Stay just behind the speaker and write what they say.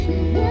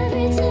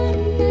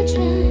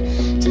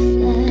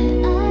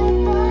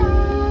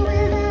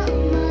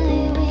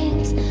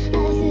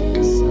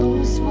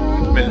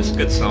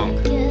good song.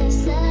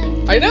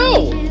 I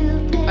know.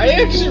 I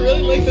actually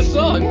really like the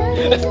song.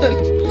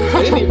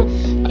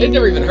 I'd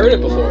never even heard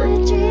it before.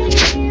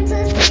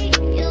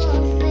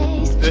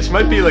 This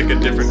might be like a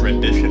different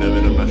rendition of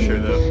it. I'm not sure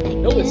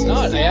though. No, it's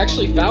not. I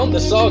actually found the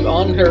song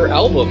on her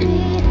album.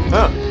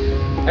 Huh.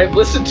 I've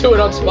listened to it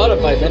on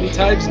Spotify many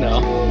times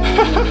now.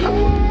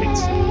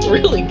 It's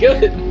really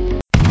good.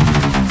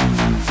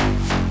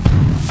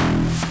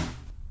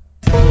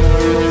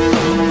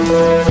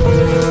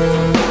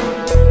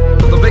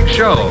 The Big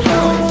Show.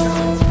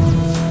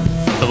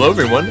 Hello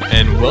everyone,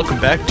 and welcome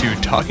back to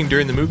Talking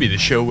During the Movie, the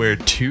show where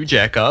two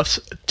jackoffs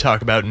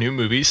talk about new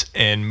movies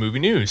and movie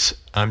news.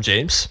 I'm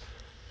James.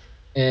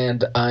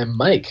 And I'm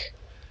Mike.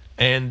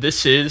 And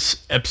this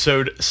is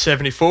episode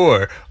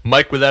 74,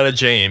 Mike without a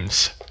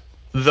James.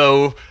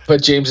 Though...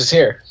 But James is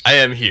here. I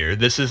am here.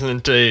 This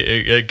isn't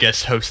a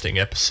guest hosting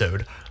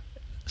episode.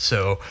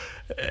 So,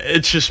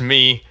 it's just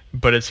me,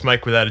 but it's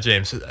Mike without a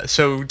James.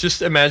 So,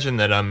 just imagine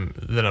that I'm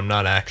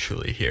not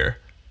actually here.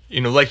 You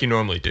know, like you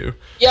normally do.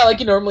 Yeah, like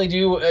you normally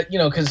do,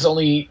 because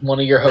only one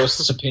of your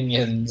hosts'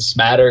 opinions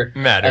matter.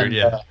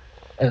 Yeah.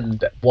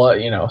 And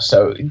what,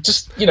 so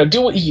just,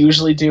 do what you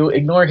usually do.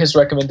 Ignore his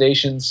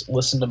recommendations,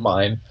 listen to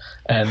mine.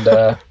 And,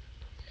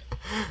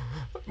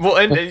 well,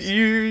 and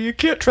you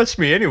can't trust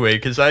me anyway,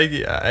 because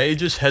I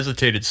just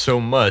hesitated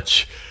so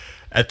much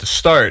at the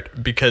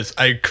start because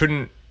I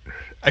couldn't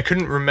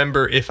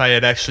remember if I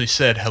had actually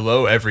said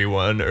hello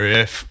everyone or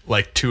if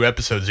like 2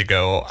 episodes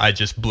ago I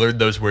just blurred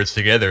those words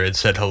together and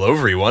said hello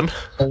everyone.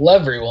 Hello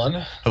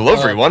everyone. Hello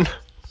everyone.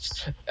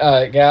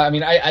 Yeah, I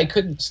mean, I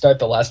couldn't start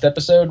the last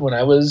episode when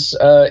I was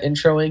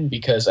introing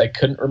because I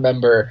couldn't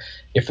remember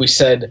if we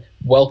said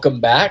welcome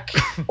back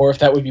or if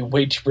that would be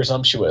way too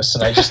presumptuous,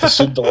 and I just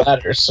assumed the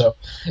latter. So,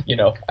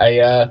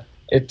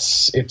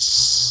 it's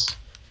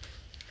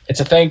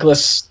a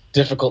thankless,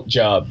 difficult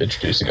job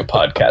introducing a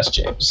podcast,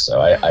 James.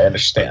 So I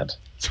understand.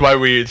 It's why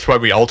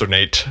we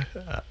alternate.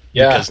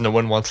 Yeah. Because no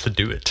one wants to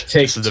do it.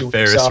 This is the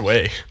fairest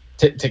way.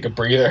 Take a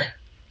breather.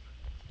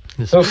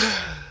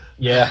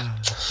 Yeah.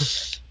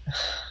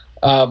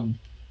 But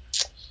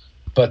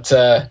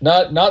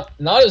not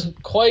as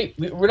quite.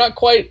 We're not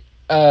quite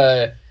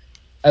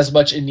as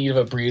much in need of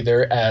a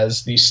breather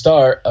as the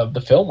star of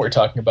the film we're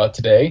talking about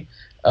today,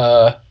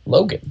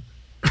 Logan.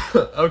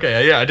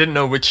 Okay, yeah, I didn't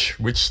know which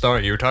star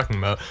you were talking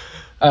about.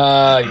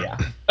 Yeah.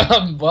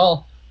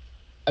 Well,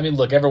 I mean,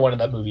 look, everyone in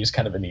that movie is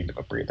kind of in need of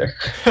a breather.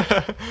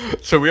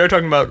 So we are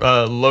talking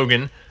about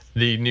Logan,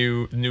 the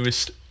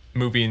newest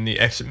movie in the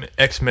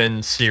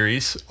X-Men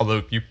series,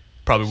 although you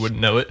probably wouldn't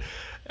know it.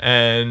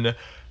 And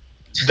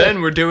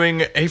then we're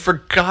doing a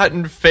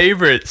forgotten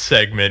favorite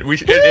segment.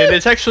 And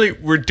it's actually,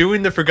 we're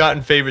doing the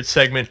forgotten favorite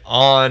segment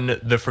on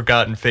the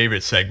forgotten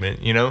favorite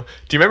segment, you know?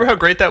 Do you remember how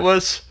great that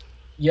was?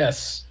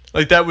 Yes.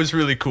 Like, that was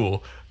really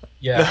cool.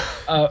 Yeah.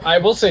 I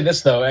will say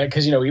this, though,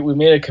 because, we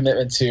made a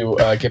commitment to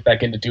get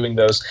back into doing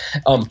those.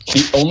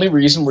 The only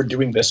reason we're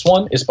doing this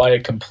one is by a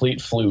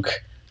complete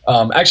fluke.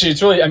 Actually,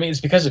 it's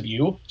because of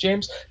you,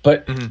 James,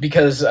 but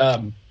because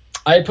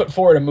I put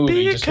forward a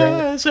movie.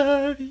 Because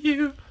of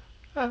you.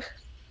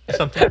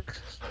 Something.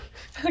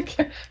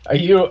 Are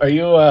you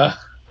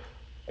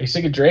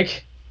singing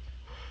Drake?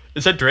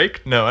 Is that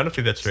Drake? No, I don't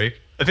think that's Drake.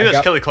 I think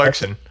that's Kelly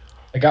Clarkson.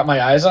 I got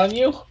my eyes on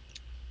you.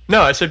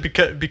 No, I said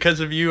because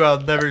of you, I'll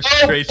never stray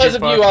too far. Because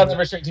of you, I'll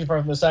never stray too far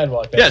from the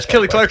sidewalk. Yeah, it's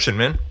Kelly Clarkson,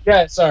 man.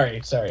 Yeah, sorry.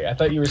 I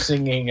thought you were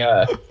singing.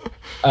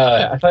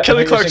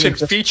 Kelly Clarkson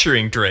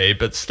featuring Dre,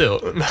 but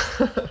still.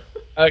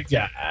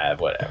 Yeah,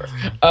 whatever.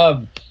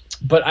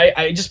 But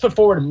I just put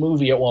forward a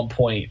movie at one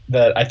point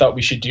that I thought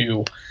we should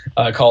do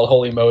called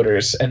Holy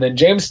Motors. And then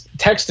James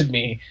texted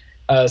me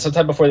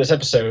sometime before this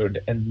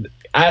episode and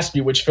asked me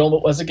which film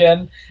it was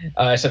again.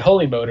 I said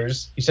Holy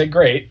Motors. He said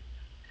great.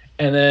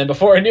 And then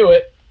before I knew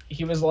it,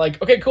 he was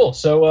like, okay, cool.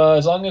 So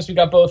as long as we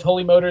got both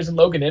Holy Motors and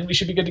Logan in, we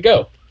should be good to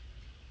go.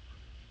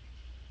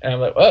 And I'm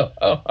like, oh,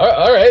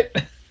 all right.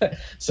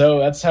 So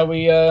that's how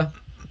we,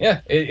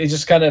 it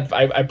just kind of,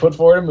 I put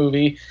forward a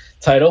movie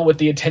title with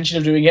the intention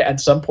of doing it at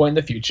some point in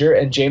the future.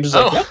 And James is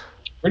like, no,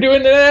 we're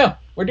doing it now.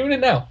 We're doing it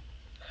now.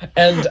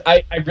 And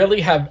I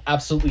really have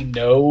absolutely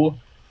no,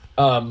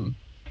 well,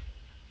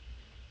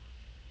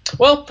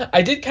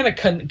 I did kind of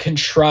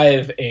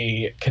contrive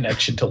a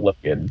connection to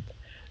Logan.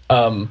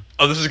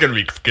 This is going to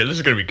be good. This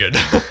is going to be good.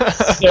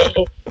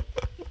 So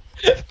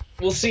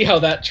we'll see how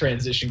that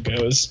transition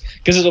goes,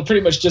 because it'll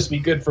pretty much just be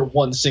good for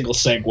one single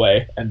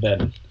segue and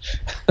then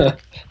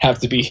have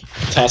to be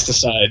tossed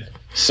aside.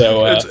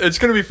 So it's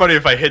going to be funny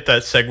if I hit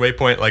that segue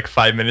point like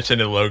 5 minutes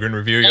into the Logan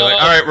review. You're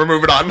like, all right, we're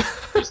moving on.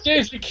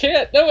 James, you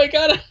can't. No, I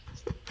gotta.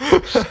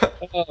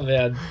 Oh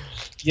man,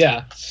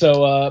 yeah.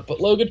 So,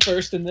 but Logan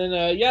first, and then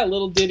a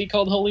little ditty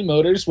called Holy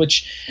Motors,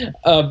 which,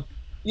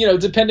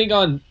 depending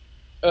on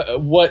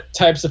what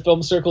types of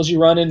film circles you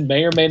run in,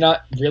 may or may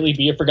not really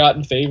be a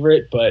forgotten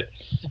favorite, but.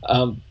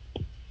 I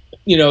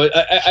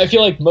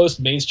feel like most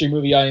mainstream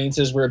movie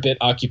audiences were a bit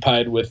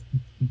occupied with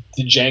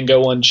the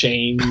Django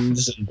Unchained and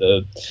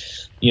the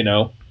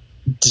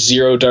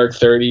Zero Dark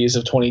 30s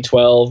of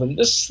 2012, and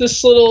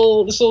this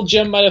little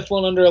gem might have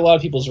flown under a lot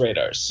of people's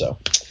radars. So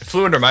It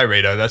flew under my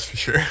radar, that's for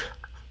sure.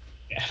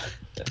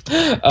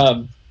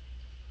 yeah.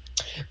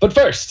 But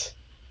first,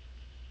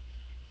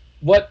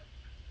 what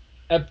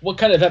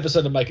kind of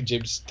episode of Mike and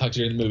James Talk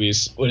During the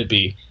Movies would it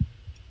be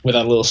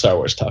without a little Star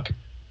Wars talk?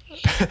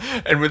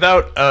 And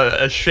without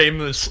a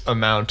shameless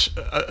amount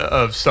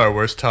of Star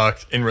Wars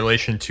talk in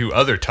relation to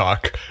other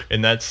talk,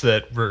 and that's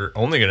that we're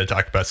only going to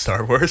talk about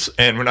Star Wars,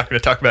 and we're not going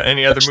to talk about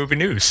any other movie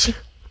news.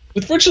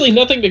 With virtually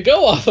nothing to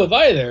go off of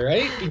either,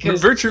 right?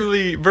 Because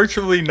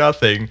virtually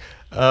nothing.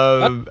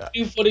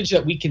 New footage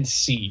that we can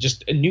see,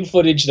 just new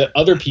footage that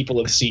other people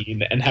have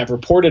seen and have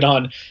reported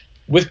on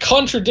with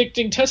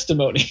contradicting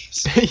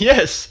testimonies.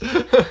 Yes.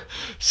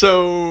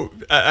 So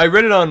I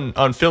read it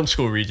on Film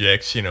School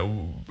Rejects,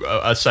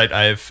 a site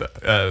I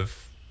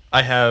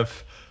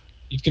have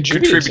You've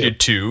contributed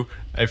to,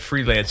 I've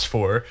freelanced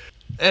for,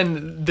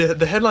 and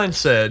the headline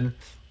said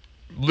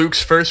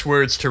Luke's first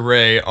words to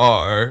Rey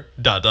are ...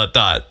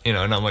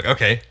 and I'm like,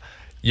 okay,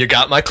 you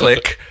got my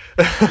click.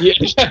 Yeah,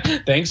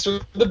 thanks for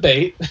the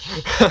bait.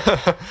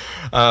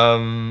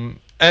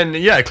 And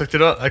yeah, I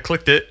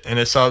clicked it, and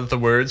I saw that the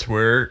words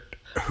were,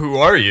 "Who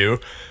are you?"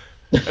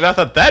 And I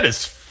thought, that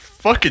is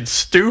fucking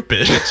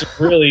stupid. It's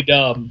really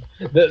dumb.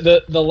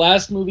 The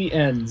last movie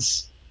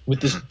ends with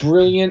this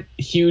brilliant,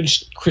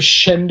 huge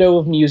crescendo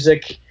of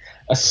music,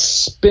 a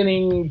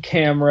spinning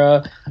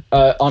camera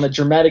on a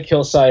dramatic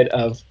hillside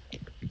of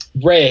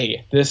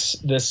Rey, this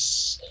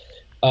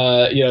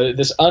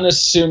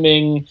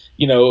unassuming,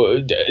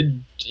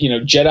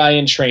 Jedi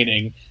in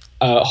training,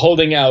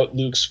 holding out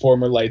Luke's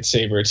former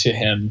lightsaber to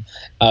him.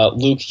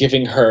 Luke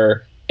giving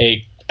her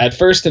at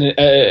first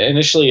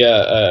initially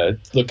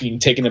looking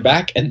taken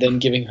aback, and then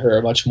giving her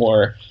a much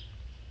more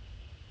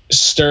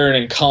stern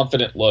and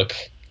confident look.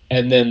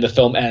 And then the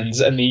film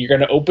ends, and then you're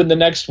going to open the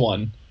next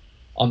one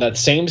on that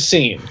same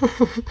scene,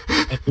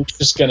 and Luke's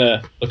just going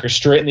to look her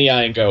straight in the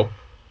eye and go,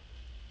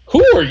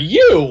 "Who are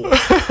you?"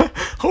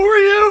 Who are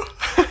you?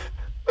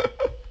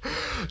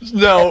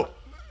 No,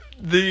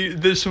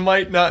 this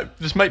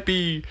might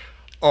be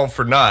all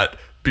for naught,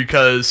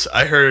 because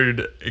I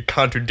heard a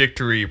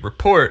contradictory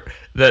report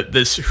that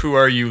this "Who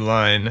are you"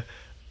 line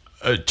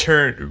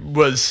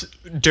was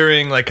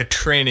during like a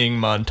training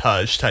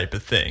montage type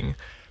of thing,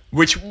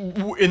 which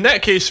in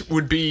that case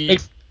would be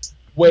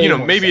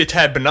maybe a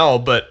tad banal,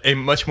 but a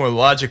much more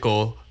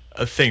logical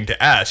thing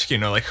to ask.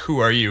 Like, who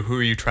are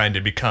you trying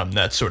to become,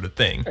 that sort of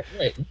thing.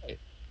 Right.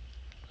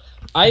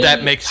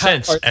 That makes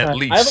sense, at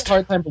least. I have a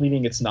hard time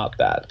believing it's not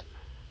that.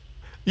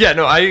 Yeah,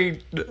 no,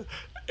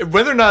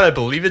 whether or not I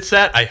believe it's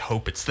that, I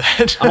hope it's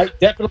that. I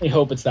definitely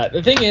hope it's that.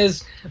 The thing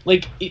is,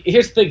 like,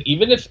 here's the thing.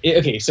 Even if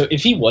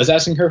if he was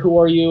asking her, "Who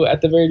are you?"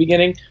 at the very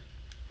beginning,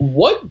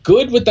 what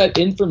good would that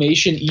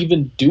information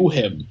even do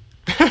him?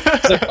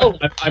 It's like, "Oh,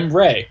 I'm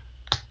Rey."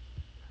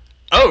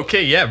 Oh,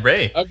 okay, yeah,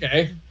 Rey.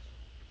 Okay.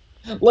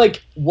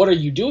 Like, what are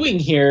you doing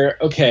here?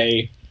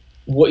 Okay.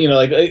 What,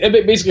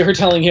 basically her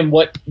telling him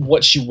what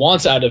she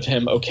wants out of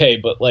him. Okay,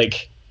 but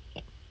like,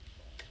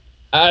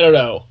 I don't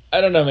know,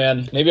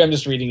 man. Maybe I'm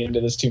just reading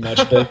into this too much,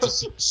 but it just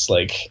seems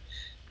like,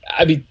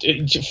 I mean,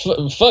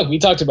 fuck. We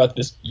talked about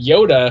this.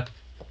 Yoda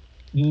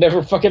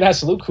never fucking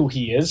asked Luke who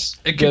he is.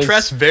 It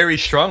contrasts very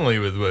strongly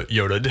with what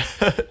Yoda did.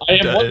 I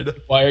am wondering,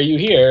 why are you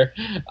here?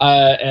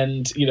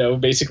 And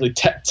basically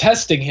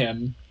testing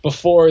him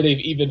before they've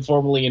even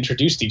formally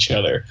introduced each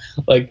other.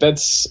 Like,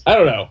 that's, I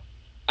don't know.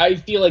 I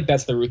feel like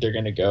that's the route they're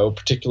going to go,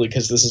 particularly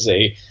because this is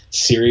a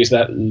series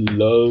that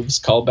loves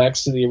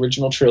callbacks to the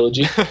original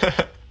trilogy.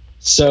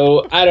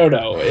 So I don't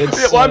know.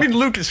 It's I mean,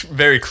 Luke is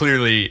very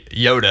clearly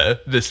Yoda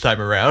this time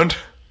around.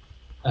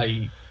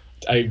 I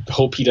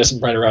hope he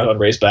doesn't run around on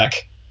Rey's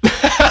back.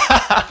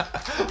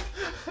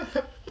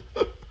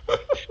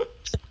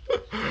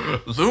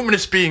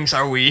 Luminous beings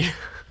are we.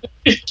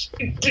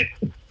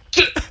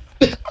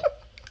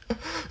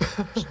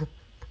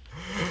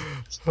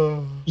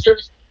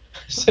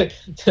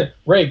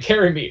 Rey,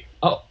 carry me.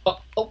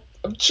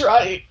 I'm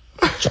trying.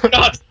 Try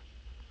not.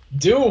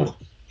 Do.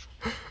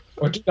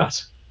 Or do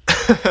not.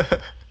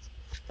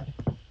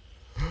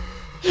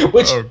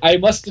 Which, I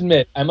must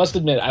admit,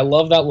 I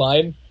love that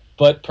line,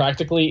 but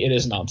practically it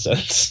is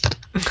nonsense.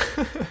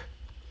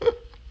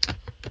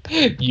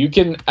 You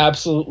can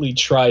absolutely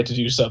try to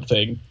do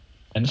something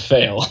and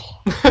fail.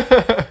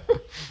 I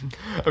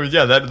mean,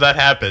 yeah, that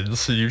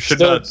happens. You should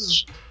not.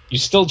 You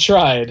still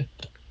tried.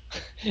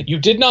 You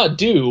did not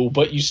do,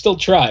 but you still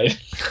tried.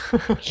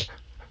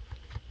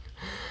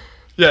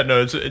 Yeah,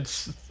 no,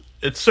 it's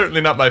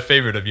certainly not my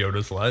favorite of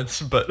Yoda's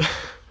lines, but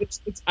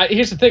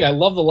here's the thing: I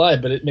love the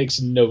line, but it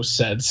makes no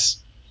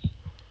sense.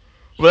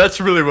 Well, that's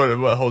really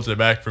what holds it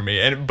back for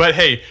me. But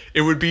hey,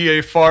 it would be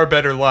a far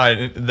better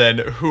line than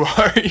 "Who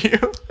are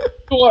you?"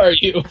 Who are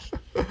you?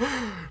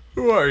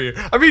 Who are you?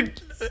 I mean,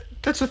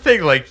 that's the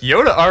thing. Like,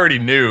 Yoda already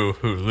knew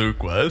who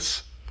Luke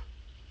was.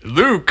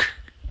 Luke,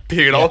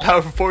 being an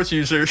all-powerful Force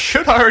user,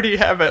 should already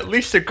have at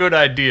least a good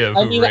idea of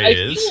who Rey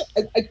is.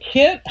 I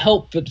can't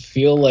help but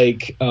feel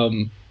like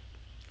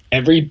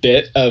every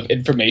bit of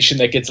information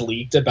that gets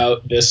leaked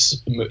about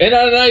this movie, and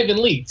not even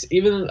leaked,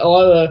 even a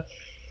lot of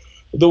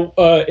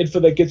the info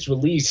that gets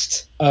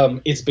released,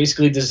 it's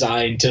basically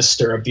designed to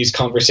stir up these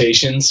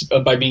conversations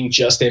by being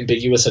just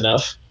ambiguous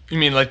enough. You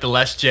mean like The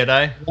Last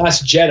Jedi?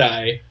 Last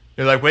Jedi,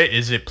 You're like, wait,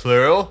 is it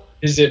plural?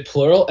 is it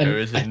plural? Or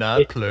is it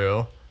not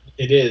plural?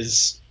 It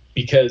is,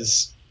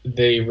 because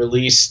they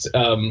released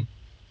the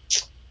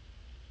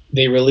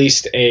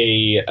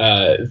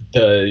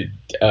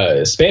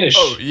Spanish.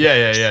 Oh,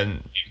 yeah.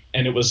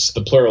 And it was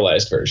the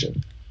pluralized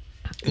version.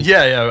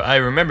 Yeah, I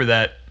remember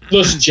that.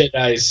 Los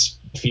Jedi's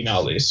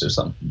finales or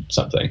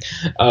something.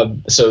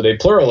 So they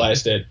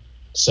pluralized it.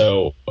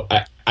 So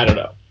I don't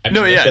know.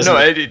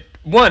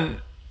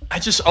 I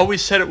just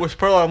always said it was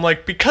plural. I'm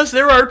like, because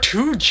there are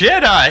 2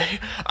 Jedi.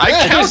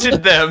 I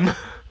counted them.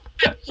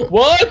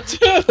 What?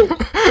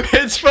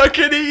 It's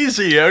fucking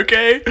easy,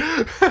 okay?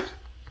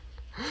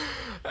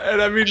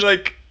 And I mean,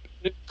 like,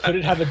 could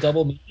it have a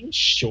double meaning?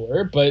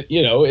 Sure, but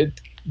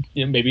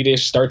maybe it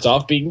starts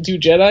off being 2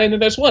 Jedi and then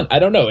there's 1. I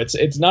don't know.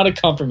 It's not a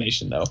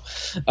confirmation though.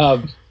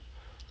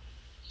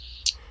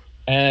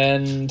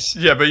 And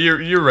yeah, but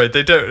you're right.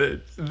 They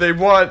don't. They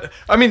want.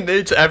 I mean,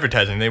 it's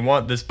advertising. They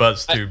want this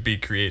buzz to be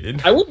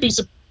created. I wouldn't be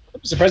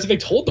surprised if they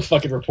told the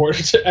fucking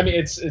reporters. I mean,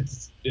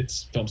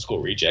 it's film school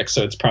rejects,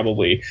 so it's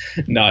probably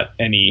not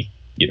any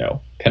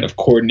kind of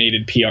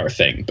coordinated PR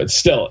thing. But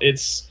still,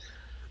 it's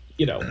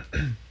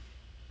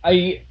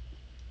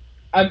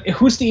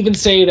who's to even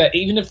say that,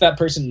 even if that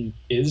person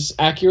is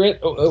accurate,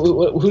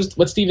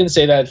 what's to even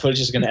say that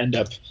footage is going to end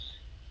up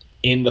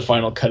in the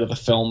final cut of the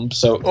film?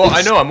 So well,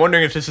 I know. I'm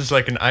wondering if this is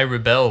like an I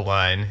Rebel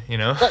line,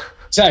 Right,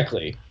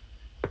 exactly.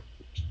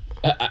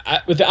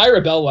 With the I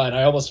Rebel line,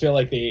 I almost feel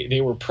like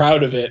they were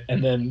proud of it,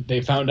 and then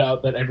they found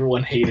out that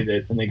everyone hated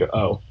it, and they go,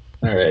 "Oh,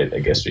 all right, I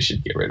guess we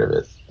should get rid of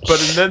it."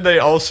 But then they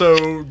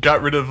also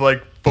got rid of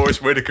like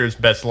Forrest Whitaker's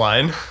best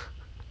line.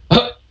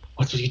 What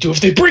will you do if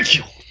they break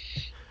you?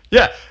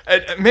 Yeah,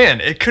 man,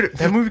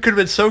 that movie could have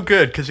been so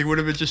good because it would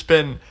have just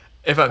been,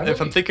 if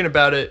I'm thinking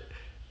about it,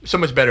 so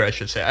much better, I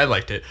should say. I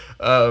liked it,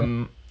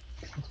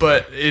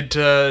 but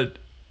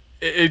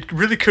it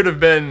really could have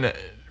been,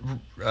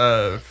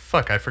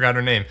 fuck, I forgot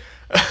her name,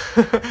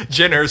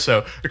 Jyn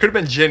Erso. It could have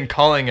been Jyn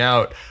calling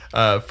out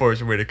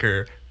Forrest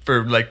Whitaker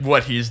for like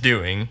what he's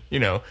doing,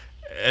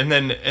 and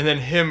then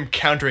him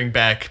countering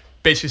back,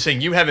 basically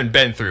saying, "You haven't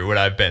been through what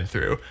I've been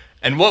through,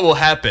 and what will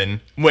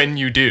happen when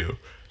you do."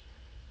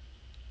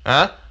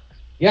 Huh?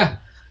 Yeah.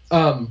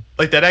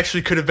 Like, that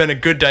actually could have been a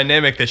good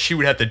dynamic that she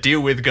would have to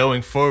deal with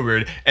going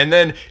forward. And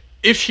then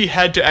if she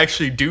had to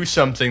actually do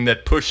something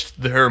that pushed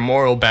her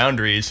moral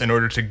boundaries in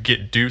order to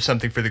do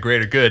something for the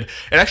greater good,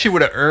 it actually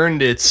would have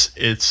earned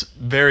its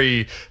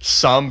very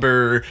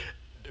somber,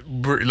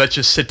 let's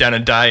just sit down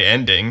and die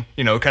ending,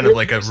 kind of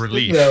like a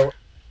relief. Though,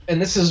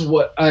 and this is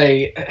what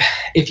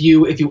if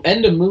you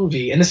end a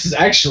movie, and this is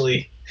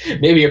actually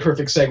maybe a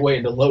perfect segue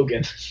into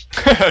Logan.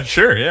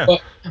 Sure, yeah.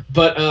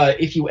 But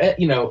if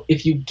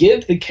you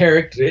give the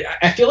character,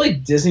 I feel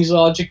like Disney's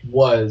logic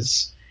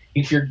was,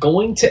 if you're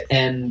going to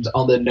end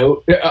on the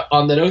note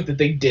that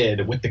they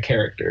did with the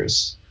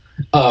characters,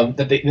 then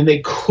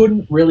they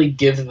couldn't really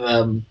give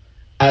them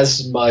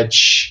as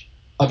much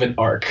of an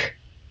arc,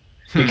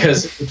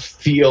 because it would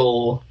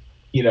feel,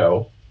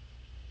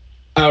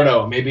 I don't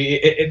know.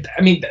 Maybe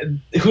I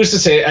mean, who's to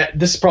say?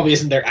 This probably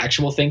isn't their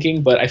actual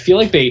thinking, but I feel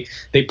like they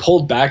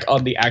pulled back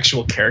on the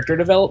actual character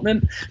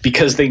development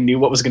because they knew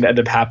what was going to end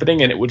up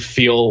happening, and it would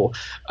feel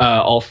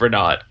all for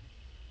naught.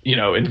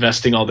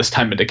 Investing all this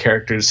time into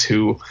characters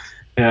who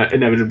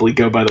inevitably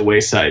go by the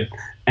wayside,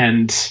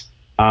 and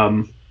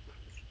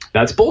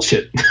that's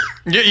bullshit.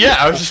 Yeah,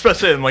 I was just about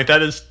to say, like,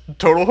 that is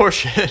total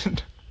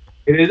horseshit.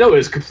 No, it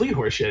was complete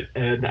horseshit,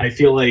 and I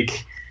feel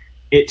like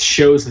it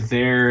shows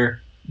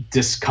their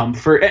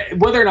discomfort,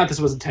 whether or not this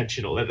was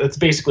intentional. That's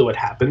basically what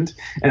happened,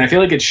 and I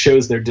feel like it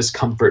shows their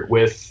discomfort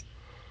with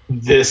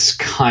this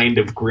kind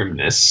of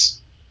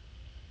grimness,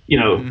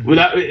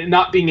 without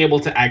not being able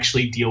to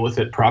actually deal with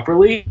it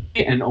properly,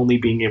 and only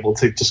being able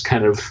to just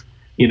kind of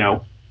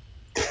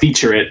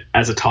feature it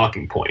as a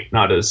talking point,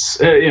 not as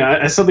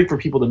as something for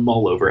people to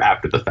mull over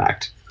after the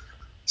fact.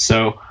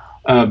 So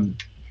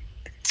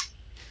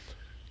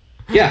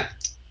yeah,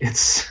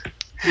 it's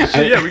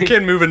so yeah, we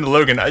can move into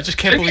Logan. I just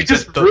can't believe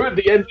just ruined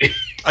the ending.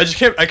 I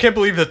can't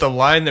believe that the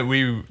line that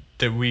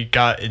we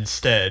got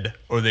instead,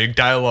 or the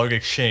dialogue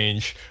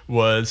exchange,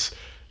 was,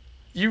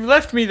 "You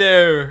left me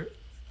there.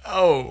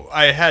 Oh,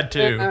 I had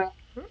to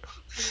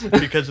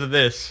because of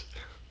this."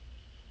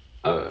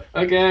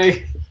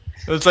 Okay.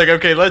 It's like,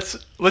 okay, let's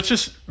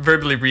just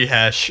verbally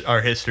rehash our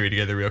history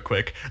together real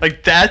quick.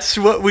 Like, that's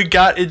what we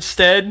got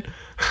instead.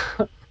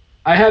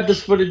 I have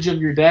this footage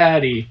of your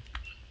daddy.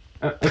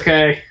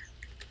 Okay.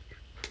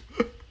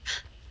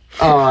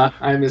 Oh,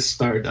 I miss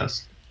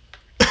Stardust.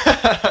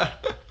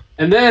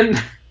 And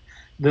then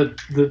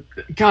the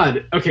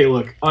God. Okay,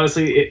 look.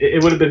 Honestly,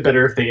 it would have been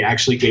better if they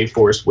actually gave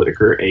Forrest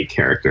Whitaker a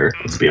character.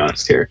 Let's be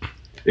honest here.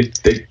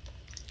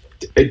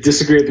 I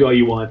disagree with you all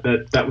you want.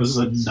 That was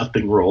a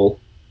nothing role.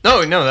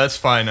 No, that's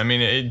fine. I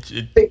mean,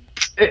 it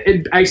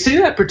And I say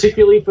that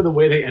particularly for the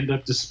way they end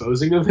up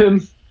disposing of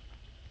him.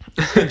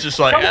 just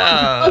like Come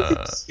on,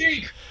 let's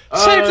escape.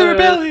 save the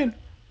rebellion,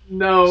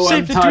 No, save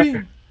I'm the tired.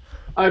 dream.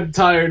 I'm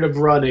tired of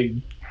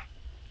running.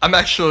 I'm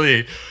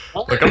actually,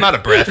 look, I'm out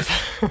of breath.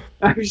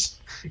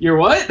 You're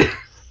what?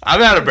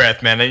 I'm out of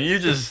breath, man. And you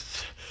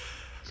just,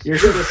 You're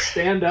gonna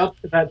stand up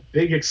to that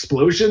big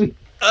explosion?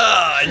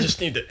 I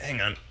just need to hang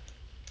on.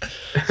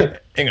 Hang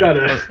on,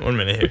 Gotta, one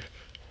minute here.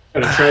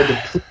 gotta try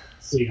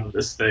diplomacy on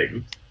this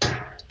thing.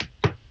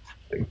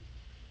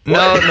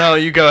 No,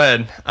 you go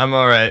ahead. I'm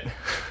all right.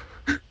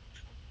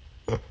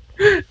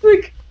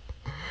 Like,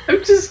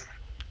 I'm just.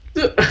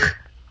 I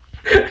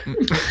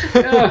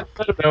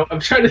don't know. I'm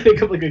trying to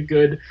think of like a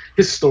good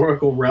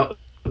historical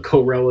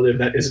co-relative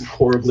that isn't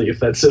horribly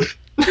offensive,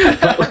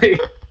 but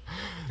like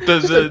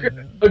just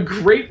a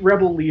great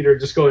rebel leader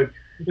just going.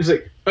 It's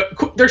like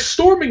they're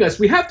storming us.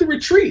 We have to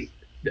retreat.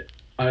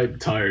 I'm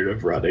tired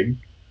of running.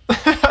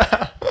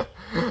 I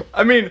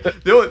mean,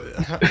 no.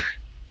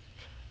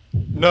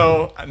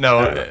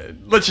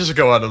 Let's just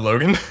go on to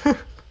Logan.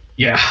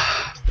 Yeah.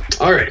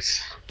 All right.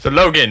 So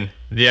Logan,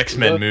 the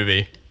X-Men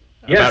movie,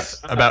 Yes.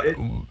 about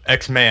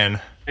X-Man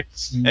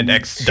and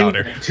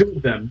X-daughter. Two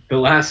of them. The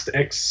last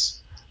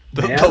X.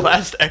 The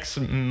last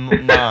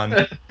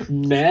X-Man.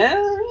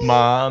 Man.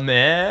 Mom,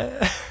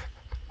 eh?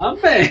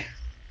 I'm man.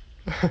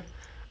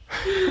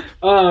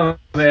 Oh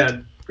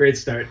man, great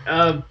start.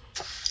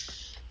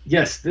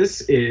 Yes,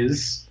 this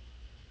is.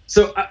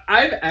 So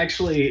I've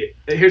actually.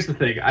 Here's the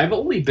thing. I've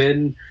only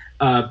been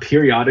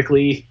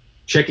periodically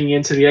checking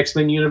into the X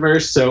Men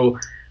universe, so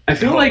I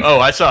feel like. Oh,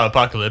 I saw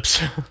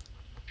Apocalypse.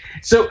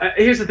 So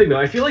here's the thing, though.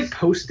 I feel like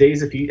post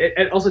Days of Future,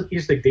 and also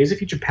here's the thing: Days of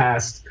Future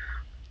Past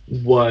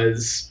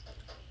was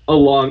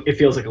It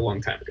feels like a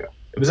long time ago.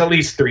 It was at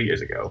least 3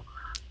 years ago.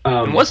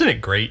 And wasn't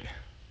it great?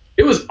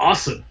 It was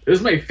awesome. It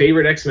was my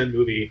favorite X-Men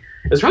movie.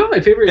 It was probably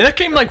my favorite. And that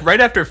came like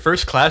right after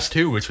First Class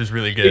too, which was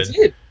really good. It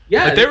did.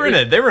 Yeah, like they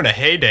were in a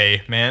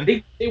heyday, man.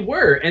 They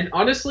were, and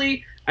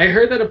honestly, I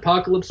heard that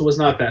Apocalypse was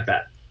not that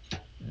bad.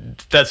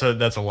 That's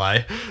a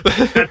lie.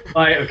 That's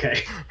why,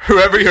 okay.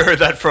 Whoever you heard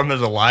that from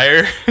is a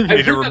liar. You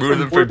need to remove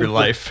them from your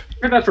life.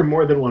 I heard that from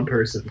more than one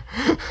person.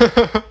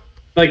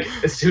 Like,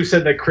 who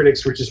said that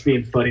critics were just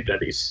being funny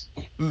duddies?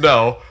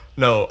 No,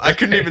 I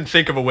couldn't even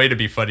think of a way to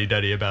be funny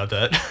duddy about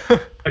that.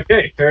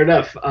 Okay, fair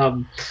enough.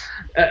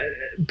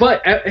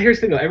 But here's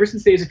the thing, though. Ever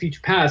since Days of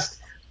Future Past,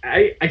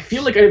 I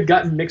feel like I've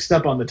gotten mixed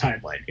up on the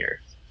timeline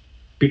here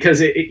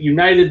because it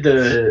united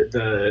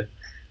the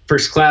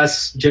First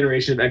Class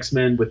generation of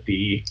X-Men with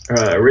the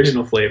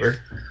original flavor.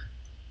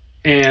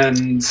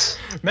 And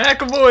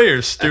McAvoy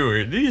or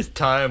Stewart, these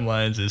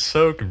timelines is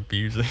so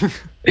confusing.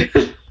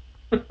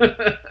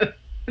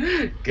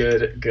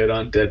 Good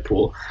on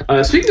Deadpool.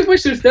 Speaking of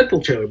which, there's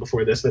Deadpool trailer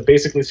before this that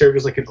basically served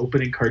as like an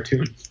opening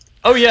cartoon.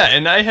 Oh yeah,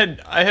 and I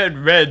had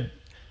read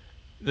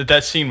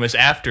that scene was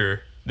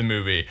after the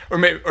movie,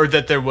 or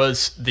that there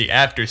was the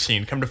after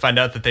scene. Come to find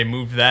out that they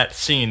moved that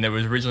scene that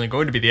was originally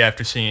going to be the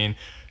after scene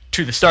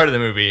to the start of the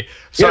movie.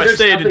 So I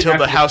stayed until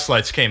the house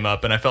lights came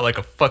up, and I felt like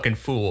a fucking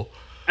fool.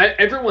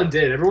 Everyone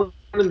did. Everyone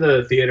in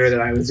the theater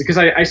that I was, because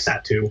I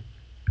sat too.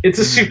 It's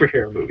a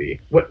superhero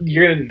movie. What,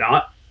 you're gonna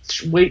not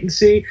wait and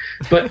see?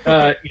 But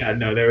yeah,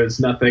 no, there was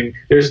nothing.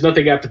 There's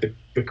nothing after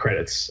the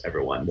credits.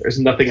 Everyone, there's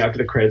nothing after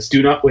the credits.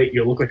 Do not wait.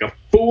 You'll look like a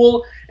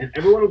fool, and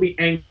everyone will be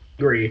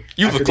angry.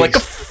 You look like a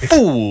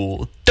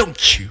fool,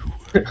 don't you?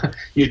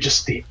 You're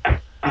just the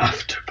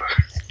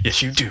afterbirth.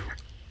 Yes, you do.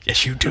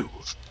 Yes, you do.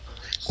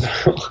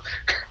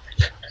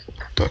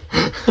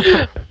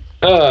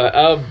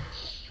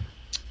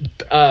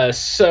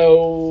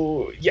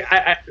 So yeah,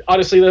 I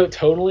honestly though,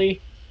 tonally,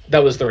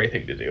 that was the right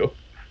thing to do.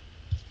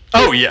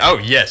 Oh yeah. Oh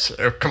yes.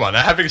 Come on.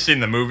 Having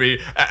seen the movie,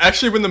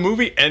 actually, when the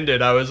movie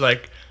ended, I was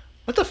like,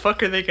 "What the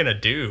fuck are they gonna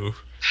do?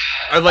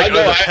 Are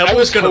the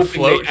pebbles gonna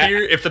float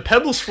here? If the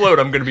pebbles float,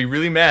 I'm gonna be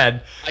really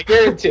mad." I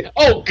guarantee.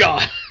 Oh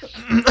god.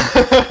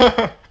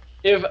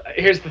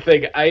 Here's the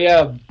thing,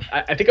 I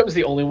think I was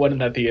the only one in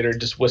that theater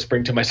just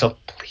whispering to myself,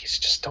 please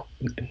just don't,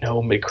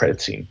 no mid-credit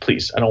scene,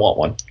 please. I don't want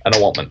one.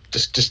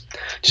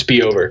 Just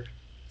be over.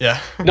 Yeah.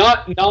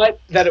 Not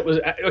that it was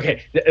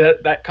okay.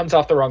 That comes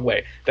off the wrong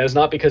way. That is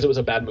not because it was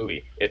a bad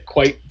movie.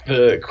 Quite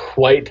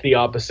the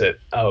opposite.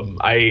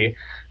 It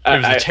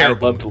was a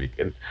terrible movie.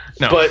 Logan,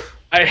 no. But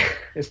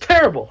it's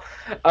terrible.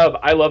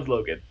 I loved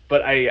Logan,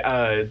 but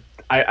I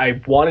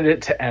wanted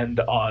it to end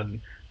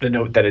on the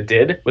note that it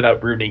did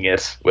without ruining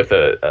it with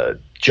a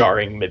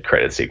jarring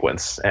mid-credit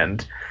sequence,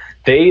 and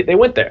they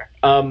went there.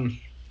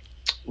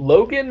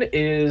 Logan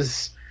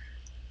is,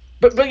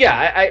 but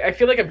yeah, I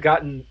feel like I've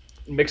gotten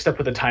mixed up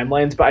with the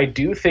timelines, but I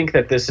do think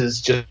that this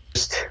is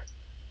just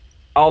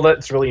all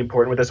that's really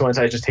important with this one is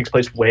that it just takes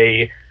place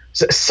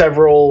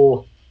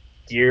several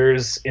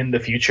years in the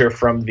future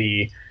from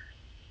the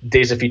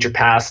Days of Future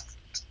Past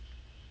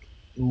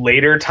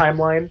later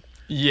timeline.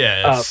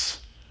 Yes.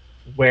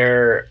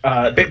 Where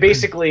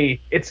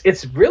basically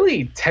it's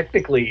really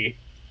technically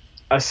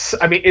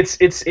I mean it's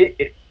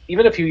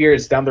even a few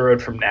years down the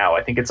road from now,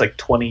 I think it's like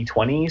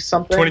 2020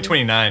 something.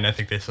 2029, I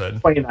think they said.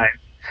 29.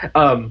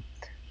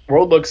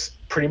 World looks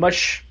pretty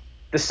much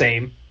the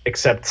same,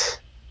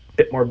 except a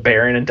bit more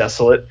barren and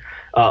desolate.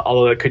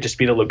 Although it could just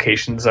be the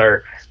locations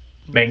our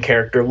main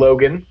character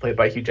Logan, played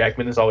by Hugh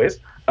Jackman as always,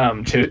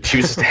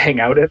 chooses to hang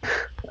out in.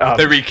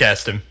 They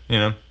recast him, you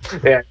know.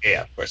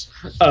 Yeah, of course.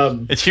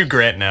 It's Hugh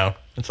Grant now.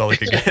 That's all he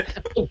could get.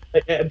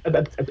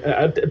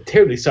 I'm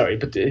terribly sorry,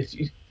 but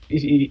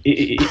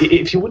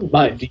if you wouldn't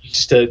mind,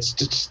 just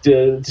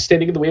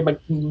standing in the way of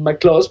my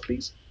claws,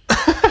 please.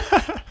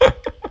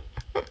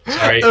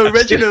 Sorry, Oh,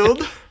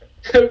 Reginald.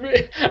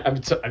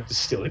 I'm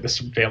just stealing this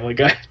from Family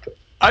Guy.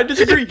 I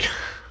disagree.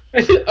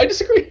 I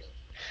disagree.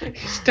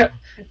 Is that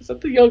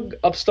the young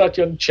upstart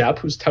young chap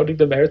who's touting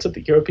the merits of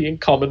the European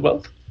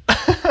Commonwealth?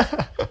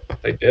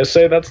 I dare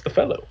say that's the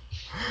fellow.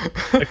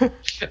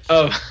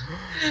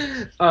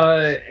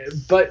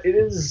 But it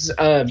is,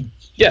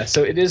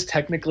 so it is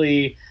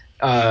technically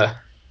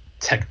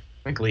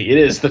it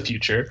is the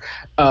future,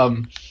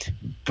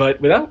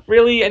 but without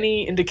really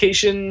any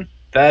indication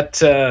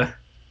that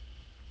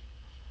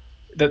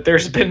that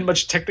there's been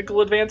much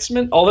technical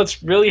advancement. All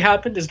that's really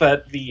happened is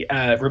that the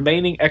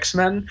remaining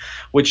X-Men,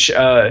 which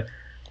at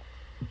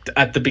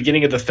the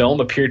beginning of the film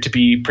appeared to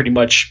be pretty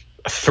much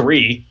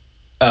three,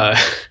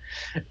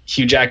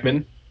 Hugh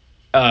Jackman,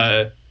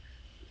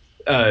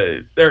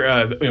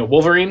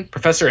 Wolverine,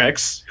 Professor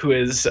X, who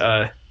is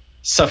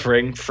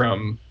suffering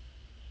from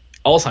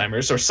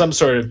Alzheimer's or some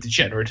sort of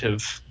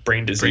degenerative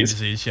brain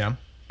disease, yeah.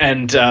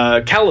 and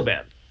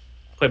Caliban,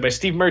 played by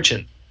Steve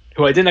Merchant,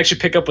 who I didn't actually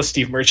pick up with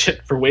Steve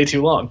Merchant for way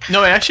too long.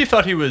 No, I actually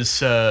thought he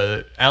was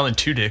Alan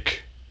Tudyk.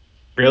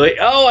 Really?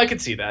 Oh, I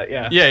could see that.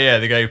 Yeah. Yeah,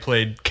 the guy who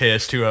played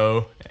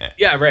KS2O.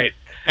 Yeah, right.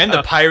 And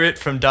the pirate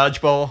from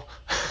Dodgeball.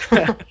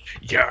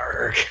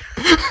 Yarg.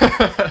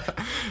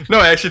 No,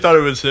 I actually thought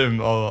it was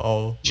him,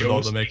 all with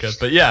all the makeup.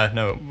 But yeah,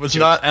 no, it was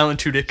not Alan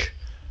Tudyk.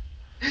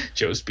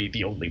 Joe's be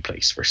the only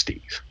place for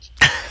Steve.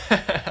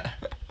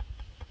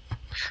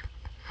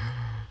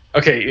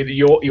 Okay,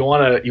 you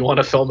want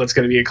a film that's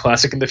going to be a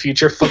classic in the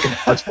future? Fucking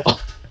Dodgeball.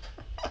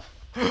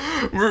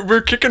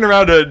 We're kicking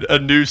around a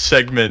new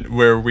segment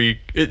where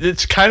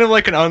it's kind of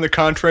like an on the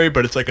contrary,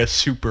 but it's like a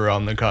super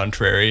on the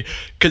contrary,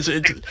 because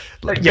it's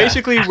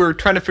basically we're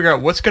trying to figure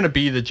out what's going to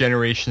be the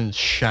generation's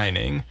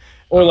Shining,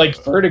 or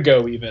like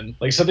Vertigo, even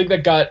like something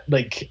that got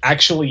like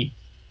actually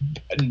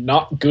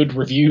not good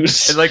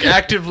reviews. And like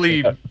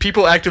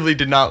people actively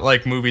did not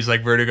like movies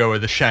like Vertigo or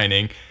The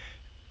Shining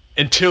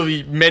until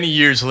many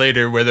years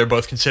later, where they're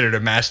both considered a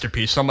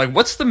masterpiece. So I'm like,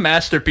 what's the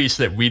masterpiece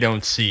that we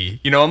don't see?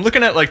 You know, I'm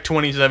looking at like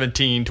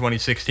 2017,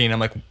 2016. I'm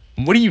like,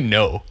 what do you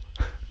know?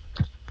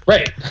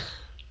 Right.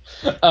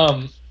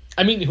 I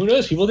mean, who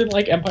knows? People didn't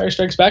like Empire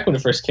Strikes Back when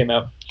it first came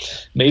out.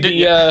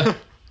 Maybe,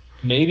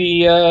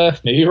 maybe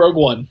Rogue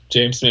One,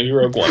 James. Maybe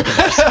Rogue One.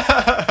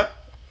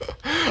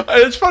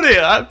 It's funny.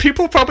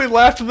 People probably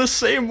laughed the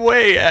same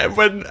way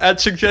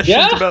at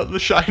suggestions about The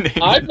Shining.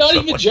 I'm not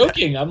even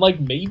joking. I'm like,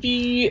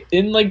 maybe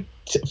in like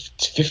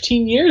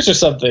 15 years or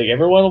something,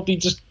 everyone will be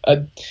just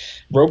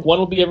Rogue One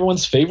will be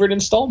everyone's favorite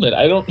installment.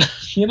 I don't,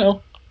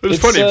 It's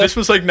funny. If this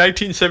was like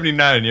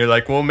 1979, you're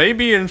like, well,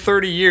 maybe in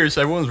 30 years,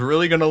 everyone's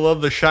really gonna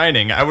love The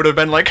Shining. I would have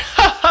been like,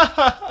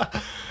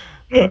 ha.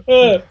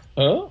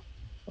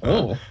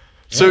 Oh.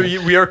 So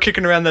we are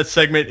kicking around that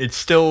segment. It's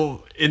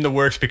still in the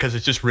works because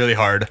it's just really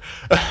hard.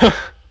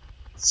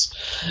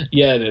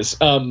 Yeah, it is.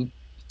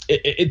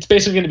 It's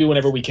basically going to be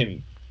whenever we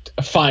can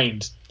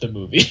find the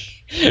movie.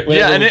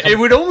 Yeah, and it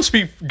would almost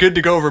be good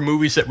to go over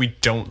movies that we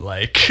don't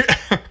like.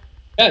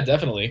 Yeah,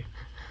 definitely.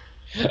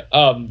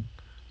 But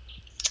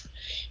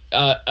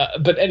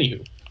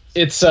anywho,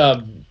 it's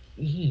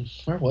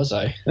where was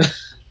I?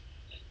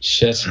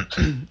 Shit.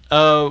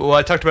 Well,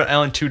 I talked about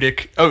Alan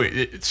Tudyk. Oh,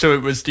 so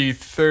it was the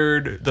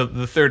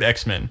third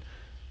X-Men.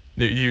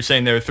 You're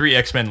saying there are 3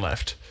 X-Men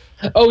left.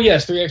 Oh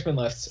yes, 3 X-Men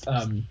left.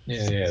 Him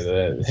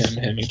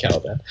and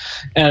Caliban,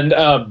 and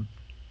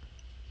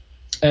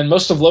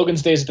most of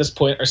Logan's days at this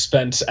point are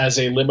spent as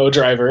a limo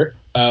driver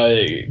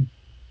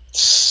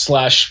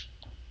slash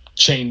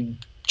chain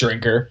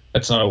drinker.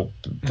 That's not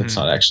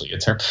actually a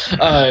term.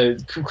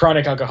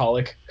 Chronic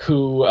alcoholic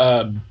who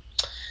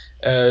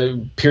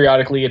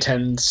periodically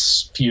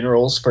attends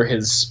funerals for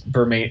his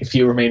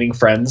few remaining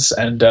friends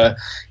and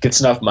gets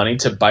enough money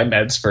to buy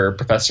meds for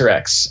Professor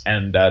X.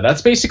 And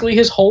that's basically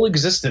his whole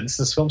existence.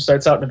 This film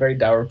starts out in a very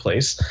dour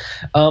place.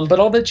 But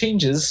all that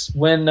changes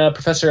when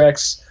Professor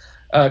X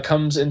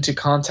comes into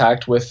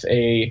contact with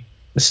a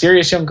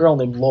mysterious young girl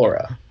named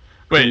Laura.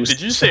 Wait, did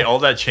you say all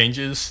that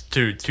changes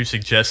to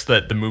suggest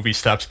that the movie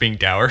stops being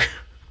dour?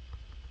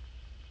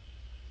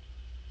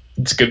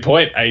 It's a good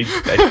point. I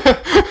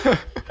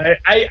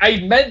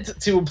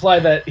meant to imply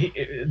that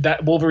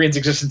that Wolverine's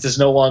existence is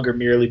no longer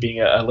merely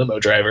being a limo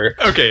driver.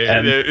 Okay.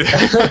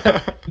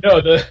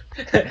 No,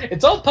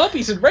 it's all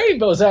puppies and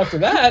rainbows after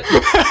that.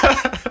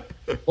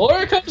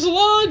 Laura comes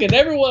along and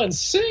everyone's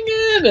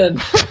singing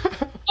and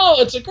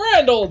it's a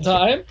grand old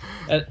time.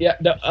 And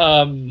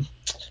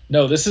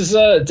No, this is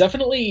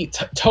definitely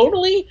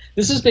tonally.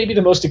 This is maybe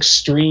the most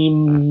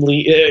extreme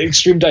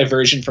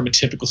diversion from a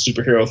typical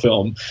superhero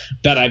film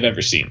that I've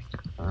ever seen.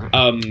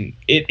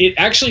 It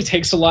actually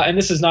takes a lot, and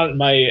this is not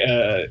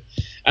my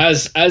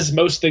as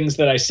most things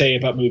that I say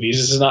about movies.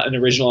 This is not an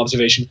original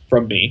observation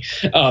from me.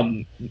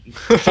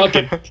 Fuck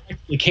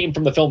it came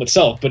from the film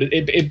itself, but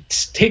it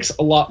takes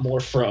a lot more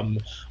from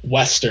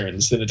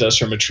westerns than it does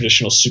from a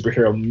traditional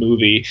superhero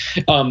movie.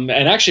 And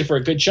actually, for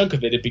a good chunk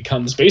of it, it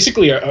becomes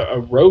basically a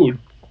road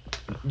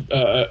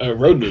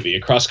movie, a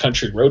cross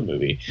country road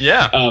movie.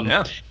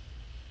 Yeah.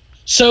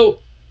 So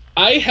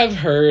I have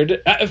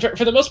heard,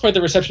 for the most part,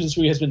 the reception of this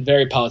movie has been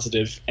very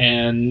positive,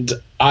 and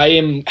I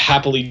am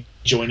happily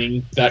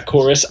joining that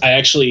chorus. I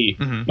actually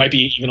might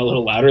be even a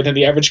little louder than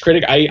the average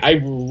critic.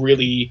 I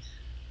really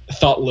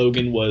thought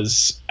Logan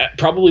was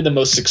probably the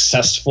most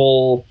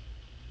successful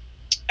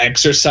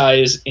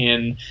exercise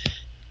in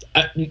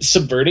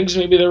subverting is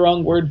maybe the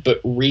wrong word,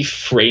 but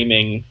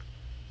reframing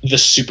the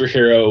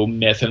superhero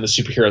myth and the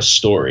superhero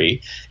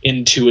story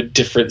into a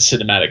different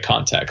cinematic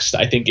context.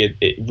 I think it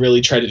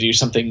really tried to do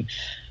something.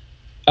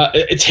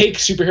 It take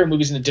superhero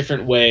movies in a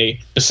different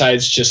way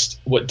besides just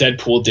what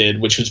Deadpool did,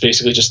 which was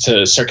basically just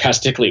to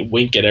sarcastically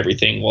wink at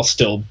everything while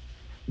still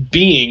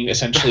being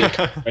essentially a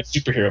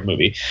superhero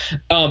movie.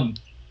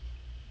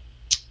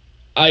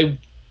 I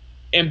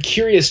am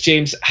curious,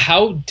 James,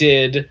 how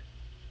did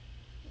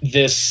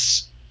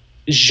this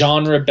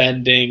genre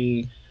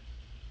bending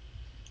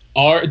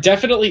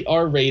definitely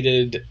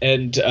R-rated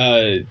and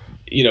I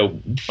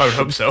would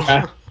hope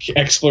so.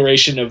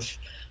 exploration of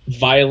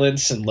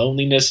violence and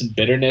loneliness and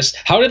bitterness,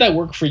 how did that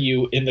work for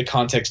you in the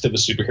context of a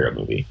superhero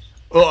movie?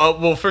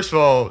 Well, first of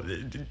all,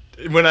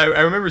 when I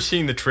remember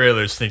seeing the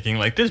trailers, thinking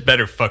like this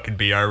better fucking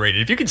be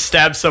R-rated. If you can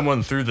stab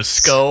someone through the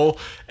skull,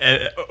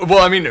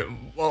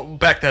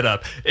 back that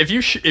up. If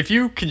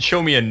you can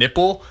show me a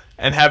nipple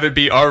and have it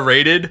be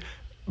R-rated,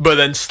 but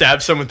then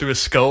stab someone through a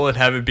skull and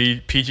have it be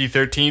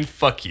PG-13,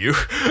 fuck you.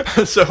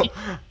 So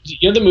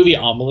you know the movie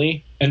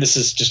Amelie, and this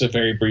is just a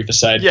very brief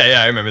aside.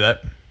 Yeah, I remember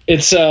that.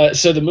 It's so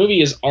the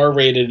movie is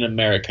R-rated in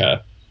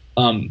America,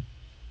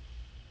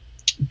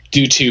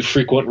 due to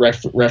frequent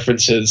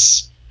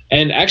references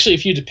and actually a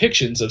few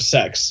depictions of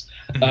sex.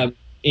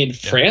 In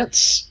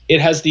France,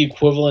 it has the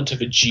equivalent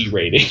of a G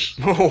rating.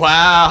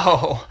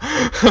 Wow.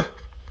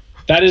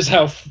 That is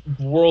how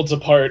worlds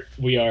apart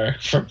we are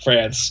from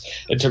France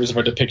in terms of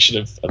our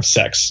depiction of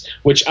sex,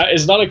 which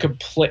is not a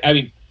complaint. I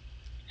mean,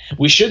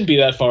 we shouldn't be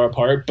that far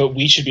apart, but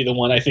we should be the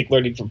one, I think,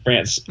 learning from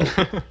France.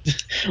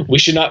 We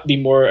should not be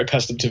more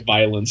accustomed to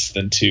violence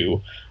than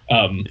to.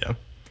 Yeah.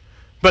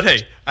 But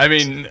hey, I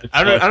mean,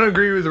 I don't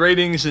agree with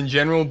ratings in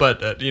general,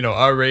 but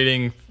our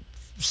rating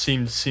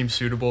seems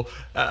suitable.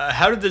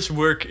 How did this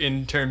work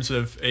in terms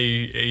of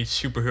a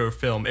superhero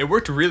film? It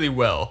worked really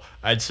well,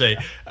 I'd say.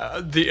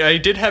 I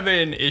did have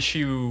an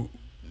issue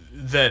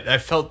that I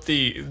felt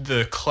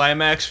the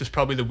climax was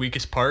probably the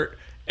weakest part,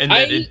 and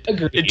that I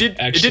agree.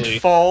 It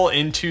did fall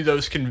into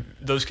those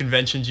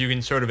conventions you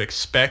can sort of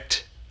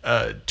expect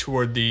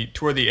toward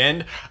the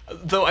end.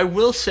 Though I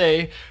will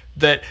say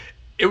that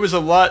it was a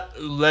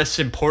lot less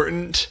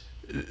important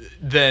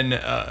than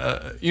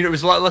it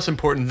was a lot less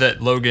important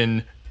that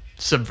Logan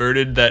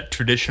subverted that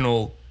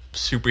traditional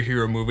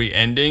superhero movie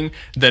ending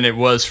than it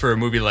was for a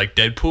movie like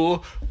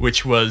Deadpool,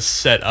 which was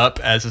set up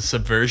as a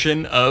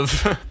subversion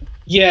of.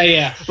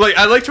 Yeah. Like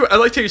I liked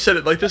how you said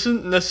it. Like this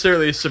isn't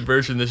necessarily a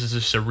subversion. This is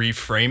just a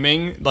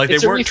reframing. Like they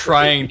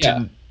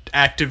weren't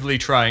actively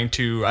trying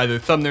to either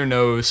thumb their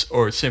nose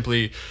or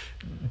simply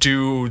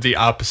do the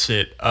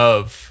opposite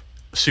of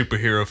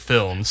superhero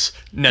films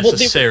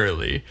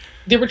necessarily. Well,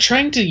 they were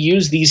trying to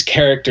use these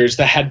characters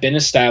that had been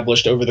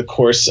established over the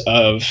course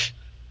of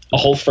a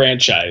whole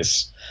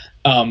franchise,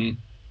 and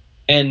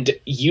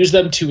use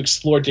them to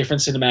explore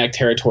different cinematic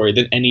territory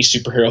than any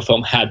superhero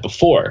film had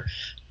before,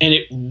 and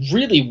it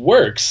really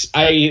works.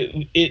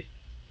 I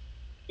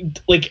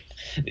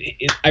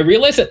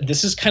realize that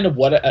this is kind of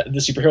what the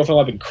superhero film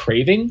I've been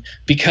craving,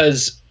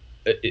 because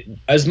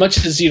as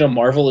much as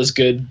Marvel is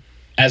good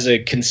as a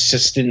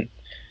consistently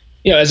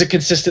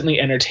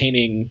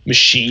entertaining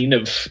machine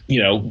of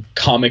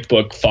comic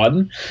book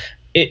fun,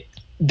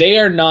 they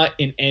are not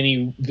in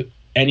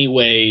any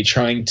way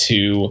trying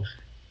to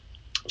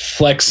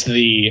flex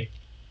the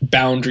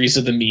boundaries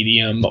of the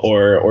medium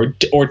or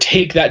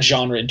take that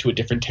genre into a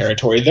different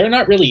territory. They're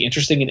not really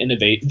interested in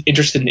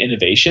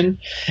innovation,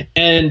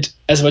 and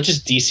as much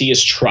as DC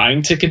is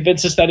trying to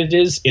convince us that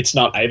it's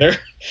not either.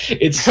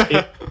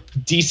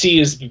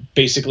 DC is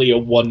basically a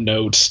one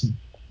note.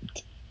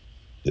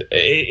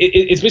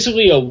 It's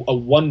basically a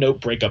one note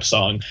breakup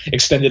song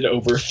extended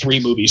over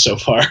 3 movies so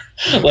far.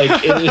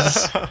 Like it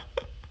is.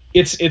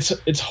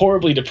 It's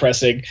horribly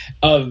depressing.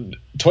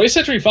 20th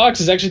Century Fox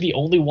is actually the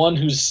only one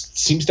who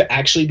seems to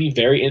actually be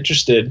very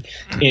interested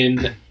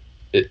in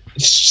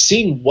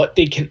seeing what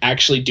they can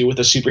actually do with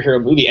a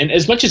superhero movie. And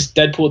as much as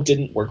Deadpool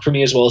didn't work for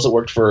me as well as it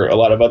worked for a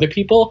lot of other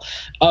people,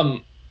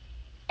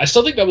 I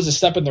still think that was a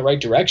step in the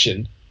right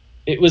direction.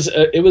 It was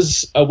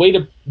a way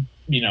to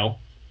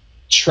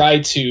try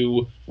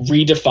to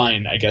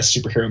redefine, I guess,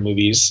 superhero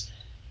movies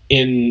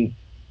in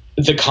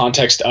the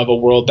context of a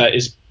world that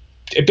is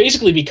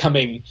basically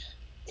becoming,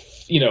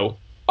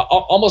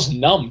 almost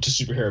numb to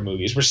superhero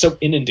movies. We're so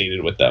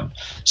inundated with them.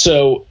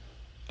 So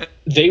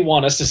they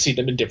want us to see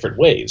them in different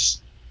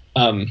ways.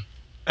 And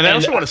I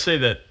also want to say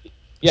that.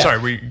 Yeah. Sorry,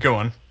 we go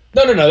on.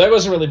 No. That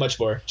wasn't really much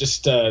more.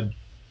 Just so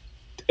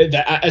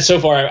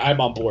far,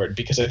 I'm on board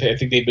because I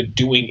think they've been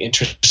doing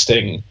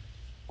interesting.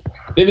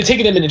 They've been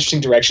taking them in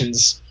interesting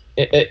directions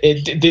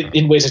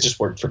in ways that just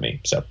worked for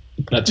me. So,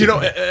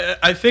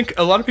 I think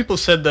a lot of people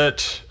said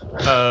that,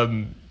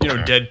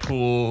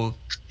 Deadpool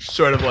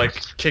sort of like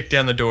kicked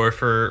down the door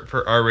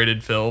for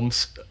R-rated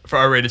films, for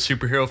R-rated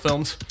superhero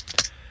films.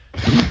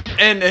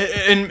 And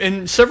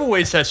in several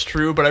ways that's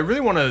true, but I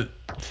really want to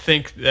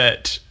think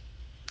that.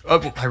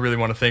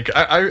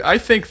 I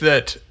think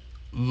that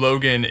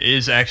Logan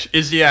is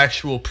the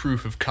actual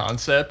proof of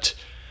concept.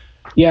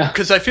 Yeah.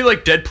 Because I feel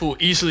like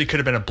Deadpool easily could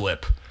have been a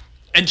blip,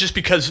 and just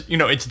because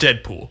it's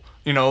Deadpool,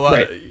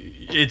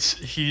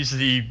 he's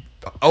the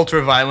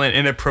ultra violent,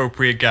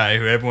 inappropriate guy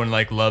who everyone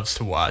loves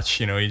to watch.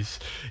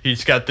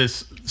 He's got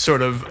this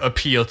sort of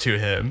appeal to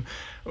him,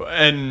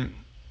 and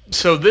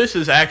so this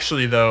is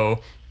actually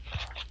though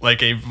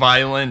like a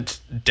violent,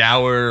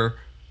 dour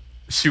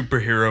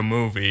superhero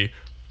movie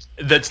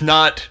that's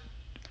not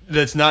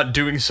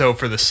doing so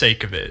for the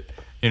sake of it.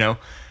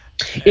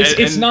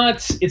 It's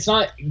not.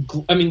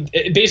 I mean,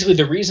 basically,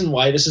 the reason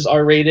why this is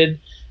R-rated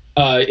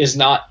is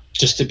not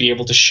just to be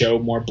able to show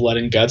more blood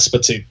and guts,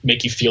 but to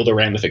make you feel the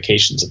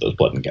ramifications of those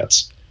blood and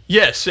guts.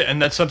 Yes,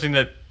 and that's something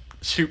that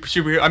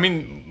superhero. I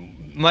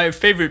mean, one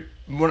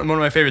of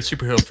my favorite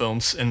superhero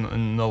films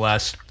in the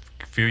last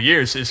few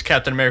years is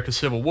Captain America: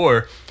 Civil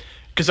War,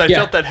 because I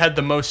felt that had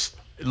the most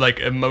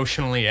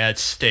emotionally at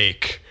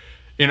stake.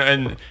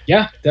 And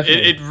yeah,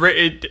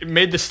 definitely. It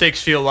made the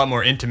stakes feel a lot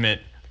more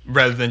intimate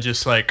rather than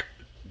just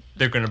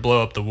they're going to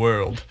blow up the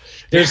world.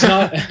 There's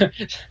not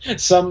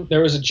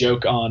there was a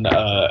joke on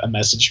a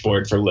message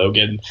board for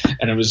Logan,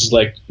 and it was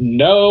like,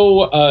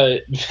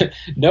 no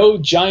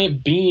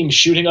giant beam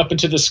shooting up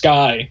into the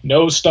sky,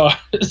 no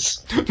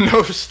stars.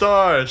 No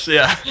stars.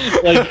 Yeah.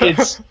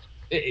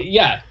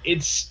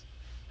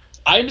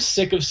 I'm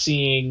sick of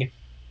seeing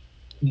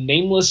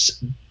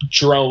nameless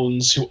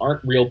drones who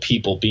aren't real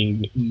people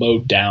being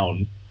mowed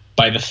down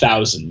by the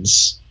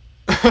thousands.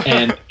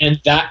 and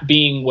that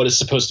being what is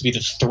supposed to be the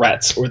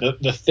threat or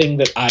the thing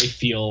that I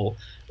feel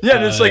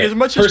it's as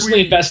much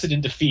personally invested in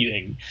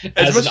defeating.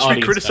 As much as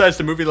we criticize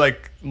the movie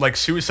like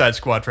Suicide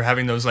Squad for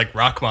having those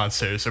rock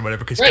monsters or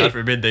whatever, because God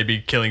forbid they be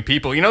killing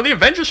people. The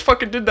Avengers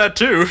fucking did that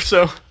too.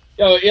 So.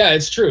 Oh yeah,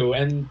 it's true,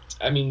 and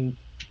I mean,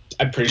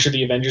 I'm pretty sure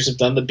the Avengers have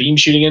done the beam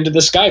shooting into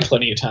the sky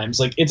plenty of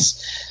times.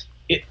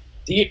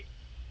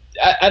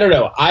 I don't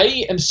know.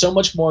 I am so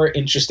much more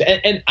interested,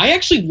 and I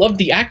actually love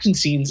the action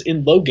scenes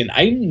in Logan.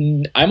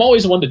 I'm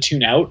always one to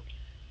tune out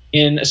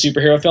in a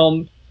superhero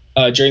film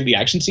during the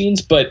action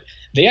scenes, but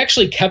they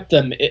actually kept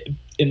them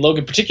in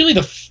Logan, particularly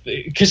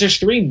because there's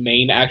three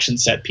main action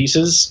set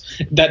pieces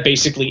that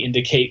basically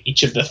indicate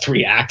each of the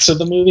three acts of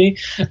the movie,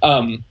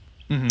 or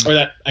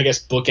that I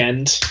guess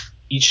bookend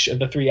each of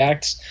the three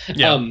acts.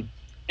 Yeah.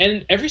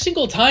 And every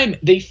single time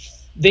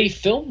they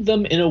filmed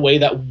them in a way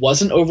that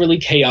wasn't overly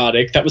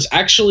chaotic, that was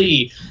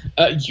actually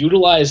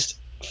utilized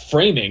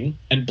framing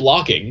and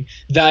blocking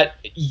that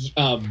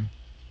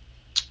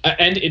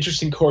and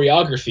interesting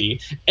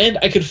choreography, and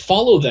I could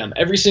follow them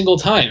every single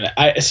time.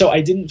 So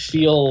I didn't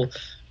feel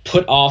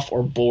put off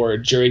or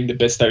bored during the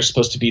bits that are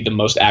supposed to be the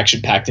most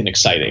action-packed and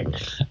exciting.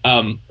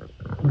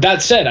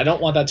 That said, I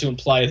don't want that to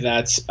imply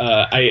that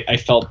I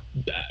felt,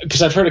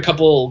 because I've heard a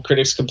couple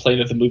critics complain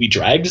that the movie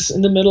drags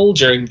in the middle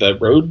during the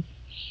road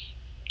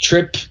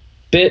trip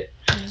bit.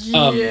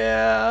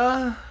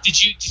 Yeah.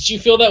 Did you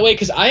feel that way?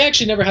 Because I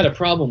actually never had a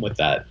problem with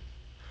that.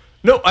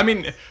 No, I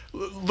mean,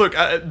 look,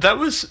 that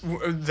was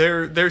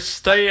their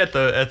stay at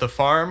the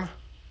farm.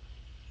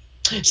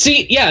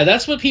 See, yeah,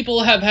 that's what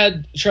people have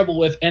had trouble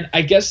with, and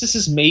I guess this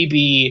is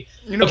maybe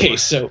okay.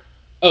 So,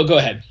 go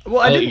ahead.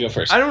 Well, I'll let you go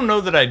first. I don't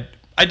know that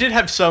I did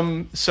have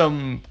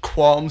some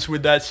qualms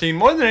with that scene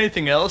more than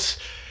anything else.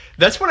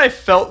 That's when I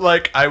felt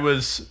like I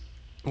was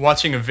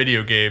watching a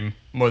video game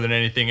more than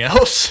anything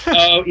else.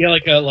 Oh yeah,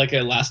 like a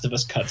Last of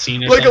Us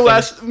cutscene or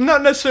something.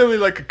 Not necessarily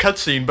like a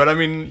cutscene, but I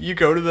mean, you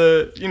go to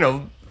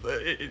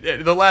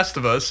the Last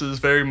of Us is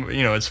very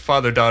it's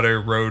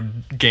father-daughter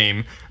road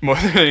game more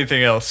than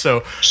anything else.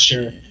 So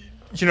sure,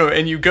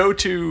 and you go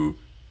to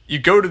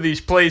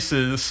these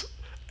places,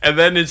 and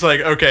then it's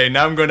like, okay,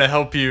 now I'm going to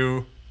help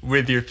you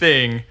with your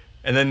thing,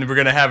 and then we're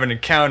going to have an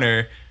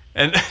encounter,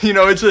 and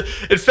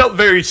it felt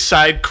very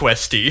side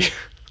questy.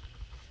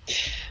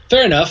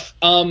 Fair enough.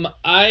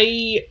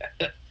 I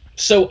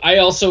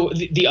also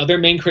the other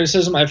main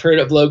criticism I've heard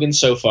of Logan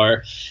so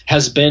far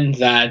has been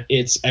that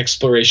its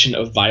exploration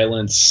of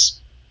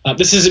violence.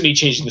 This isn't me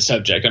changing the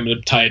subject. I'm going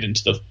to tie it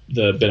into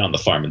the bit on the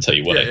farm and tell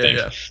you what I think.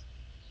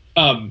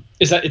 Yeah.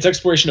 Is that its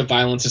exploration of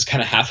violence is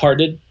kind of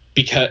half-hearted.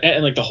 because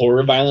and like the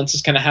horror violence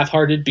is kind of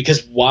half-hearted,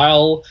 because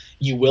while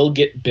you will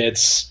get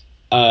bits,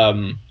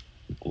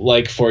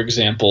 like for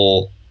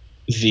example,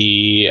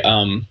 the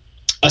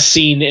a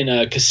scene in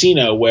a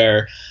casino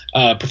where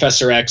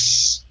Professor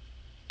X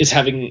is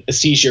having a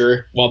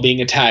seizure while being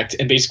attacked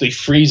and basically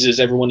freezes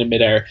everyone in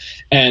midair.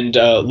 And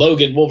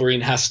Logan Wolverine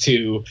has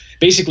to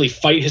basically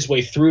fight his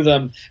way through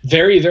them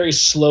very, very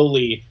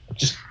slowly,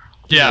 just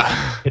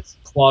his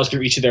claws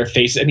through each of their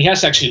faces. And he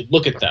has to actually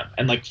look at them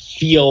and like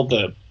feel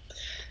the,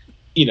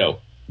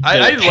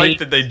 I like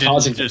that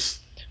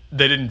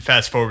they didn't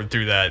fast forward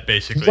through that,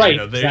 basically.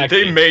 Right,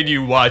 They made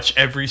you watch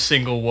every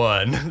single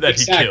one that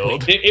he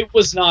killed. It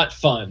was not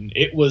fun.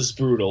 It was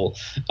brutal.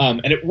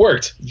 And it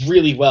worked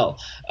really well.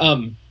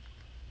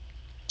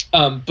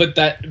 But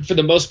that, for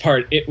the most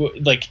part,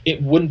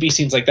 it wouldn't be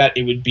scenes like that.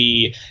 It would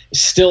be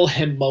still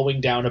him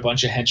mowing down a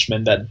bunch of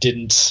henchmen that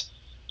didn't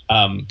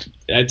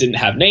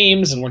have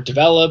names and weren't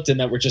developed, and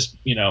that were just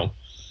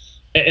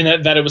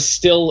and that it was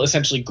still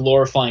essentially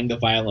glorifying the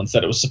violence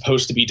that it was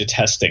supposed to be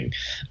detesting.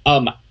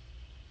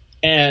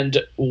 And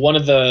one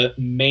of the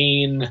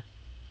main,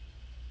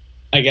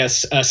 I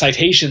guess,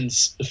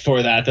 citations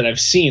for that I've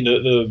seen,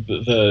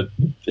 the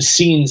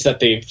scenes that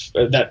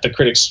that the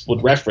critics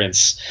would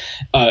reference,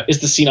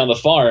 is the scene on the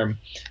farm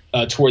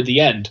toward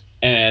the end,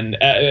 and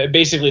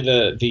basically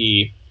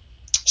the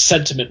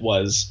sentiment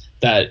was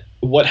that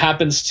what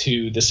happens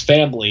to this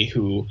family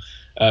who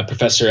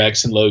Professor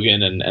X and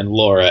Logan and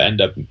Laura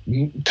end up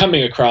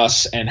coming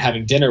across and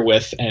having dinner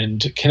with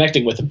and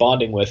connecting with and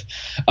bonding with,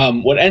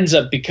 what ends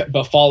up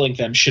befalling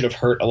them should have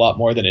hurt a lot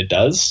more than it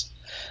does.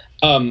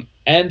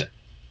 And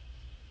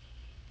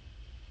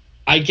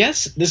I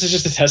guess this is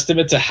just a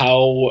testament to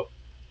how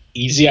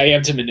easy I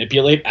am to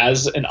manipulate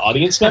as an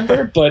audience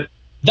member, but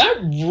that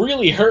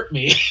really hurt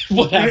me,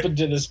 what happened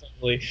to this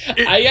family.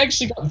 I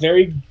actually got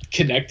very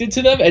connected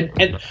to them,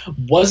 and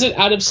was it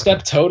out of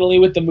step totally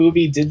with the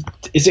movie?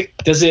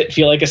 Does it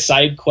feel like a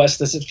side quest?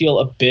 Does it feel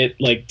a bit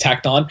like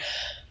tacked on?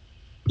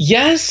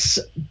 Yes,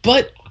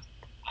 but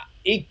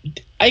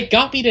it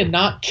got me to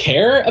not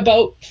care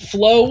about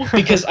Flo,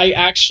 because I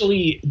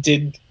actually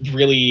did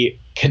really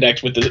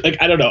connect with this. Like,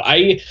 I don't know,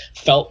 I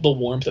felt the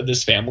warmth of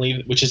this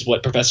family, which is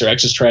what Professor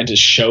X is trying to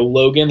show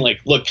Logan.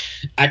 Like, look,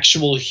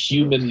 actual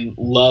human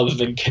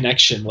love and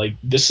connection. Like,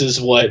 this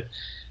is why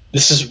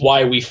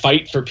we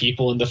fight for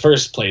people in the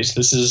first place.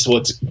 This is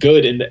what's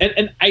good.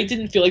 And I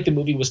didn't feel like the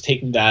movie was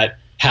taking that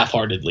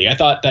half-heartedly. I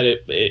thought that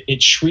it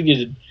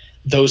treated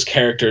those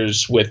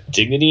characters with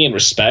dignity and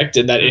respect,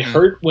 and that it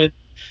hurt when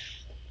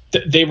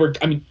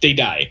they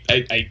die.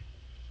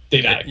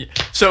 They die.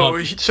 So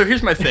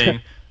here's my thing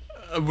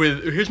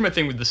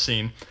with the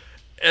scene.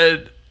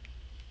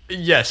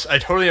 Yes, I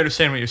totally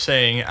understand what you're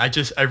saying.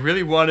 I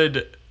really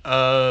wanted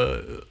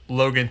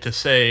Logan to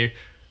say,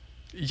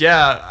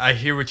 yeah, I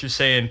hear what you're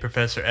saying,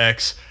 Professor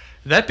X.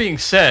 That being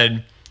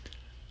said,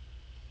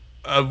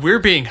 we're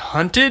being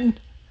hunted,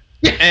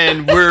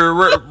 and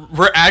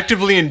we're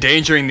actively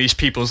endangering these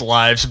people's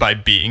lives by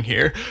being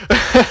here.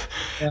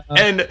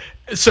 And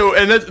that's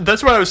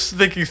what I was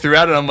thinking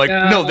throughout it. I'm like,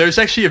 no, there's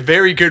actually a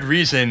very good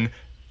reason,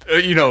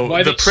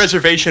 the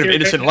preservation of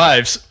innocent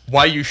lives,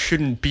 why you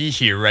shouldn't be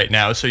here right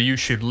now, so you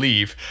should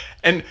leave.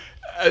 And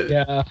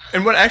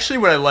and what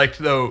I liked,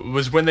 though,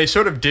 was when they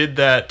sort of did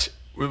that,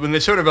 when they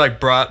sort of like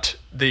brought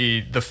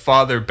the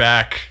father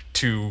back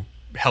to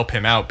help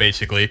him out,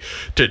 basically,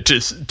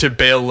 to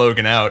bail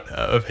Logan out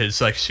of his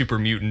like super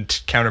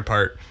mutant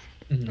counterpart.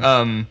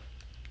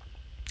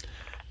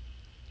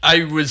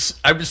 I was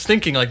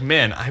thinking, like,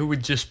 man, I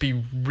would just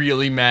be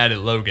really mad at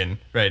Logan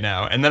right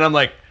now. And then I'm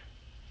like,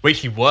 wait,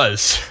 he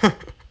was.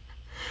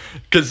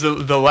 Because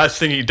the last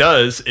thing he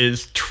does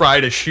is try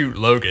to shoot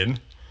Logan.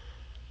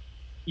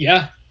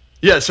 Yeah.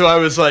 Yeah, so I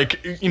was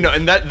like,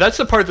 and that's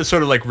the part that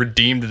sort of like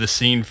redeemed the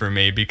scene for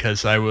me,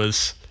 because I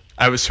was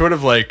sort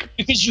of like,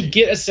 because you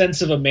get a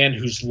sense of a man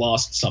who's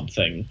lost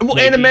something. Well,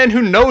 maybe. And a man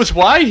who knows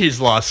why he's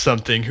lost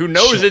something, who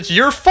knows it's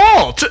your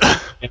fault.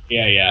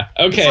 Yeah.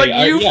 Okay. It's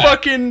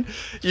like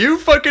you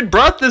fucking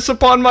brought this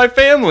upon my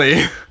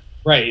family.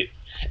 Right.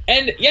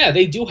 And yeah,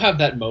 they do have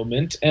that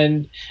moment.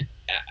 And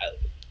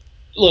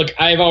look,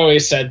 I've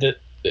always said that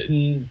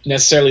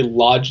necessarily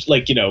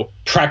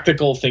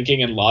practical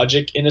thinking and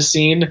logic in a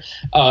scene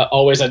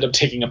always end up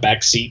taking a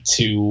backseat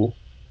to,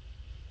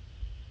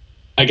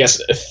 I guess,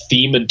 a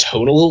theme and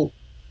tonal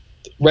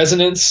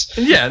resonance.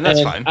 Yeah, and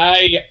that's fine.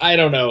 I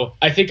don't know.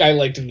 I think I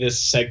liked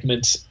this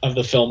segment of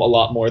the film a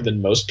lot more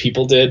than most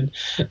people did.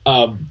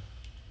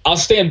 I'll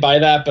stand by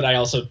that, but I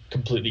also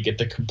completely get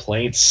the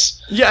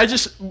complaints. Yeah,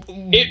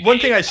 one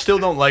thing I still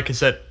don't like is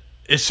that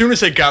as soon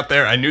as they got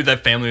there, I knew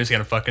that family was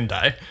gonna fucking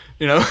die.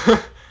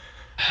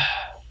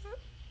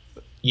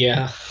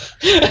 Yeah.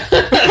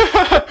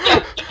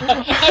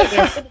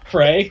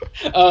 Pray.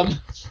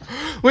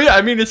 Well, yeah,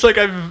 I mean, it's like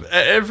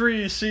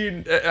every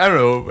scene, I don't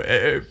know,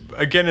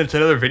 again, it's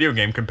another video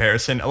game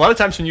comparison. A lot of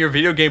times when you're a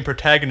video game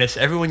protagonist,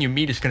 everyone you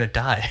meet is going to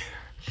die.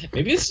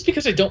 Maybe it's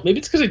because I don't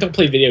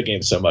play video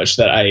games so much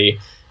that I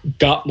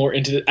got more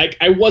into it.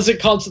 I wasn't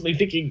constantly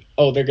thinking,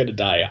 oh, they're gonna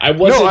die. I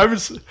wasn't.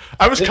 No,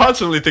 I was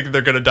constantly thinking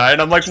they're gonna die,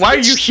 and I'm like, why are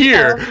you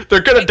here?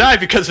 They're gonna die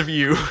because of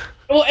you.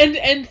 Well,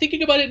 and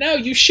thinking about it now,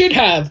 you should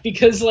have,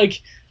 because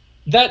like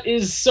that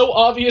is so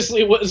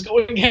obviously what is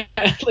going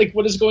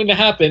what is going to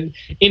happen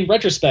in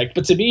retrospect.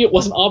 But to me, it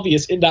wasn't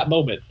obvious in that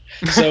moment.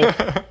 So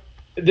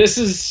this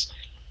is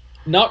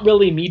not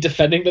really me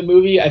defending the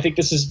movie. I think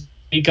this is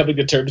me coming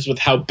to terms with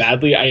how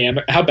bad I am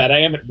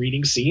at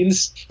reading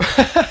scenes.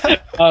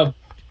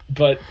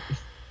 But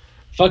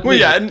fuck Well, me.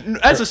 yeah, and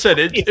as I said,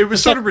 it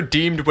was sort of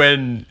redeemed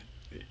when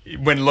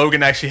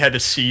Logan actually had to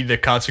see the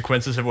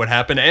consequences of what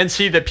happened and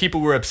see that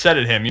people were upset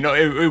at him. You know,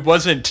 it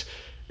wasn't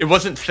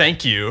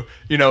thank you.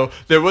 You know,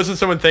 there wasn't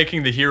someone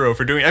thanking the hero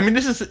for doing. I mean,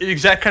 this is the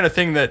exact kind of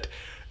thing that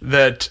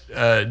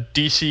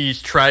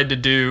DC tries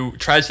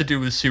to do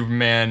with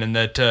Superman, and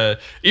that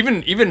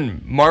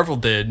even Marvel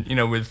did. You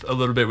know, with a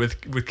little bit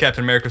with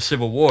Captain America: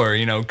 Civil War.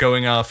 You know,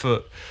 going off.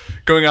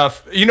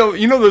 You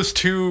know those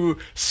two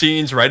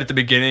scenes right at the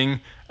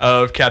beginning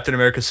of Captain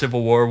America: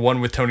 Civil War, one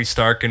with Tony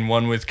Stark and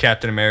one with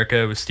Captain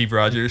America with Steve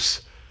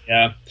Rogers.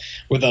 Yeah,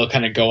 where they'll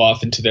kind of go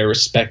off into their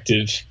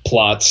respective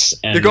plots,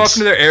 and they go off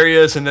into their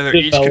areas, and then they're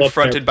each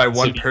confronted by one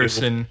points of view.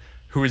 person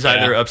who is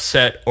either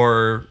upset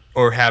or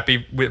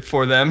happy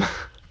for them.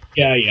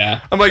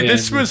 Yeah. I'm like,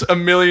 this was a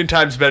million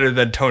times better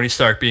than Tony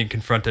Stark being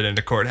confronted in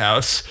a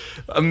courthouse.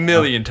 A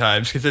million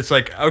times, because it's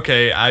like,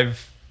 okay,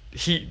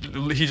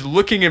 he's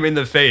looking him in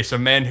the face, a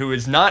man who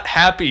is not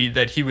happy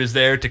that he was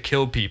there to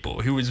kill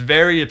people, who was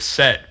very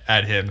upset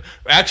at him,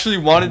 actually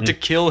wanted to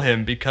kill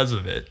him because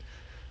of it.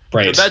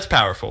 Right. So that's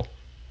powerful.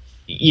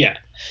 Yeah.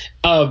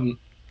 Yeah,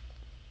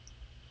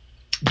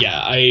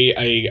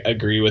 I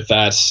agree with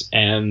that.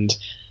 And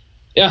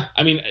yeah,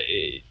 I mean,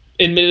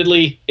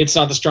 admittedly, it's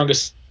not the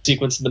strongest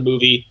sequence in the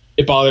movie.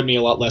 It bothered me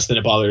a lot less than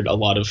it bothered a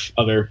lot of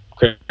other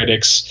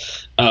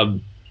critics. I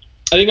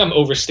think I'm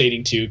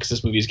overstating too, because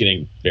this movie is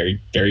getting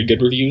very, very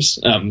good reviews.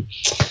 And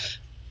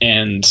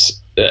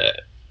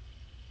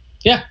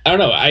yeah, I don't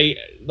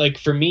know.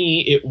 For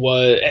me, it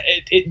was.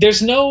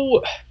 There's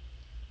no.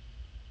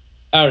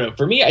 I don't know.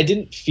 For me, I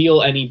didn't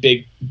feel any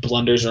big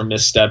blunders or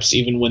missteps,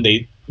 even when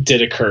they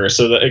did occur.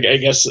 So I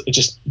guess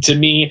just to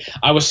me,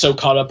 I was so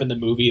caught up in the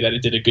movie that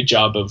it did a good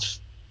job of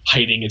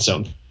hiding its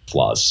own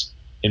flaws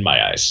in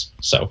my eyes.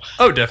 So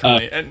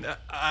definitely. And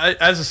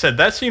as I said,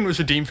 that scene was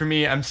redeemed for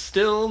me. I'm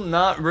still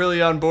not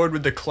really on board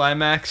with the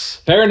climax.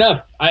 Fair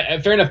enough.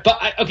 Fair enough.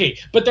 But okay.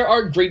 But there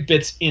are great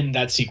bits in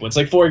that sequence.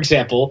 Like, for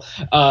example,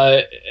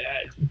 and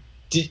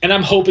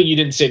I'm hoping you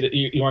didn't say that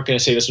you weren't going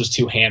to say this was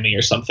too hammy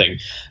or something.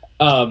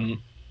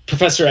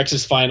 Professor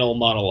X's final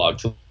monologue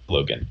to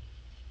Logan.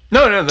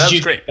 No, that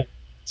was great.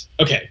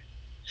 Okay.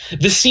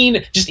 The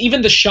scene, just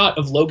even the shot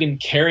of Logan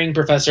carrying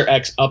Professor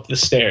X up the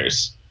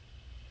stairs.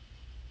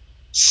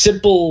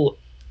 Simple,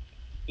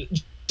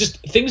 just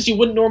things you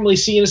wouldn't normally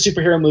see in a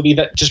superhero movie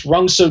that just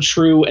rung so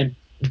true and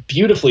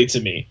beautifully to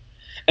me.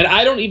 And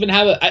I don't even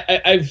have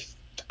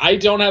I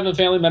don't have a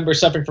family member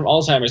suffering from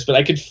Alzheimer's, but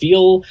I could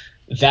feel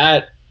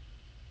that.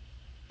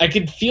 I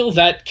could feel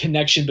that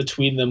connection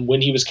between them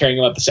when he was carrying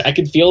him up the stairs. I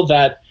could feel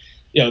that,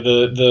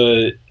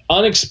 the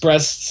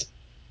unexpressed,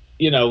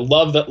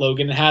 love that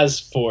Logan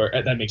has for.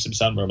 That makes him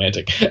sound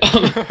romantic.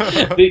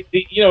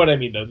 You know what I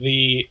mean, though.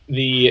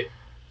 The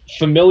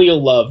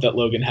familial love that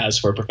Logan has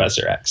for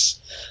Professor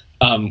X,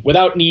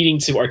 without needing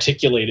to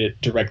articulate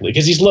it directly,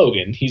 because he's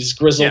Logan. He's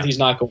grizzled. Yeah. He's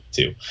not going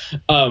to.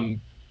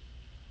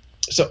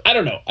 So I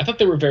don't know. I thought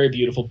there were very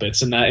beautiful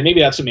bits in that, and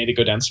maybe that's what made it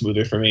go down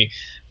smoother for me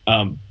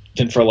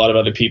than for a lot of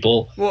other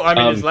people. Well, I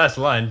mean, his last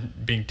line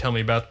being "Tell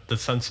me about the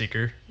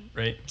Sunseeker,"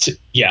 right?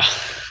 Yeah,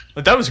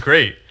 but that was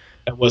great.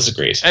 That was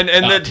great. And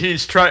that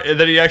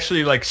he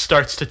actually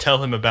starts to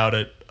tell him about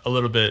it a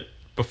little bit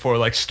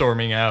before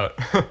storming out.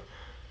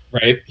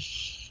 Right.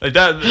 Like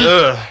that.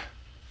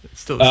 It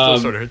still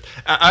sort of hurts.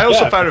 I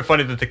also found it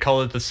funny that they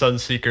call it the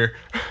Sunseeker.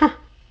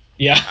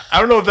 Yeah. I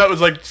don't know if that was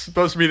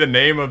supposed to be the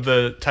name of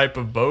the type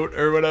of boat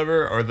or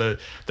whatever, or the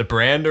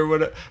brand or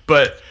whatever,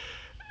 but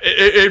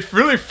it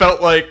really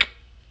felt like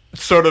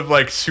sort of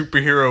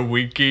superhero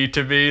winky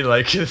to me.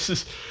 This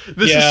is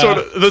sort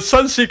of, the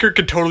Sunseeker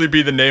could totally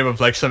be the name of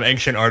some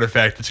ancient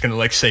artifact that's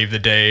gonna save the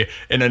day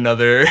in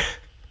another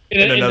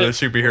another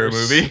superhero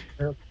movie.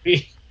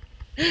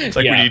 It's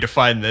we need to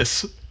find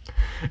this.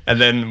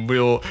 And then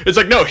it's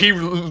no, he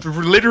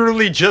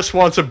literally just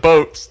wants a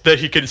boat that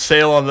he can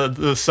sail on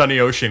the sunny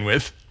ocean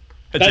with.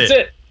 That's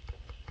it.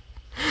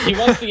 He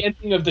wants the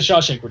ending of the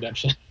Shawshank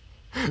Redemption.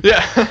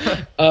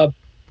 Yeah.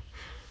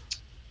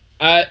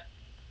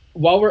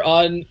 While we're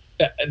on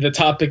the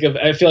topic of,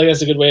 I feel like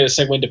that's a good way to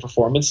segue into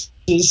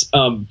performances.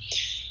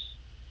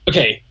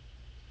 Okay,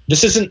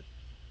 this isn't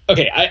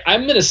okay.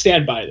 I'm going to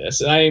stand by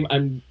this, and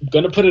I'm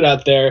going to put it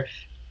out there.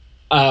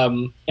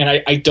 And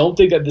I don't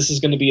think that this is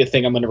going to be a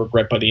thing I'm going to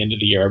regret by the end of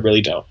the year. I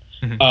really don't.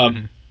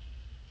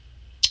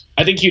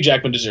 I think Hugh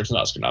Jackman deserves an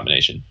Oscar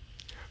nomination.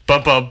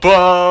 Bum bum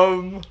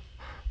bum.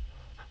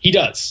 He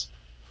does.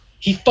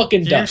 He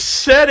fucking does. You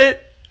said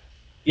it.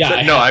 Yeah,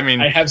 I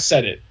mean, I have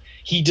said it.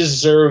 he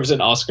deserves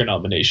an Oscar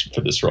nomination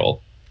for this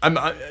role.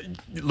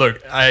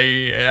 Look,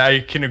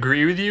 I can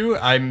agree with you.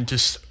 I'm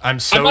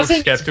so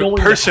skeptical.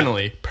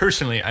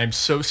 Personally, I'm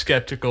so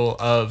skeptical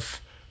of.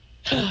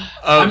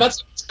 I'm not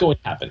saying it's going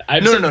to happen.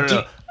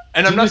 No.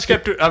 And I'm not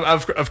skeptical.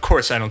 Of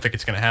course, I don't think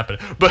it's going to happen.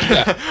 But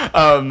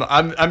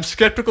I'm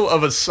skeptical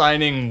of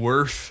assigning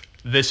worth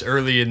this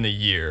early in the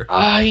year.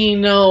 I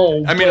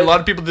know. I mean, a lot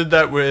of people did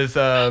that with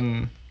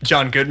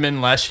John Goodman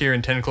last year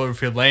in 10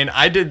 Cloverfield Lane.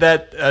 I did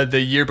that the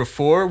year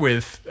before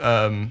with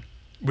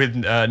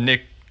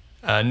Nick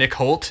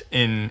Holt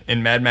in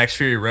Mad Max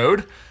Fury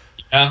Road.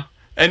 Yeah.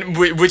 And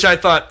which I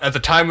thought at the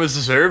time was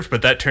deserved,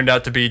 but that turned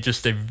out to be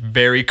just a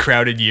very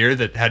crowded year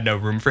that had no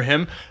room for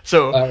him.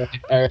 So, all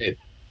right.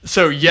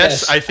 So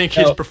yes, I think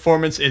his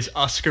performance is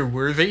Oscar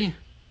worthy.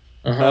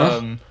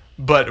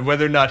 But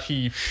whether or not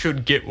he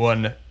should get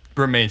one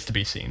remains to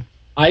be seen.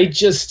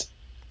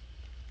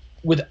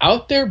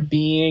 Without there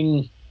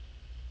being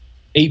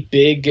a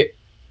big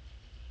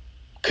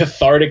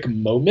cathartic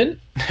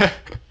moment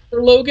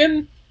for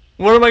Logan.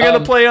 What am I going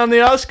to play on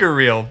the Oscar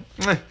reel?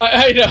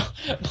 I know.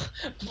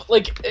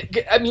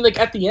 I mean,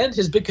 at the end,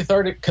 his big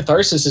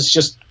catharsis is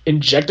just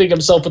injecting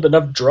himself with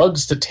enough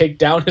drugs to take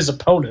down his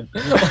opponent.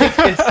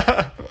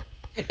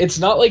 It's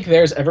not like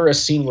there's ever a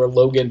scene where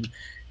Logan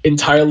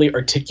entirely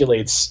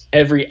articulates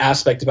every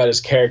aspect about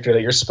his character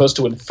that you're supposed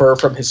to infer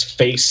from his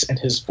face and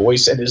his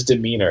voice and his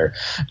demeanor.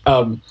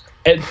 And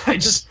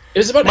it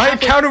was about my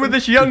encounter with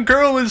this young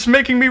girl is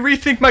making me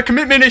rethink my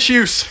commitment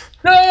issues.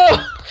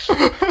 No.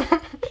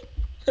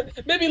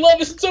 Maybe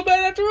love isn't so bad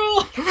after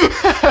all.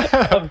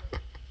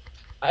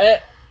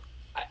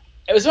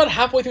 It was about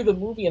halfway through the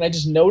movie, and I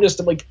just noticed,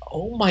 I'm like,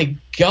 oh my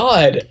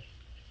god,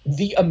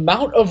 the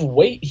amount of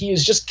weight he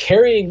is just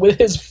carrying with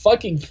his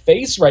fucking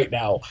face right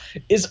now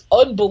is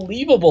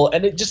unbelievable,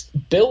 and it just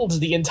builds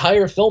the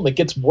entire film. It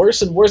gets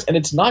worse and worse, and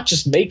it's not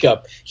just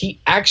makeup. He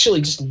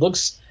actually just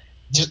looks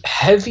just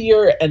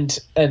heavier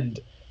and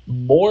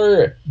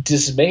more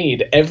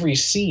dismayed every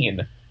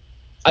scene.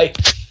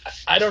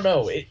 I don't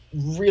know. It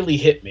really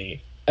hit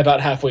me about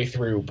halfway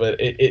through, but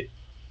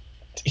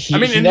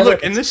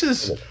this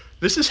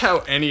is how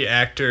any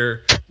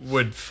actor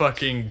would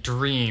fucking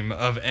dream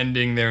of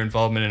ending their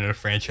involvement in a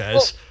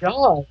franchise.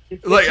 Oh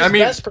God! I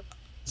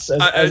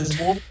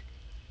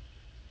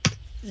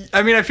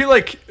mean, I feel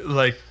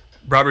like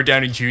Robert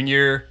Downey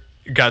Jr.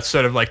 got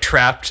sort of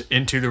trapped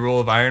into the role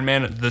of Iron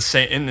Man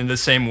in the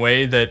same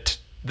way that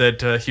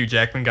Hugh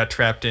Jackman got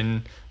trapped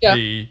in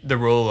the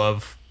role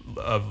of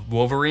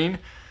Wolverine.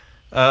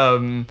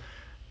 But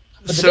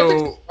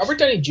Robert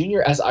Downey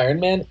Jr. as Iron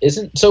Man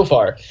isn't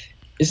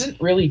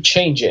really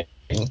changing.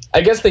 I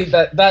guess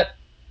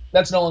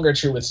that's no longer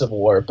true with Civil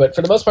War, but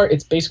for the most part,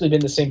 it's basically been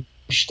the same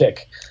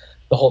shtick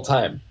the whole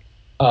time.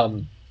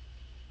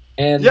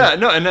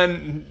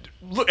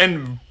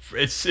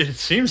 It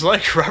seems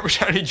like Robert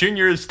Downey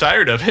Jr. is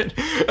tired of it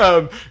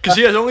because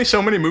he has only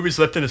so many movies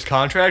left in his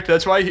contract.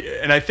 That's why,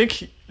 I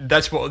think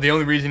that's the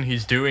only reason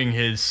he's doing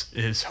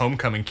his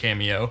Homecoming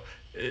cameo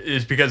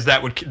is because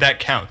that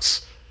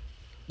counts.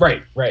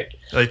 Right.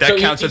 That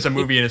counts as a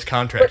movie in his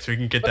contract, so he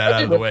can get that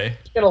out of the way.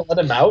 Gonna let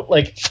him out?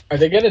 Are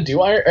they gonna do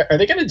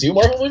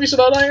Marvel movies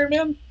about Iron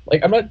Man?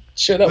 I'm not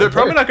sure that they're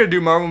probably not gonna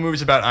do Marvel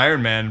movies about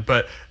Iron Man,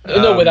 but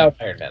no, without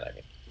Iron Man, I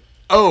mean.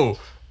 Oh.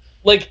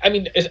 Are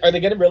they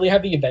gonna really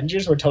have the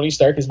Avengers where Tony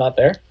Stark is not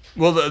there?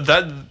 Well, look,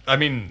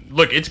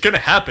 it's gonna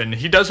happen.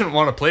 He doesn't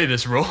want to play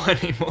this role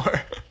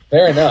anymore.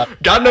 Fair enough.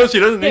 God knows he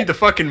doesn't need the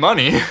fucking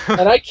money.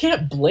 And I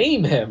can't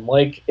blame him.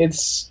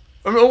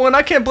 And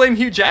I can't blame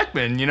Hugh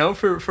Jackman,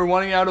 for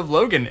wanting out of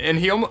Logan. And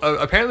he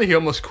apparently he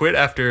almost quit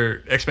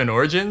after X-Men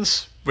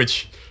Origins,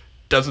 which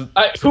doesn't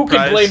who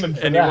could blame him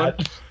for anyone.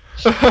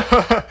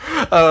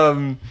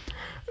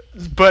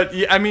 But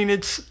yeah, I mean,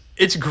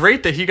 it's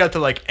great that he got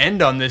to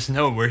end on this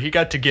note where he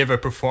got to give a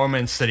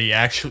performance that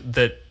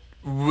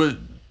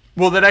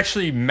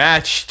actually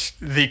matched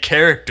the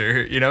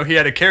character. He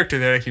had a character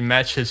that actually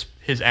matched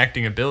his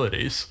acting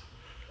abilities.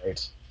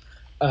 Right.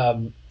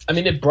 I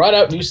mean, it brought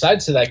out new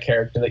sides to that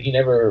character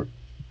that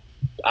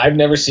I've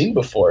never seen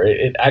before.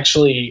 It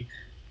actually,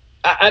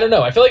 I don't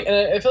know. I feel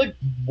like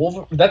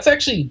Wolverine, that's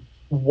actually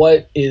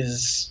what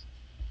is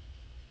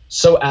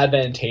so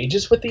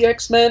advantageous with the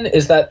X-Men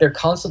is that they're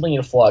constantly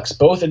in flux,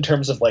 both in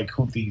terms of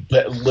who the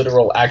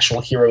literal actual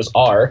heroes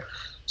are,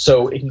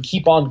 so it can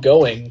keep on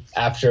going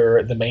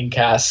after the main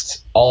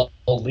cast all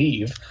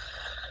leave.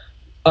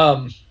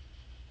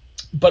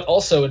 But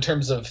also in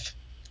terms of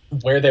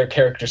where their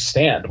characters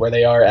stand, where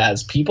they are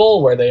as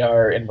people, where they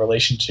are in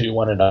relation to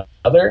one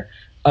another,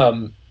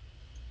 and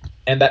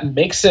that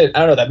makes it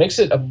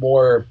a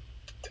more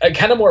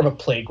kind of more of a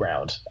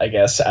playground, I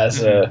guess,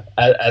 as a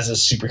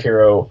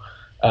superhero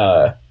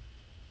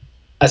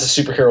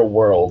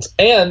world.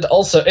 And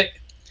also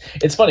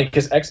it's funny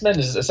because X-Men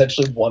is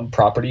essentially one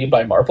property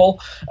by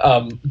Marvel,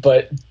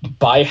 but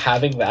by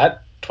having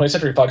that, 20th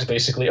Century Fox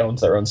basically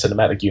owns their own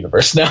cinematic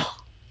universe now.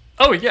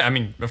 Oh yeah, I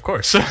mean, of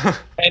course.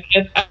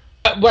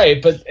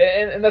 Right, but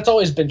that's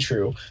always been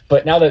true.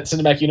 But now that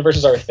cinematic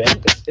universes are a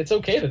thing, it's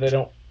okay that they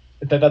don't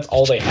that's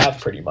all they have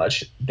pretty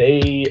much.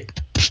 They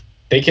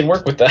can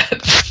work with that.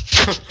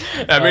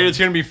 I mean, it's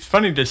gonna be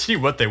funny to see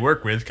what they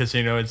work with because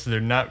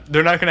they're not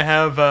gonna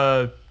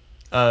have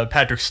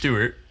Patrick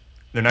Stewart.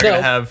 They're not gonna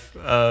No.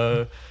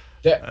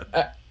 have.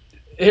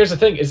 Here's the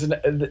thing: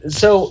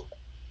 so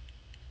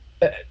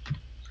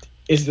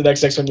is the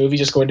next X-Men movie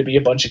just going to be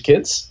a bunch of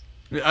kids?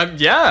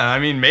 Yeah, I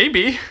mean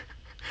maybe.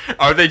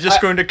 Are they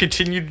just going to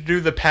continue to do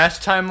the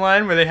past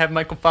timeline where they have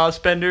Michael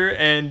Fassbender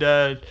and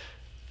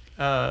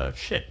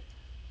shit?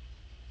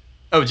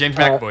 Oh, James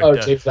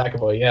McAvoy. James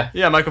McAvoy, yeah.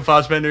 Yeah, Michael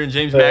Fassbender and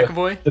James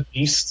McAvoy. The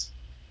Beast.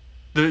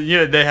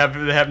 They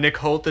have Nick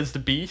Holt as the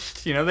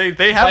Beast. They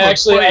have I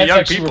plenty of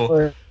young people.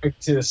 referring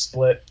to the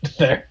split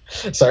there.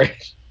 Sorry.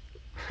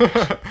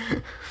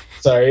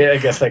 Sorry, I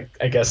guess.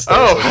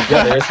 Oh.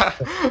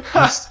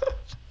 Beast.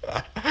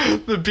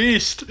 The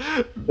Beast.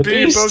 The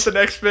Being Beast. both an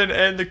X-Men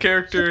and the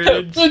character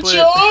in Split.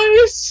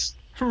 Rejoice!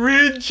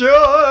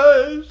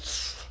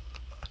 Rejoice!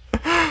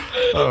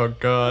 Oh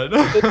god.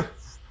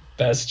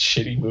 Best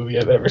shitty movie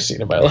I've ever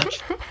seen in my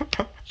life.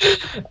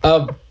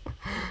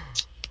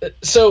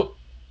 So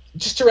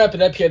just to wrap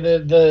it up here,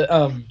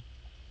 the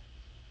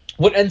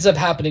what ends up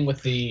happening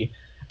with the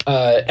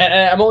and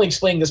I'm only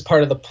explaining this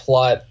part of the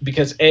plot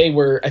because I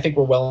think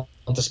we're well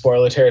into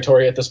spoiler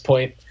territory at this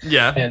point.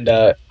 Yeah. And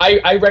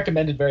I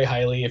recommend it very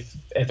highly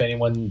if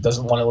anyone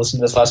doesn't want to listen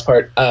to this last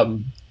part. I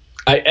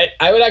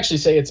would actually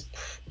say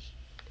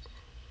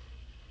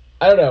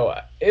I don't know.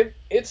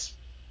 It's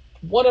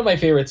one of my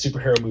favorite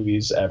superhero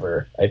movies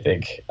ever. I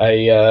think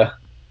I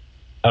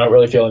don't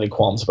really feel any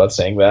qualms about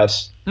saying that.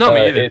 No,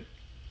 me either.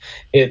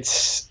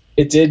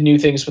 It did new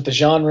things with the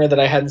genre that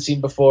I hadn't seen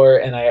before,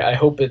 and I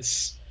hope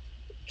it's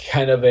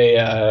kind of a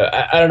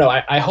I don't know.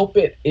 I hope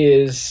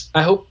its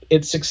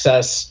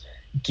success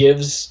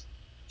gives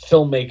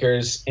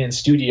filmmakers and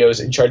studios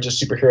in charge of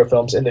superhero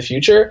films in the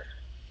future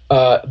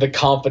the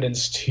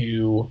confidence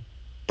to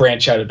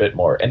branch out a bit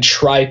more and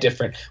try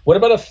different. What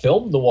about a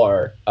film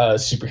noir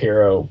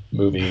superhero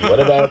movie? What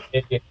about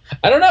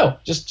I don't know,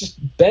 just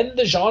bend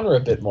the genre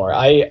a bit more.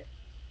 I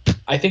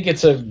think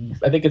it's a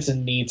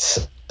neat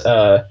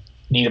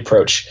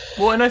approach.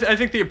 Well, and I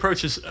think the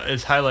approach is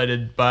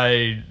highlighted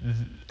by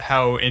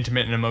how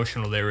intimate and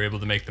emotional they were able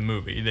to make the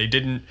movie. They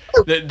didn't.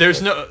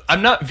 There's no.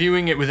 I'm not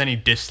viewing it with any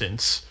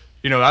distance.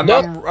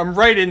 I'm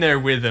right in there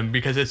with them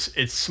because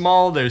it's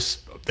small.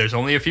 There's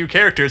only a few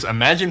characters.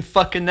 Imagine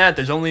fucking that.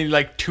 There's only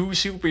like 2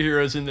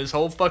 superheroes in this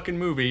whole fucking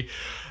movie.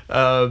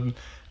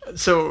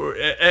 So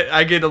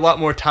I get a lot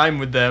more time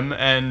with them,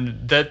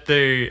 and that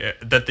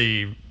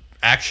the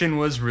action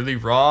was really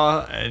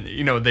raw, and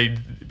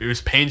it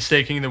was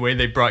painstaking the way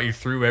they brought you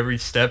through every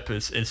step,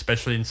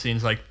 especially in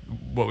scenes like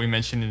what we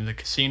mentioned in the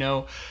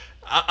casino.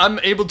 I'm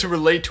able to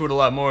relate to it a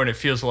lot more, and it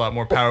feels a lot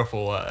more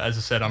powerful. As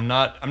I said, I'm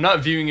not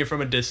viewing it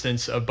from a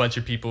distance. A bunch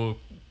of people,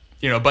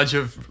 a bunch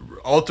of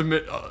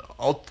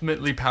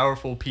ultimately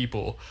powerful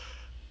people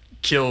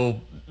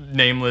kill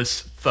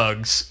nameless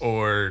thugs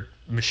or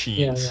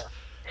machines. Yeah.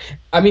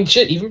 I mean,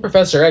 shit. Even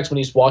Professor X, when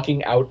he's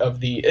walking out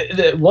of the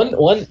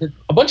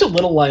a bunch of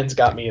little lines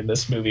got me in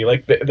this movie.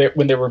 Like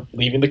when they were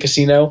leaving the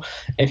casino,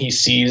 and he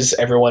sees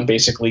everyone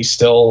basically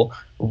still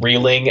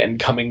reeling and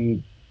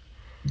coming,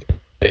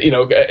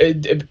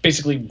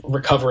 basically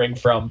recovering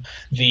from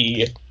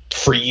the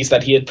freeze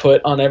that he had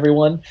put on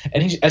everyone.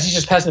 And as he's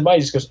just passing by,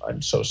 he just goes,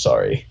 "I'm so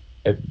sorry.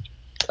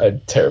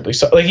 I'm terribly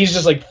sorry." Like he's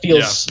just like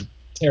feels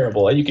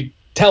terrible, and you could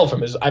tell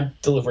from I'm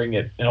delivering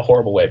it in a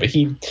horrible way, but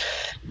he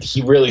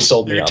really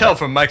sold me. You could tell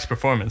from Mike's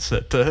performance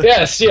that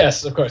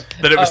yes, of course,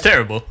 that it was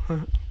terrible.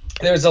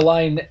 There's a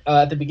line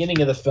at the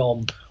beginning of the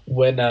film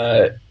when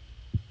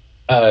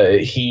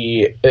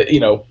he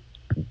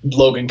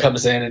Logan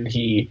comes in, and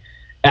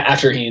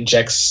after he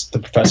injects the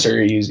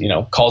professor, he's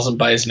calls him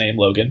by his name,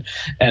 Logan,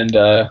 and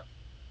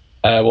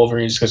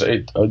Wolverine just goes,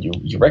 "Oh,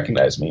 you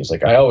recognize me?" He's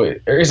like,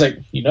 he's like,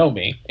 "You know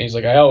me?" And he's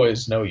like, "I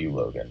always know you,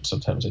 Logan.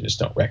 Sometimes I just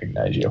don't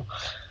recognize you."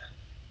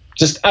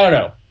 Just, I don't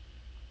know.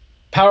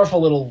 Powerful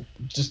little,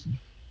 just.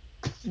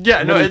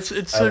 Yeah, no, it's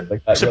a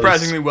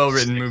surprisingly really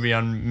well-written movie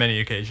on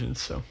many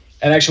occasions. So.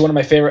 And actually, one of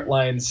my favorite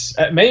lines,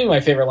 maybe my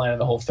favorite line in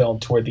the whole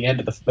film, toward the end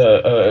of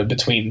the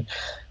between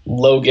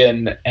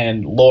Logan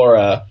and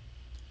Laura,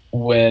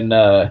 when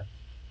actually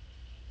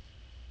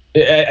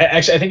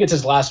I think it's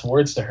his last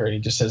words to her. He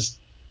just says,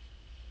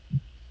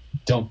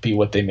 "Don't be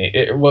what they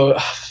made."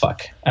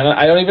 Fuck.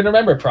 I don't even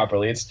remember it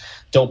properly. It's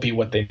 "Don't be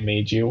what they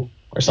made you"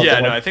 or something.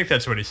 Yeah, no, I think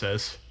that's what he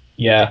says.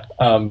 Yeah.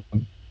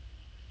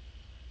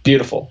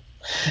 Beautiful.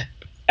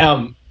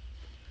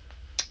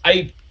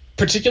 I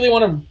particularly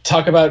want to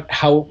talk about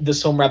how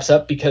this film wraps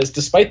up, because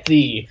despite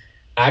the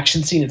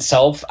action scene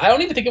itself, I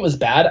don't even think it was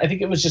bad. I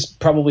think it was just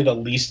probably the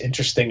least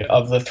interesting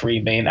of the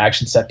 3 main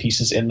action set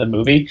pieces in the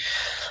movie.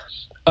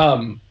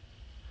 Well,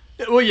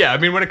 yeah, I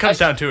mean, when it comes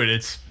down to it,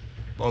 it's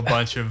a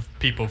bunch of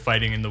people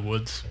fighting in the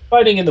woods.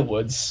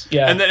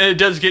 Yeah. And then it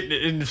does get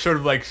into sort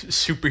of like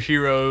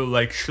superhero,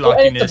 like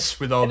schlockiness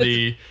with all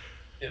the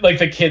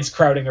kids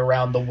crowding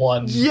around the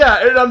one.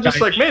 Yeah, and I'm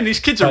just like, man, these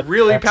kids are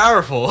really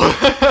powerful.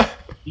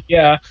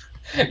 Yeah.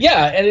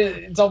 Yeah, and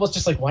it's almost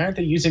just like, why aren't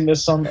they using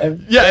this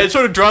on? Yeah, it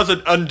sort of draws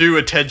an undue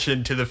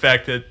attention to the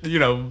fact that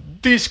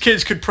these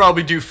kids could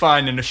probably do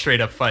fine in a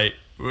straight up fight.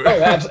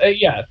 Oh,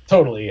 yeah,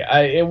 totally.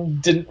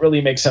 It didn't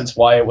really make sense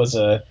why it was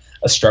a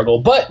struggle,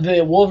 but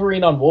the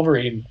Wolverine on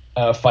Wolverine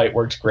fight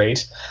worked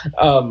great.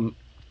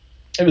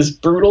 It was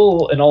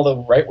brutal in all the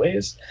right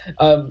ways.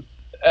 But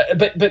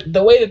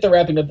the way that they're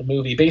wrapping up the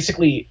movie,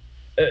 basically,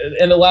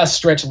 in the last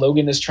stretch,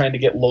 Logan is trying to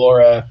get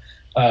Laura.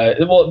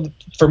 Well,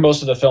 for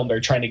most of the film,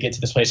 they're trying to get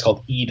to this place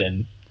called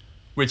Eden,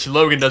 which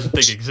Logan doesn't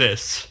think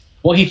exists.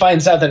 Well, he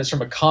finds out that it's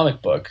from a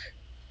comic book.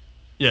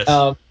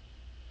 Yes.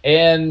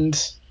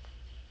 And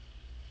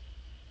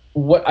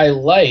what I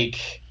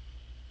like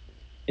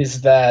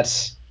is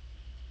that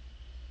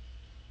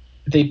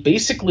they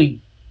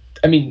basically,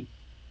 I mean,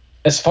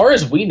 as far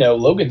as we know,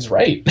 Logan's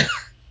right.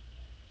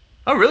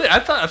 Oh, really? I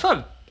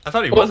thought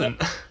he wasn't.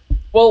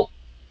 Well,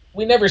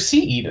 we never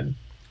see Eden.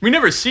 We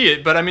never see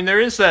it, but I mean, there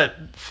is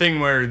that thing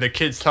where the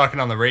kids talking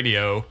on the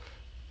radio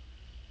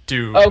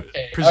do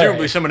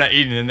presumably someone at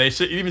Eden, and they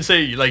even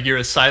say like your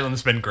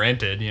asylum's been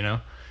granted,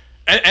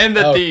 and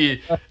that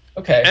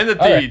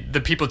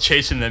the people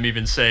chasing them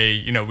even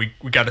say, we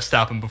got to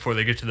stop them before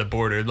they get to the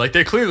border. Like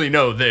they clearly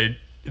know they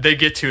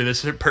get to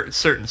this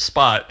certain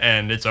spot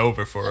and it's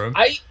over for them.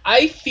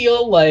 I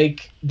feel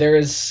like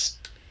there's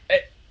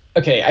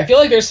I feel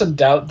like there's some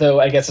doubt though,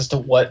 I guess, as to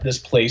what this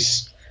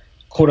place,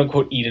 quote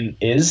unquote, Eden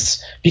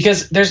is,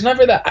 because there's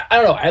never that. I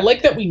don't know. I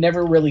like that we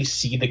never really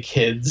see the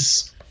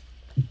kids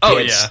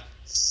get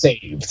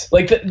saved.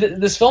 Like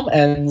this film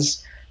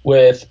ends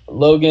with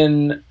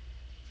Logan,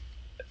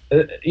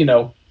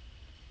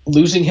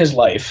 losing his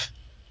life,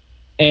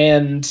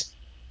 and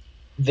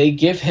they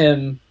give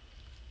him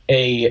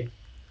it's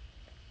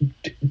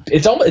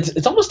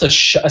almost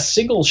a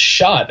single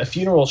shot, a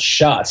funeral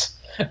shot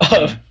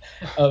of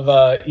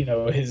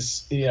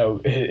his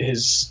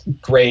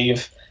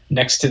grave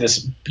next to this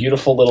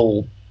beautiful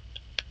little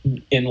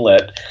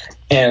inlet,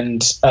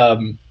 and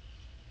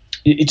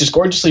it just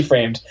gorgeously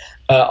framed.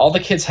 All the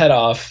kids head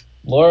off.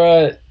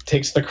 Laura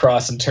takes the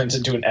cross and turns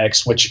into an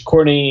X, which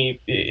corny.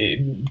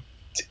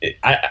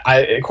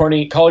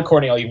 Corny, call it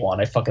corny all you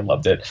want. I fucking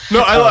loved it.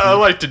 No, I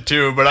liked it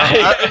too,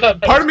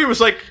 but part of me was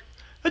like,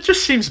 that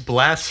just seems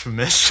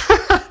blasphemous.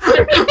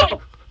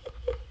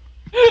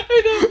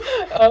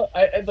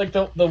 I like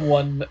the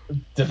one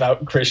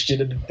devout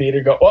Christian in the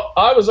theater go, well,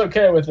 I was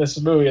okay with this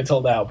movie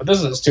until now, but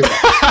this is too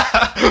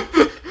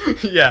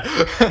much. Yeah.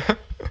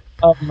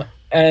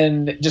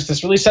 And just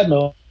this really sad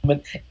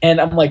moment,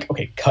 and I'm like,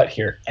 okay, cut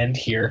here, end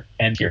here,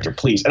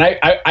 please. And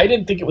I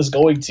didn't think it was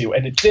going to,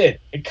 and it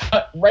did. It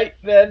cut right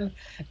then,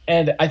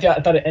 and I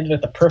thought it ended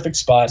at the perfect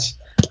spot.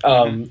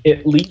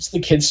 It leaves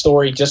the kid's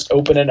story just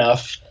open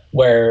enough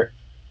where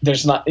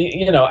there's not,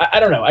 I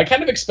don't know. I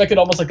kind of expected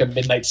almost like a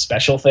midnight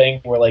special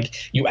thing where like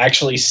you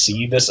actually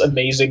see this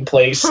amazing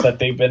place that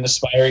they've been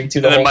aspiring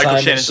to the whole time. And then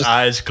Michael Shannon's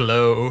eyes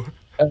glow.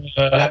 And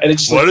it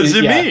just, what does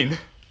it mean? It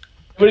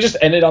would have just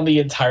ended on the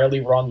entirely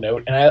wrong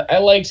note, and I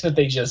liked that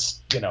they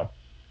just, I don't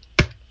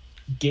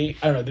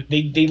know,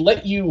 they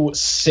let you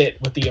sit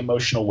with the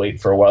emotional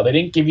weight for a while. They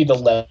didn't give you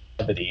the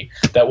levity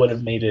that would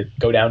have made it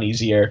go down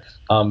easier.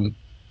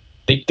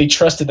 They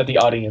trusted that the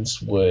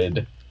audience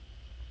would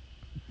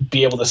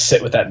be able to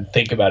sit with that and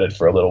think about it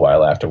for a little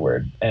while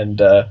afterward, and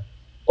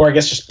or I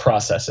guess just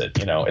process it.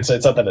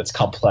 It's not that it's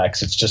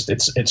complex. It's just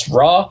it's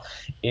raw.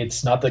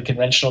 It's not the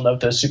conventional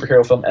note that a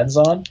superhero film ends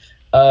on,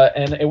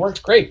 and it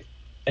worked great.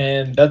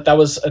 And that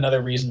was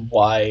another reason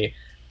why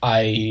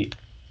I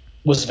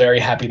was very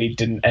happy they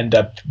didn't end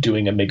up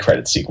doing a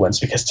mid-credit sequence,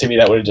 because to me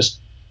that would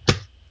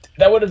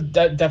have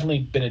definitely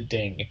been a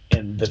ding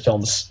in the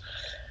film's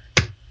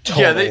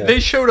tonal. Yeah, they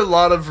showed a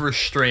lot of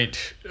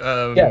restraint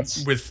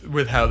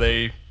with how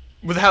they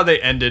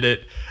ended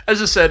it.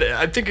 As I said,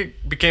 I think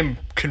it became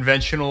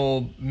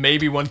conventional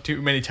maybe one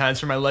too many times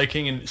for my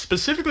liking, and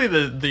specifically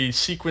the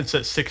sequence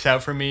that sticks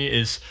out for me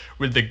is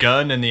with the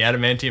gun and the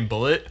adamantium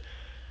bullet.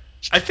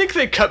 I think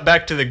they cut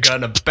back to the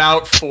gun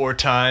about 4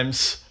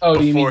 times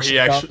before she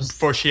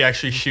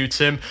actually shoots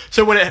him.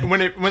 So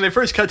when they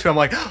first cut to him, I'm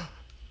like, oh,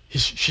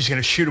 she's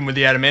gonna shoot him with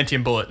the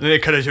adamantium bullet. And then they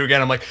cut it to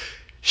again. I'm like,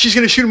 she's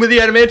gonna shoot him with the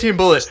adamantium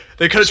bullet.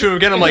 They cut it to him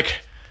again. I'm like,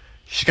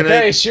 she's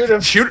gonna shoot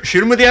him.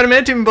 Shoot him with the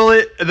adamantium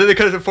bullet. And then they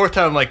cut it to the 4th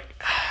time. I'm like,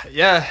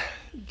 yeah,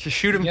 just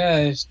shoot him.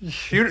 Yeah,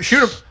 shoot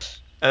him.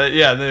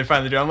 Yeah. And then they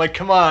finally do. I'm like,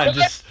 come on,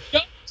 just.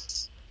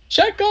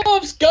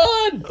 Chekhov's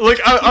gun! Like,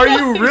 are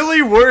you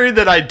really worried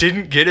that I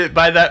didn't get it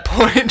by that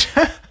point?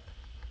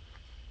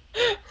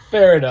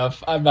 Fair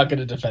enough. I'm not going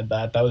to defend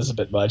that. That was a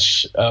bit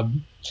much. Guys,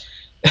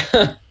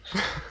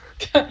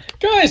 I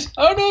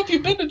don't know if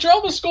you've been to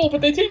drama school,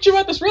 but they teach you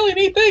about this really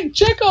neat thing,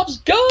 Chekhov's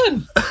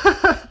gun!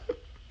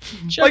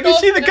 Like, you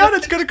see the gun,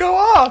 it's going to go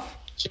off.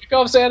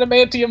 Chekhov's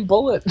adamantium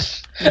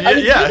bullet.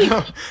 Yeah.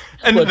 Really,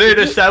 and they'd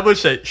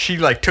established that she,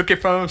 like, took it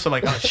from him, so I'm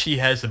like, oh, she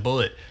has the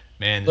bullet.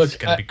 Man, this is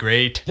going to be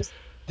great.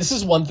 This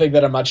is one thing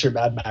that I'm not sure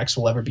Mad Max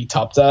will ever be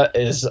topped at,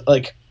 is,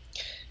 like,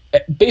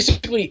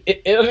 basically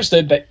it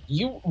understood that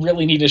you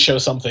really need to show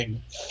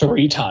something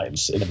 3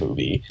 times in a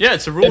movie. Yeah,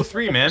 it's a rule of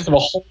 3, man. Of a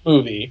whole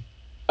movie,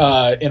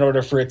 in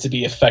order for it to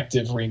be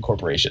effective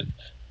reincorporation.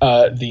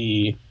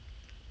 The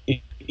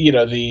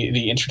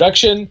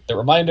introduction, the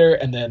reminder,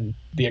 and then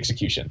the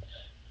execution.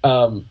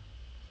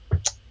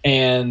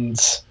 And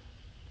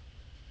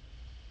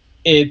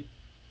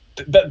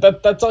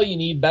that's all you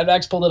need. Mad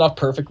Max pulled it off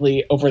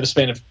perfectly over the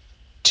span of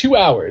 2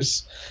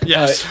 hours.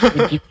 Yes.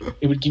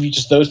 It would give you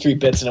just those 3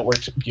 bits, and it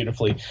worked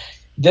beautifully.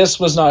 This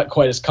was not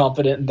quite as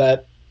confident in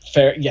that.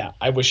 Fair, yeah,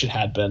 I wish it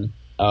had been.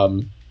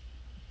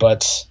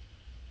 But,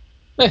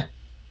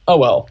 oh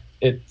well.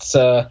 It's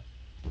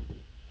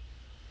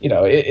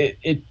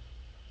it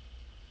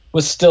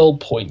was still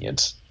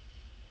poignant.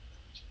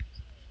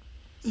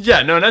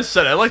 Yeah, no, and as I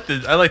said, I like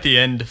the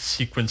end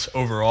sequence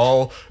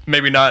overall.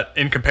 Maybe not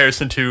in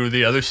comparison to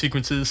the other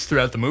sequences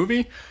throughout the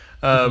movie,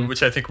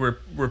 which I think were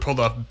pulled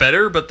off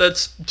better. But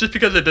that's just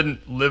because it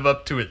didn't live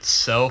up to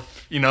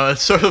itself.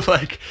 It's sort of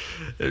like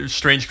a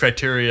strange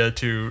criteria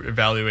to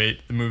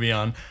evaluate the movie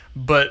on.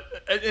 But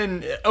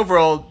and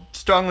overall,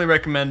 strongly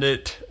recommend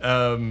it.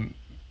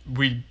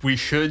 We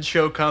should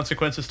show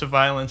consequences to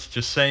violence.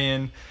 Just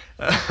saying.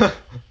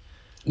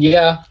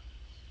 Yeah.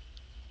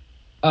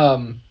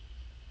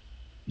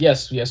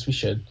 Yes, we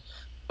should.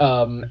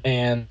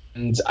 And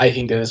I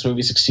think that this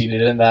movie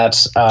succeeded in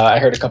that. I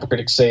heard a couple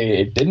critics say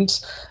it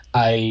didn't.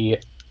 I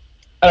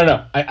don't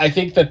know. I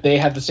think that they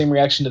had the same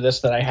reaction to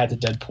this that I had to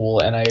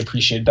Deadpool, and I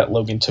appreciated that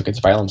Logan took its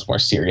violence more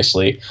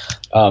seriously.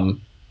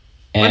 And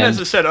as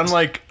And I said,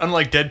 unlike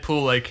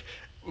Deadpool, like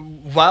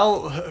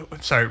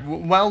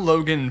while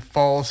Logan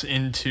falls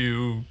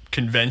into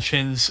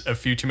conventions a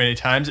few too many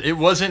times, it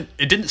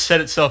didn't set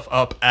itself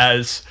up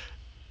as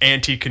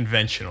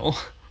anti-conventional.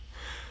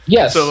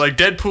 yes, So like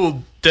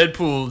Deadpool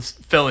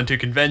fell into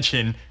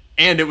convention,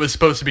 and it was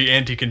supposed to be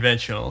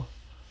anti-conventional.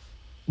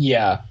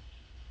 yeah,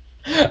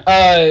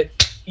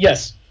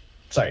 yes.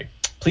 Sorry.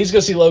 Please go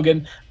see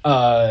Logan.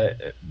 Yeah,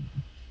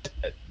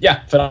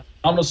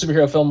 phenomenal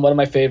superhero film. One of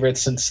my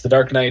favorites since The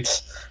Dark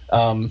Knight.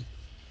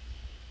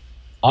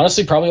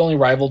 Honestly, probably only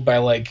rivaled by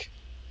like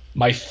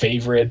my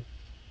favorite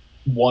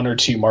 1 or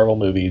 2 Marvel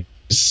movies,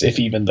 if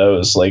even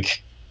those.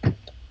 Like,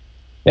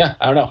 yeah,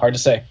 I don't know. Hard to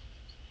say.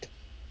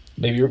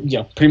 Maybe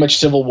pretty much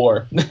Civil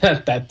War.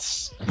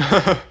 That's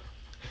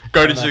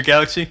Guardians of the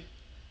Galaxy.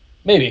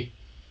 maybe.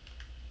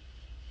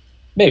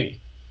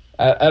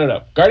 I don't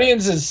know.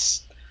 Guardians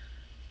is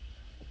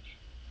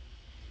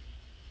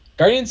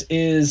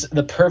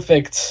the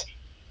perfect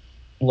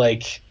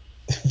like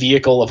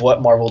vehicle of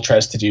what Marvel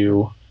tries to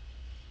do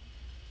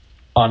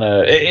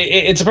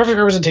it's a perfect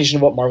representation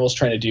of what Marvel's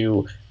trying to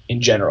do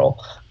in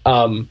general.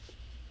 So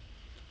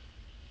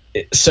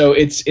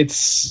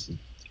it's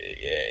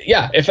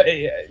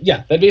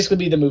that'd basically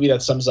be the movie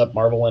that sums up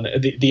Marvel and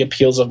the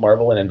appeals of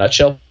Marvel in a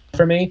nutshell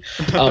for me.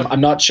 I'm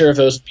not sure if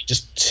those would be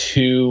just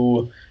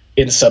too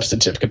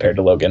insubstantive compared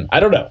to Logan. I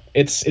don't know.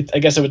 I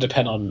guess it would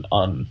depend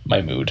on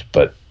my mood,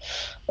 but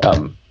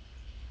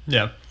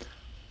yeah.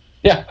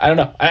 I don't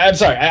know. I'm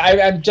sorry.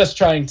 I'm just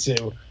trying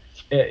to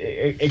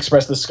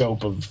express the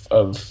scope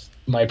of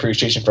my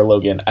appreciation for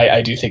Logan.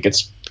 I do think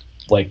it's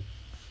like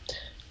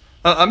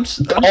I'm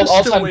just still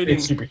all-time great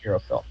waiting.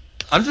 superhero film.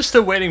 I'm just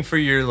still waiting for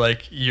your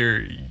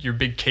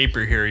big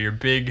caper here, your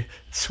big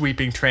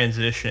sweeping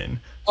transition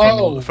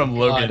from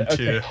Logan Okay.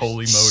 to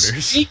Holy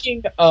Motors.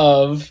 Speaking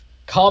of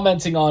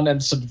commenting on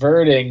and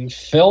subverting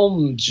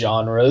film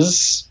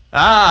genres,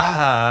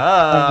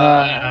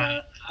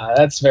 that's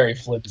very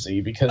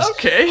flimsy because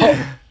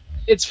okay.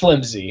 it's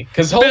flimsy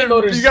because Holy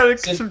Motors. You got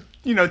some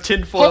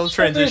tinfoil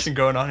transition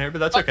going on here, but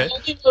that's okay.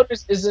 Holy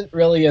Motors isn't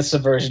really a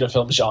subversion of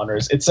film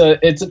genres. It's an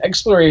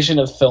exploration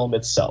of film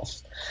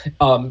itself,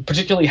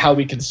 particularly how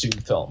we consume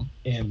film.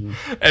 And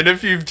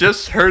if you've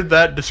just heard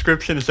that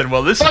description and said,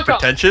 "Well, this is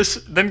pretentious,"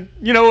 then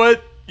you know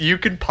what? You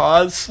can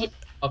pause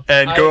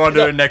and go on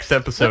to the next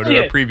episode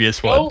or a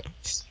previous one.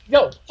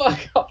 No, fuck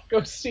off.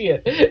 Go see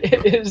it.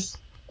 It is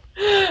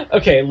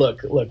okay.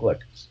 Look.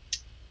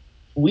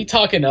 We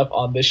talk enough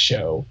on this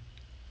show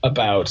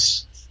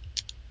about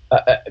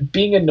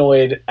being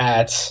annoyed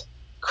at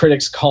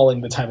critics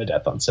calling the time of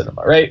death on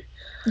cinema, right?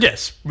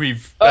 Yes,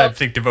 we've I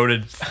think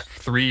devoted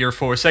 3 or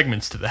 4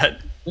 segments to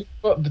that.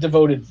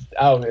 Devoted.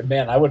 Oh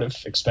man, I would have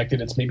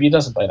expected it's maybe a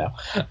dozen by now.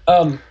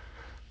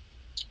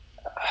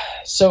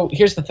 So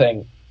here's the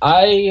thing.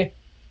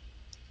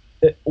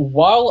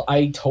 While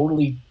I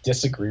totally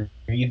disagree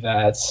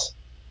that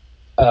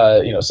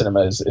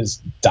cinema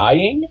is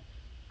dying,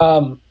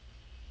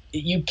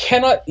 you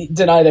cannot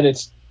deny that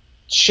it's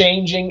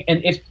changing.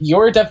 And if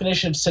your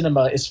definition of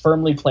cinema is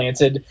firmly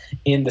planted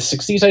in the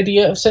 60s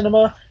idea of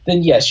cinema,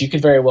 then yes, you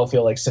could very well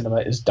feel like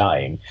cinema is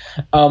dying.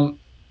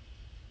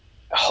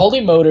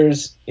 Holy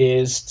Motors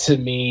is, to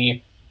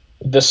me,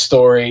 the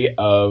story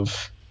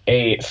of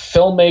a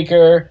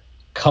filmmaker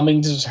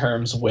coming to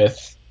terms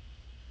with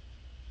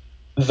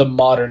the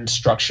modern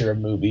structure of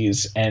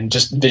movies and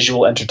just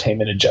visual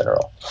entertainment in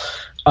general.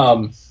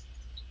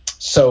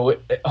 So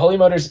Holy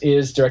Motors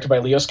is directed by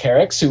Leos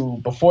Carax, who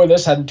before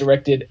this hadn't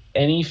directed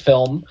any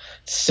film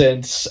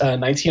since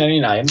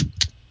 1999.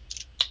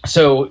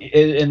 So,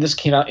 and this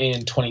came out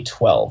in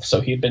 2012.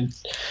 So he had been,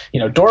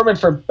 dormant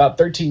for about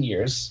 13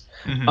 years.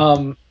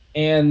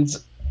 And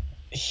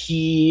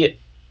he,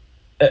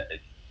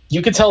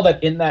 you could tell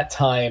that in that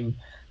time.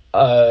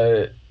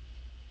 Hey,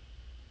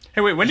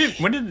 wait, when did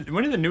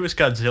the newest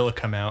Godzilla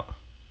come out?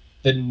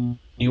 The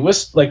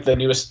newest. Oh, that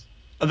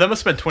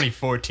must have been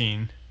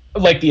 2014.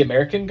 Like the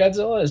American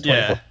Godzilla is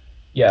 2014.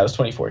 Yeah, it was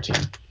 2014.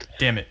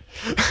 Damn it.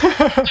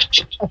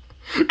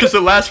 Because the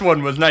last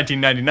one was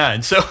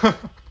 1999. So.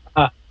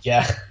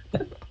 Yeah.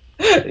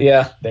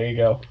 Yeah, there you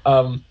go.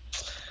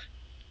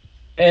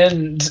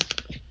 And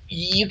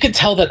you can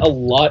tell that a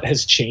lot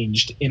has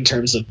changed in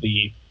terms of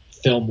the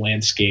film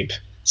landscape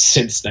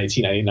since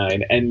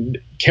 1999, and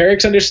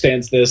Carax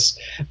understands this.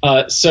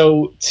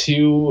 So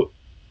to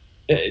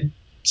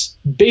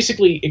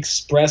basically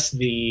express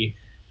the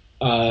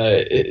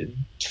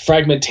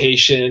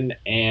fragmentation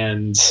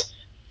and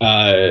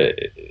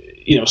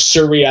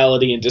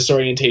surreality and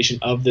disorientation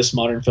of this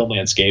modern film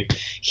landscape,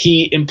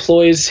 he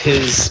employs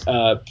his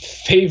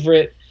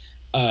favorite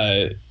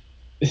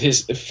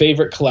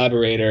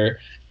collaborator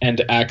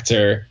and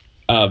actor.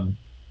 Oh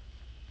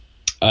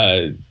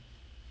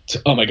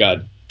my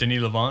God,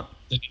 Denis Lavant.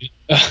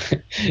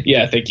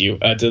 Yeah, thank you,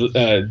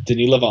 Denis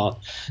Lavant,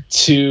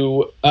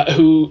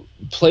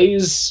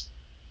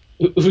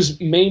 whose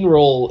main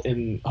role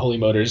in Holy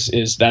Motors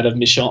is that of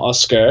Michel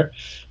Oscar,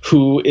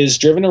 who is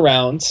driven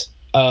around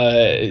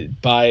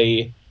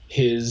by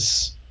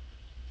his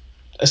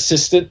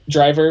assistant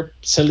driver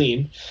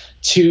Celine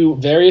to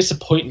various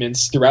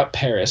appointments throughout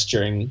Paris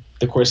during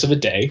the course of a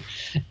day,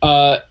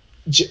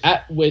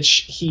 at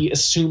which he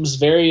assumes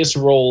various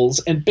roles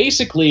and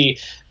basically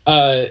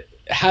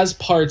has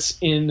parts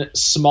in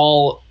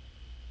small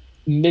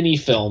mini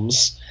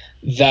films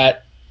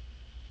that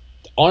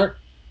aren't,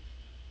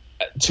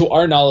 to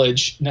our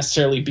knowledge,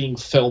 necessarily being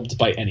filmed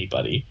by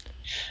anybody.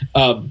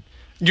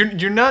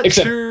 You're not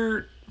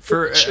sure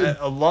for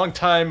a long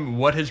time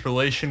what his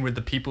relation with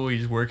the people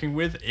he's working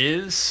with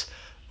is,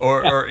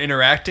 or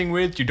interacting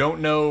with. You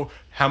don't know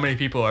how many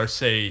people are,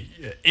 say,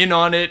 in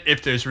on it,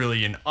 if there's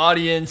really an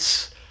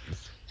audience.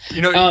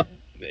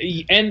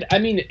 And I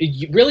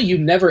mean, really, you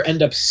never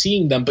end up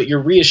seeing them, but you're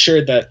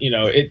reassured that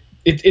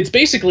it's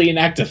basically an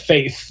act of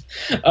faith.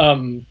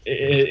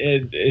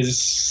 It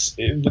is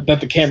that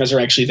the cameras are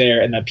actually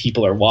there and that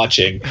people are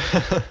watching,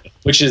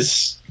 which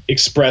is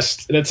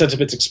expressed. That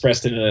sentiment's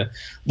expressed in a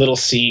little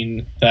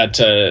scene that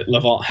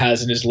Lavant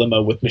has in his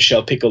limo with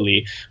Michel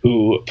Piccoli,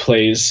 who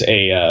plays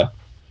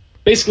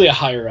basically a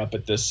higher up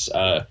at this.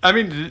 I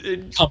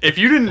mean, if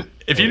you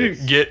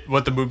didn't get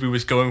what the movie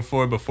was going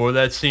for before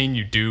that scene,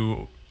 you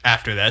do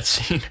after that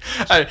scene.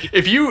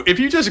 If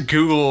you just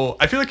Google,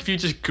 I feel like if you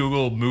just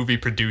Google movie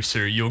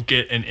producer, you'll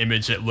get an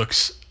image that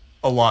looks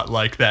a lot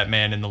like that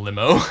man in the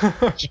limo.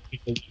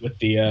 With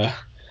the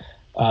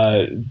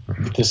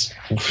this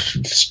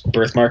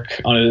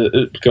birthmark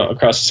on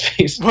across his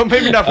face. Well,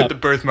 maybe not with the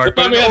birthmark,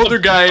 but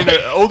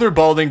an older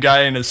balding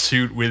guy in a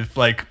suit with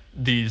like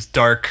these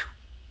dark,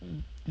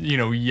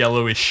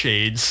 yellowish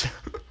shades.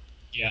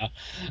 Yeah.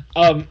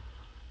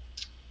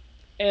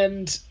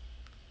 And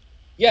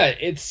yeah,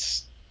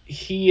 it's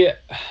he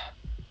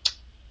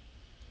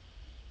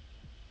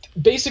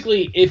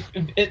basically, if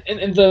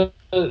and the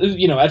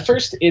at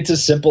first it's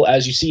as simple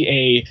as you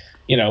see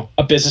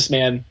a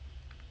businessman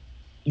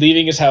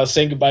leaving his house,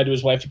 saying goodbye to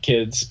his wife and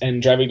kids,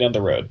 and driving down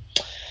the road.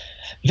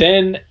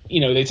 Then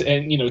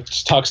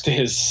talks to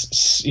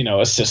his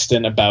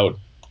assistant about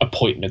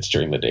appointments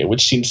during the day,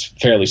 which seems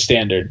fairly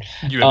standard.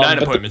 You have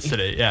 9 appointments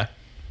today, yeah.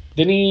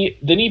 Then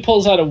he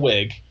pulls out a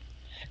wig,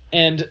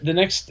 and the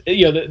next,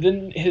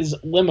 then his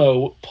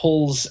limo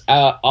pulls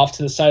off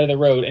to the side of the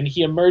road, and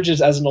he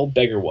emerges as an old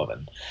beggar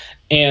woman,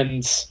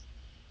 and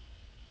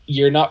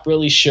you're not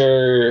really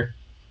sure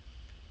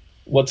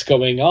what's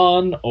going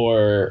on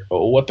or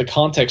what the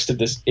context of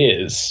this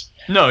is.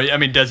 No, I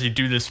mean, does he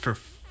do this for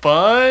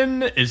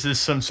fun? Is this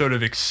some sort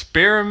of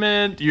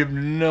experiment? You have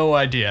no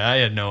idea. I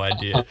had no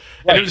idea. Right.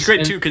 And it was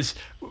great, too, because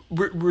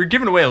we're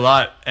giving away a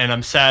lot, and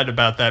I'm sad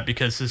about that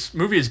because this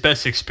movie is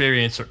best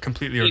experienced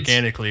completely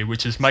organically,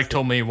 which is Mike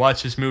told me,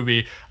 watch this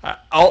movie. The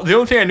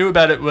only thing I knew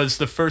about it was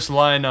the first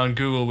line on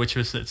Google, which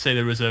was that say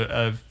there was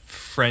a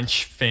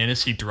French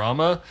fantasy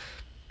drama.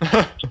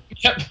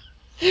 Yep.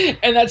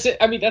 And that's it.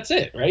 I mean, that's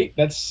it, right?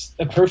 That's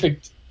a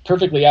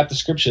perfectly apt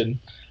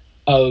description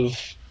of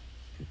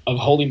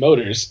Holy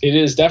Motors. It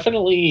is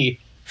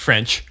definitely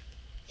French.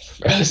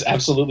 It's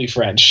absolutely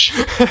French.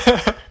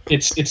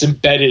 It's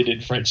embedded in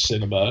French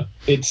cinema.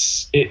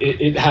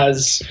 It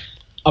has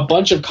a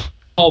bunch of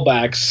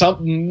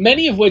callbacks,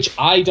 many of which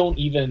I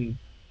didn't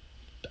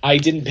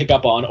pick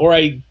up on,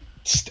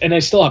 and I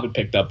still haven't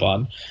picked up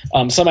on.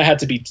 Some I had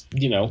to be,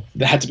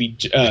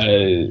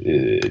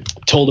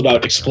 told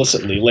about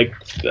explicitly, like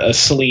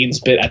Celine's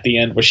bit at the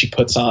end where she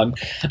puts on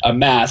a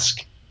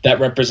mask that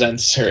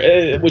represents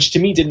her, which to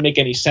me didn't make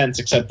any sense,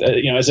 except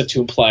as if to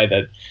imply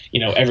that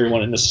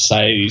everyone in the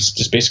society is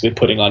just basically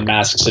putting on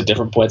masks at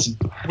different points.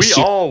 We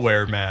all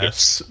wear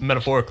masks,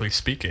 metaphorically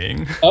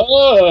speaking.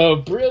 Oh,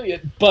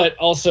 brilliant! But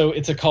also,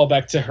 it's a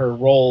callback to her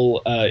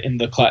role in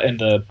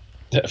the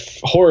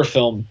horror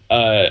film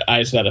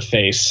Eyes Without a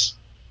Face.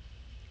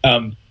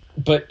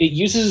 But it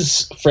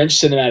uses French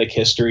cinematic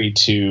history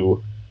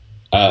to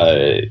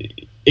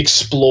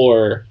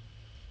explore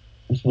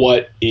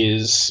what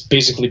is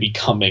basically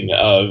becoming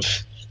of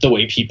the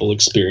way people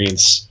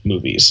experience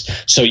movies.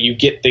 So you'll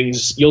get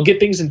things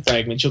in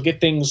fragments. You'll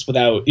get things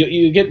without.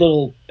 You get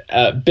little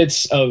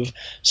bits of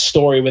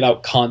story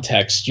without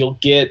context. You'll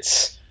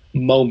get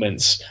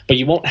moments, but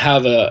you won't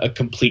have a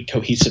complete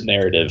cohesive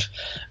narrative.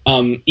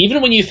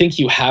 Even when you think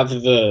you have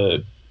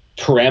the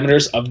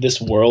parameters of this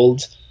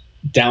world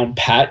down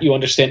pat, you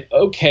understand,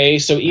 okay,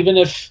 so even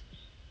if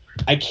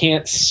I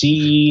can't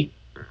see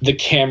the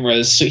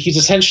cameras, so he's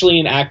essentially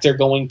an actor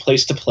going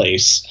place to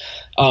place,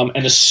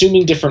 and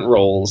assuming different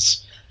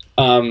roles,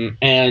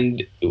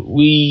 and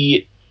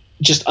we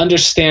just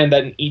understand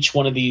that in each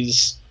one of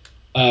these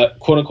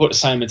quote unquote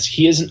assignments,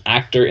 he is an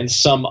actor in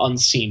some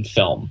unseen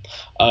film,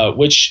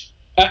 which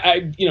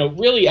I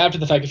really, after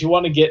the fact, if you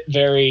want to get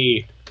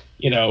very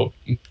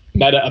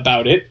meta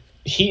about it,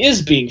 he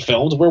is being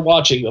filmed. We're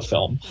watching the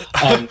film.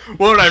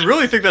 Well, and I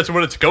really think that's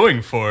what it's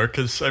going for,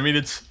 because I mean,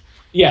 it's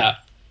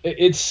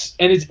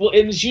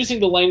it's using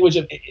the language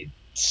of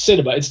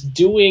cinema. It's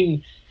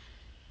doing.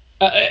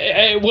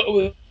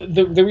 The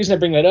reason I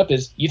bring that up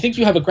is you think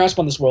you have a grasp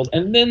on this world,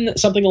 and then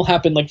something will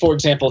happen. Like, for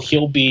example,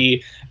 he'll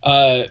be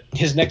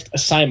his next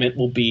assignment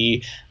will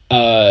be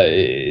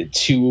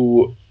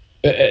to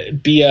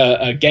be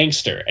a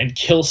gangster and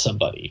kill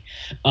somebody,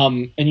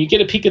 and you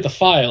get a peek at the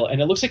file, and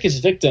it looks like his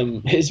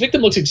victim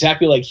looks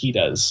exactly like he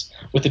does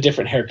with a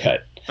different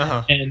haircut.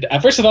 And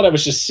at first I thought I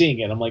was just seeing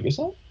it. I'm like, is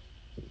that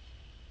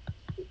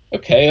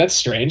okay? That's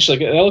strange. Like,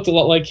 that looked a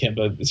lot like him,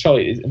 but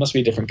it must be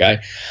a different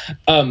guy.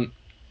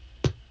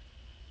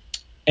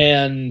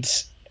 And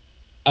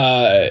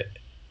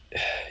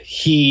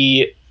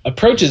he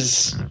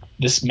approaches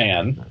this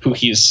man who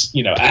he's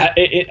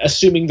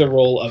assuming the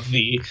role of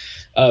the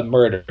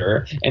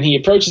murderer, and he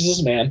approaches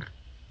this man,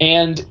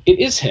 and it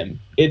is him.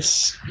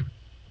 It's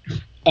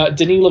Denis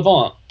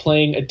Lavant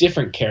playing a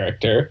different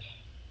character,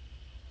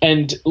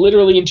 and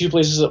literally in two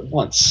places at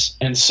once.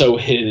 And so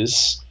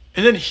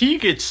and then he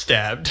gets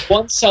stabbed.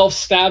 One self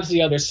stabs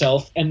the other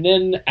self, and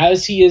then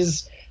as he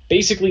is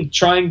basically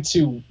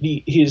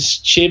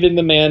he's shaving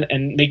the man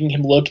and making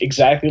him look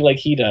exactly like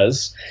he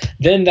does.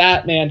 Then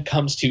that man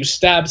comes to,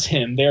 stabs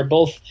him. They're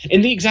both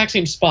in the exact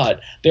same spot.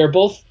 They're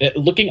both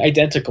looking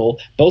identical,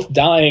 both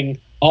dying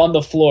on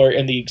the floor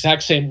in the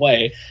exact same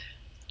way.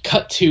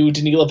 Cut to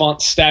Denis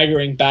Lavant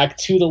staggering back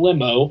to the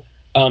limo,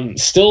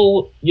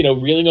 still,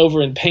 reeling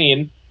over in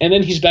pain. And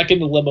then he's back in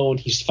the limo and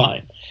he's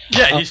fine.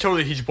 Yeah,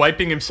 he's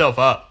wiping himself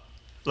up.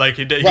 Like,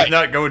 he's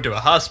not going to a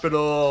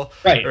hospital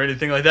or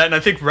anything like that. And I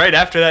think right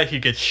after that, he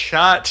gets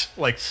shot,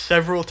 like,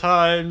 several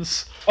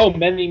times. Oh,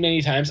 many,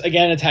 many times.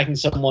 Again, attacking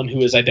someone who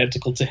is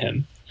identical to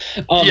him.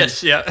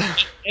 Yes, yeah.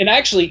 And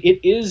actually, it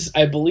is,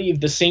 I believe,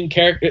 the same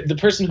character. The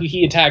person who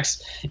he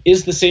attacks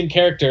is the same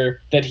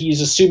character that he's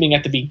assuming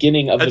at the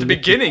beginning of the movie. At the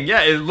beginning,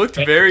 yeah. It looked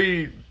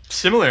very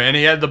similar. And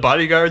he had the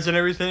bodyguards and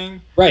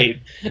everything. Right.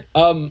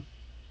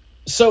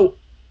 So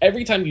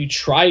every time you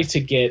try to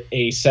get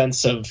a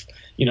sense of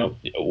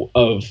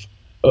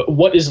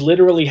what is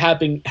literally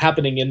happening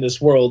in this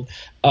world,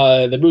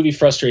 the movie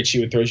frustrates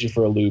you and throws you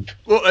for a loop.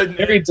 Well,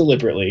 very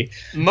deliberately.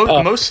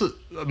 Most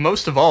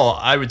of all,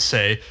 I would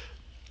say,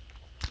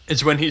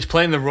 is when he's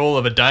playing the role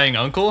of a dying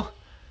uncle,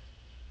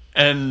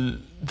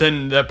 and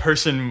then the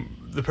person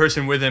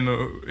with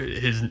him,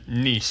 his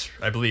niece,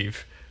 I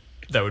believe,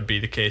 that would be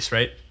the case,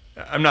 right?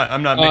 I'm not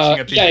mixing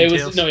up these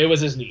details. It was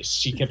his niece.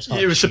 She kept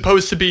calling. It was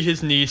supposed to be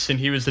his niece, and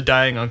he was the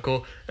dying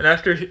uncle. And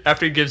after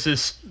he gives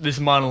this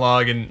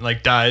monologue and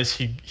like dies,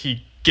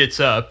 he gets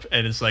up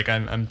and is like,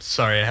 I'm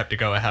sorry, I have to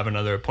go. I have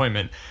another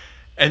appointment.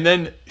 And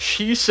then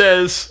she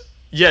says,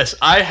 yes,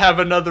 I have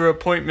another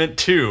appointment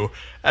too.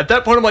 At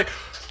that point, I'm like,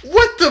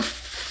 what the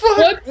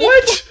fuck?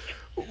 What?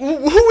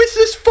 Who is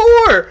this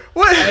for?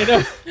 What? I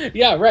know.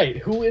 Yeah, right.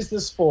 Who is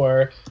this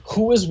for?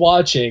 Who is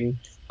watching?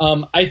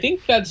 I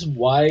think that's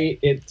why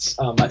it's.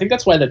 I think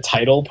that's why the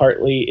title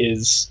partly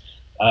is,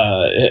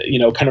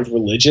 kind of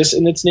religious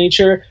in its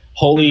nature.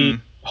 Holy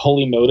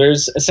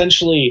Motors.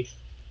 Essentially,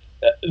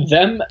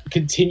 them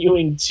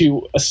continuing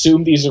to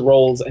assume these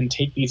roles and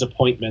take these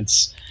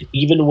appointments,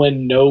 even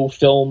when no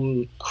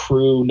film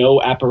crew, no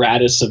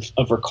apparatus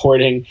of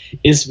recording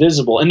is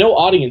visible, and no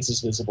audience is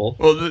visible.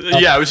 Well,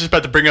 I was just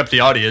about to bring up the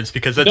audience,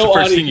 because that's the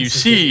first thing you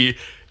see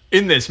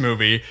in this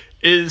movie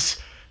is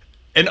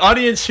an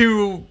audience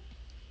who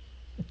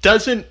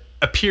doesn't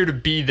appear to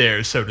be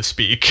there, so to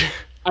speak.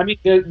 I mean,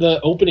 the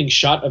opening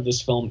shot of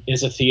this film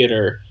is a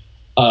theater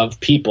of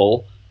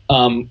people,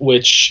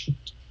 which,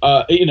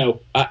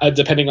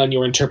 depending on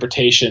your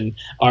interpretation,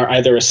 are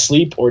either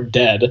asleep or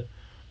dead.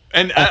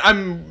 And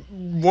I'm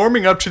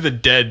warming up to the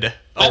dead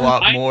a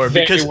lot I'm more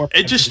very because warm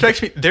it up just to the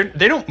strikes me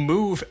they don't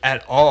move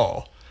at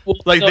all. Well,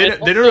 Like no, and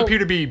they don't also, appear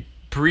to be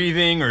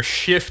breathing or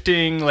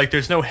shifting. Like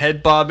there's no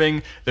head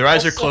bobbing. Their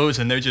eyes are also, closed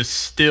and they're just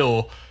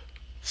still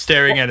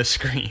staring at a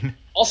screen.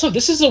 also,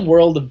 this is a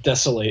world of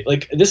desolate.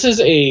 Like this is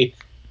a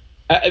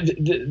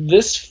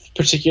this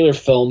particular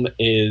film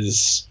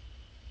is.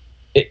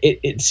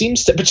 It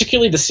seems to,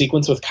 particularly the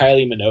sequence with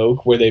Kylie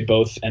Minogue where they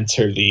both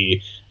enter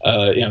the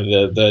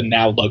the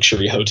now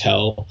luxury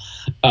hotel.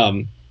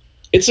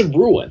 It's a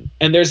ruin,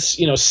 and there's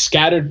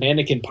scattered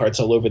mannequin parts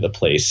all over the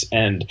place,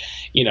 and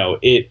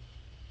it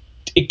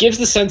gives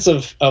the sense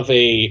of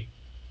a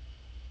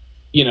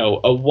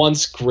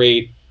once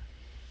great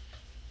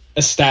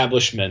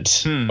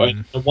establishment, or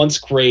Hmm. a once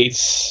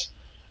great,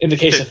 in the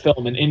case Th- of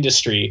film and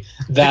industry,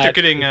 I think they're that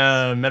getting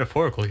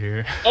metaphorical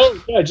here.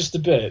 oh yeah, just a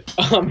bit.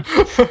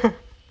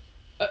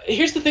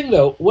 Here's the thing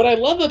though, what I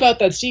love about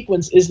that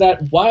sequence is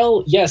that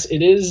while yes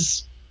it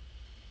is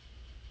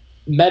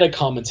meta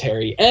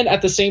commentary, and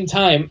at the same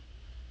time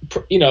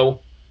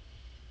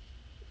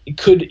it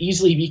could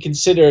easily be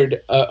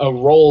considered a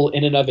role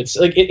in and of its,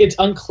 like it's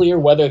unclear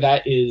whether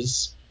that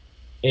is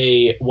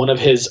a one of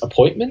his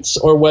appointments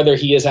or whether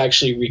he is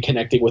actually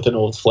reconnecting with an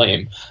old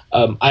flame.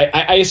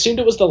 I assumed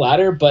it was the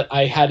latter, but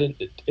I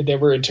hadn't. There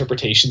were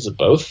interpretations of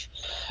both,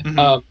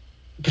 Mhm.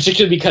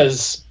 particularly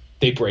because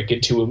they break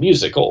into a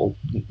musical.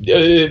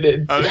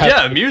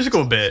 Yeah, a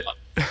musical bit.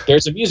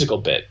 There's a musical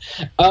bit.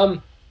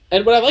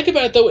 And what I like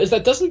about it though is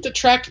that doesn't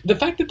detract the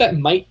fact that that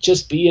might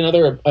just be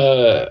another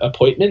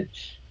appointment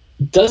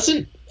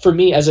doesn't, for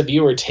me as a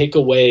viewer, take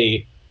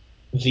away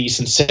the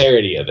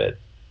sincerity of it.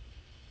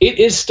 It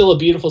is still a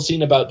beautiful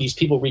scene about these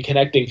people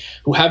reconnecting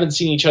who haven't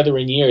seen each other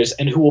in years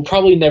and who will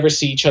probably never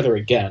see each other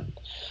again.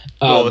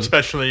 Well, Um,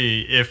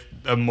 especially if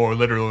a more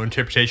literal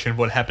interpretation of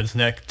what happens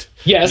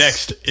yes,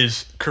 next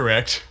is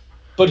correct.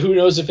 but who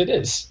knows if it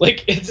is?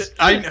 Like it's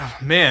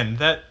Man,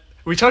 that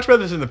we talked about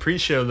this in the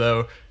pre-show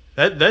though.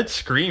 That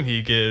scream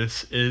he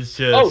gives is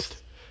oh just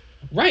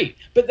right,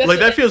 but that's like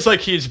that feels like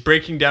he's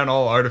breaking down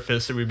all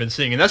artifice that we've been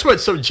seeing, and that's why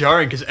it's so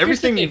jarring because here's the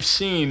everything thing. you've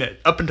seen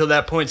up until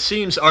that point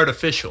seems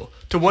artificial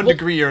to one Well,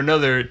 degree or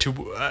another.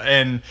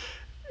 And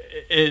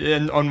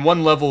on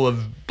one level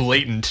of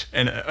blatant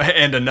and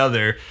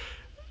another,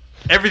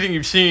 everything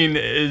you've seen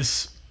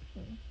is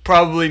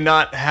probably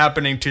not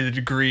happening to the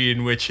degree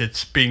in which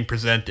it's being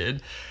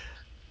presented.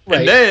 And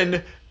right,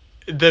 then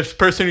the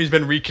person who's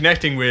been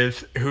reconnecting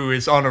with, who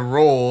is on a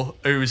roll,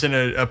 who's in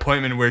an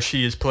appointment where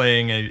she is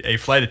playing a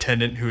flight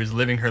attendant who is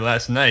living her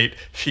last night,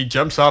 she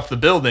jumps off the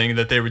building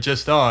that they were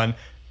just on,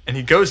 and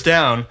he goes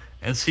down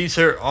and sees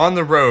her on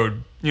the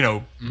road,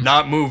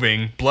 not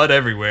moving, blood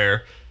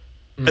everywhere.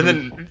 And mm-hmm.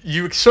 then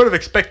you sort of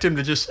expect him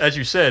to just, as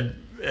you said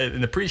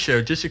in the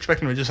pre-show, just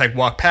expect him to just like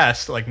walk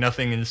past like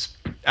nothing is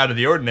out of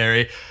the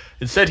ordinary.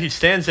 Instead, he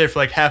stands there for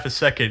like half a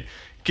second,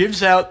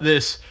 gives out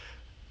this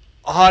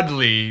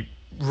oddly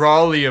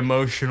rawly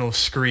emotional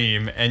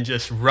scream, and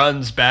just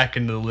runs back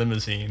into the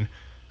limousine.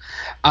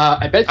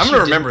 I bet I'm you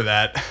gonna didn't. remember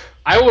that.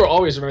 I will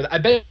always remember that. I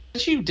bet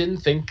you didn't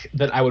think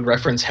that I would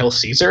reference Hail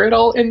Caesar at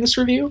all in this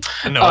review.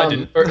 No, I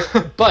didn't.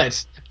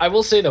 But I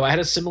will say though, I had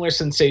a similar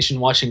sensation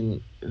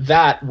watching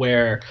that,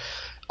 where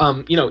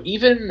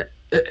even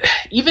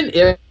even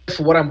if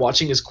what I'm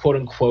watching is quote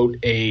unquote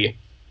a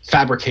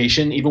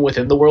fabrication, even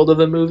within the world of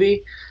the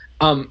movie,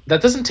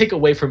 that doesn't take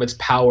away from its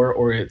power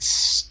or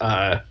its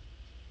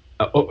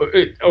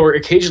or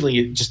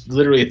occasionally just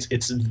literally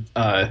its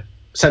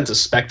sense of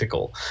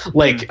spectacle. Hmm.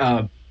 Like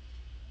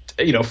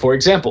for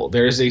example,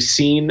 there's a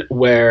scene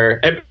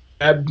where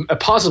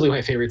possibly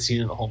my favorite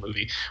scene in the whole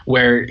movie,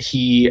 where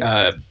Denis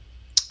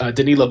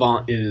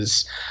Lavant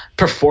is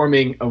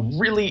performing a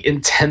really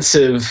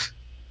intensive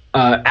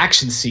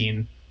action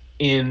scene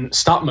in a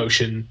stop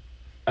motion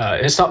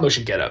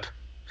getup.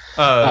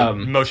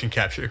 Motion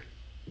capture.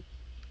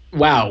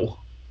 Wow,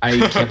 I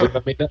can't believe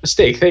I made that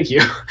mistake. Thank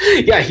you.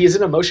 Yeah, he's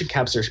in a motion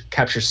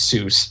capture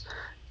suit,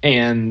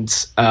 and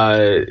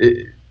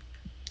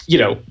you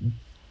know,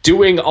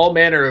 doing all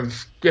manner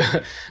of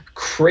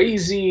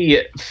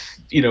crazy,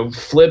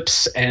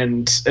 flips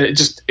and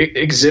just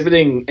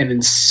exhibiting an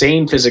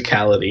insane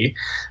physicality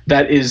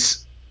that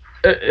is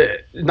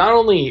not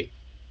only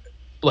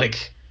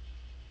like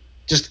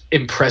just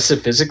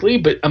impressive physically,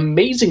 but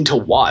amazing to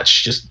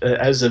watch just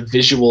as a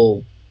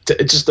visual,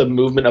 just the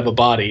movement of a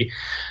body.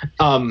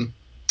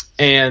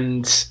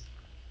 And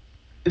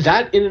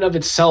that in and of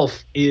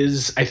itself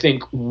is, I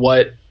think,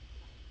 what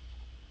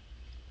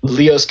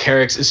Leos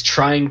Carax is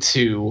trying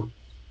to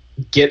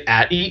get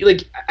at.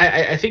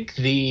 I think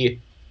the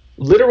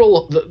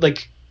literal,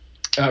 like,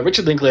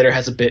 Richard Linklater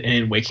has a bit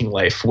in Waking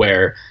Life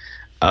where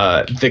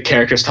the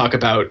characters talk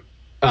about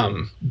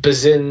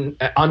Bazin,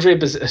 Andre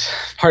Bazin.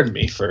 Pardon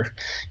me for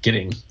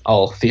getting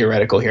all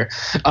theoretical here,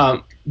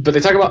 but they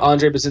talk about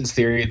Andre Bazin's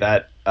theory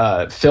that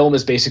film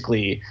is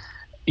basically,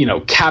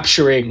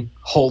 capturing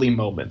holy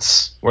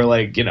moments, where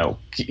like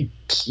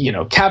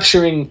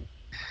capturing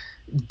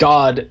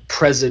God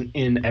present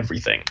in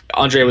everything.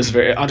 Andre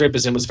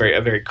Bazin was a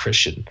very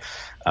Christian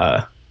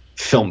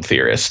film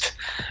theorist,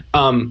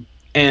 and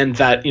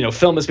that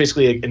film is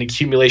basically an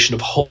accumulation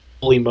of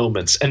holy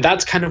moments, and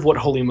that's kind of what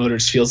Holy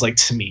Motors feels like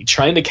to me,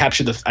 trying to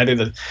capture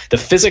either the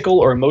physical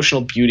or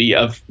emotional beauty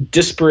of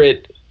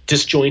disparate,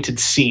 disjointed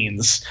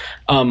scenes,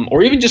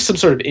 or even just some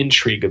sort of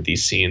intrigue of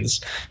these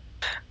scenes,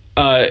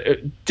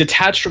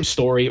 detached from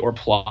story or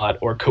plot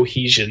or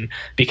cohesion,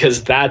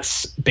 because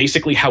that's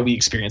basically how we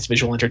experience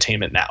visual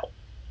entertainment now.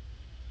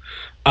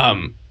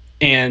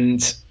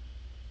 And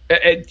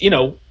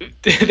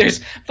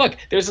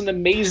there's an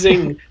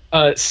amazing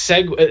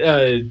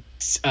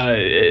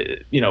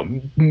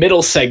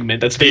middle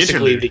segment that's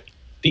basically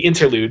the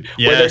interlude,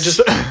 yes, where they're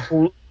just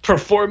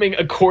performing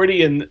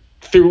accordion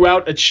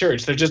throughout a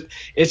church.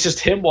 It's just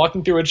him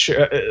walking through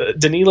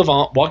Denis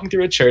Lavant walking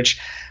through a church,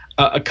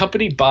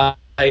 accompanied by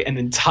an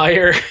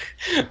entire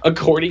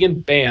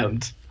accordion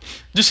band.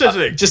 Just as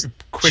a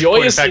quick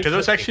point of fact, are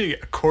those actually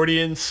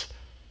accordions?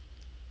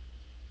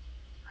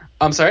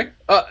 I'm sorry?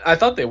 I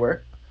thought they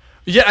were.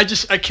 Yeah, I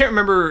can't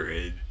remember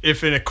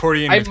if an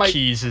accordion with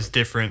keys is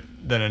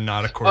different than a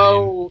not accordion.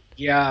 Oh,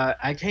 yeah,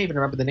 I can't even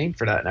remember the name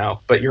for that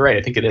now, but you're right,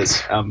 I think it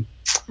is.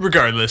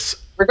 Regardless,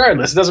 it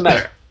doesn't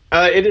matter.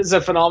 It is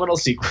a phenomenal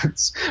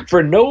sequence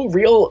for no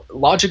real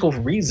logical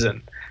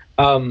reason.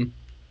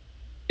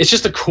 It's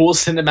just a cool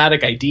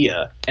cinematic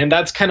idea, and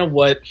that's kind of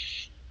what,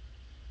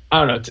 I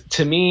don't know,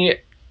 to me,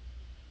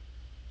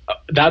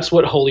 that's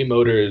what Holy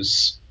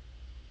Motors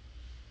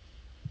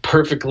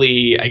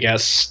perfectly, I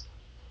guess,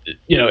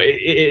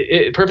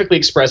 it perfectly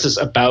expresses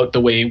about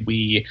the way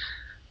we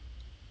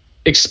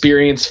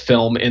experience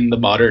film in the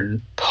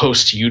modern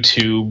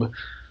post-YouTube,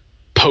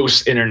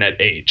 post-internet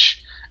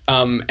age.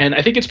 And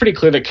I think it's pretty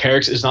clear that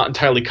Carax is not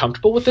entirely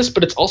comfortable with this,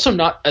 but it's also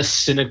not a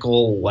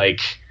cynical, like,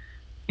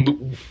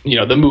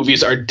 the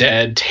movies are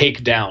dead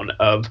takedown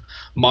of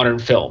modern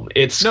film.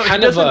 It's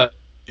kind of a...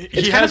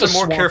 He has a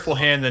more careful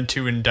hand than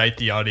to indict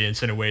the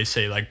audience in a way,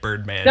 say, like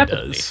Birdman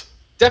does.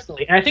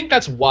 Definitely. And I think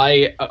that's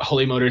why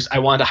Holy Motors, I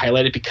wanted to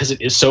highlight it, because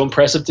it is so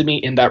impressive to me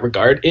in that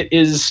regard. It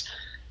is,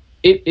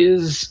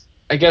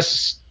 I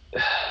guess,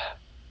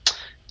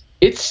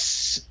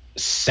 it's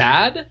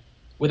sad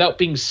without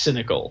being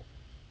cynical,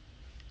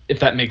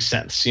 if that makes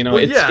sense. And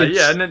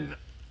then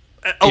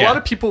a lot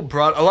of people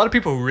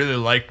who really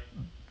like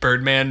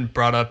Birdman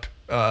brought up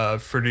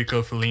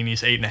Federico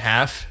Fellini's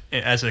 8.5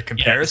 as a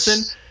comparison.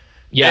 Yes.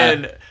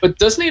 Yeah, but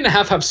doesn't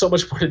 8.5 have so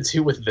much more to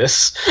do with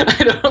this?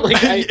 I don't like.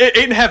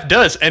 8.5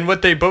 does, and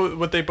what they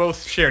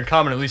both share in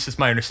common, at least is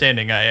my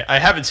understanding. I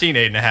haven't seen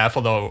 8.5,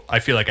 although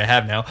I feel like I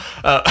have now.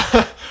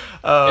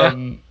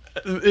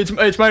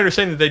 It's my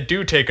understanding that they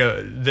do take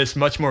this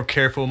much more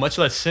careful, much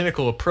less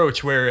cynical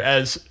approach,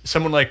 whereas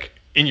someone like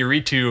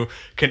Iñárritu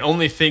can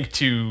only think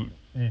to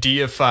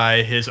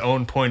deify his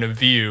own point of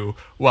view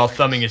while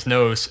thumbing his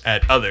nose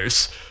at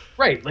others.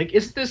 Right, like,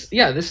 this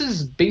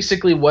is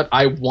basically what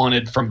I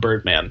wanted from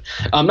Birdman.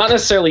 Not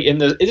necessarily it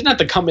didn't have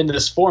to come into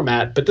this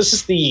format, but this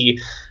is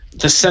the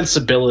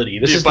sensibility.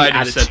 This is the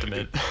attitude.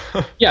 Sentiment.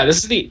 Yeah,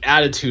 this is the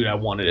attitude I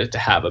wanted it to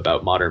have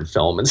about modern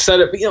film. Instead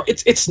of,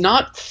 it's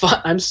not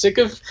fun. I'm sick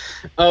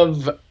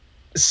of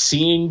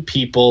seeing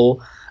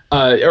people,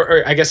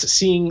 or I guess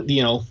seeing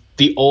the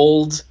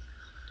old,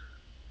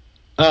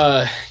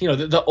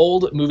 the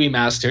old movie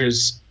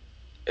masters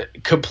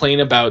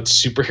complain about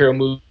superhero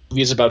movies,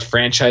 about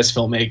franchise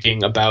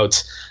filmmaking,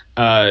 about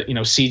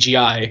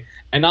CGI,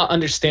 and not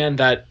understand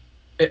that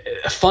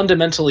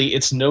fundamentally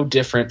it's no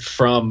different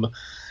from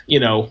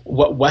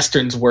what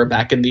westerns were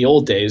back in the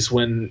old days,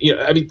 when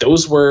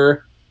those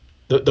were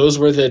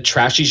the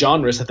trashy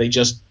genres that they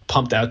just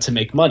pumped out to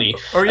make money.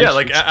 Or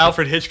like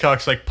Alfred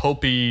Hitchcock's like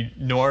pulpy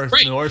noir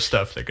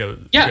stuff that goes.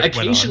 Yeah,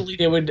 occasionally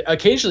they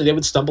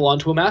would stumble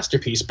onto a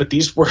masterpiece, but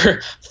these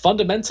were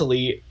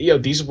fundamentally,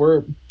 these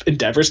were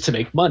endeavors to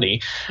make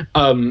money.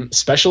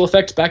 Special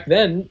effects back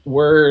then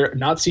were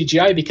not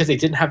CGI because they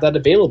didn't have that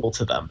available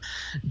to them.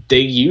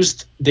 You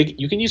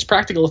can use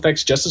practical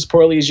effects just as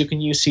poorly as you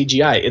can use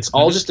CGI. It's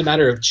all just a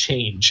matter of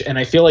change, and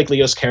I feel like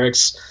Leos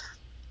Carax,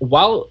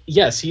 while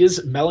yes, he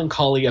is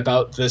melancholy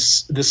about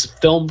this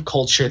film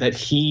culture that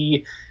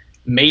he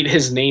made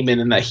his name in,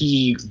 and that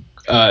he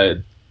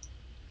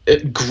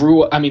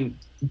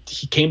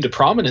he came to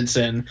prominence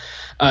in,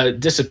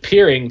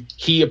 disappearing,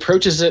 he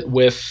approaches it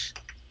with,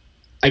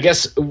 I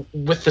guess,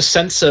 with the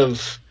sense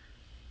of,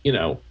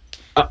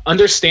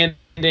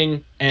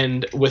 understanding,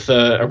 and with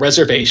a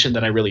reservation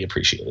that I really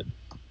appreciated.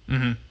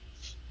 Mm-hmm.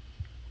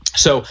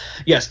 So,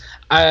 yes,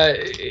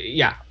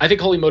 I think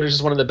Holy Motors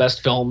is one of the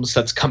best films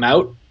that's come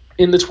out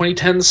in the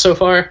 2010s so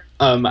far.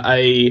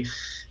 I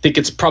think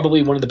it's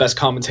probably one of the best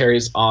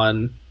commentaries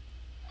on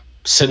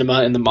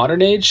cinema in the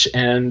modern age,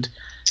 and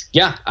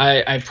yeah,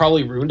 I've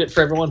probably ruined it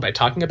for everyone by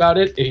talking about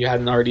it if you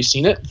hadn't already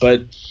seen it,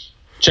 but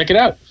check it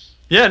out.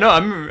 Yeah, no,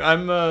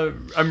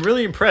 I'm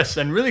really impressed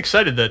and really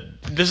excited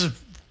that this is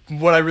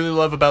what I really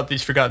love about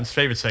these Forgotten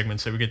Favorite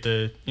segments, that we get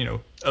to,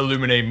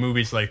 illuminate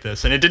movies like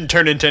this. And it didn't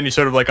turn into any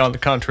sort of, like, on the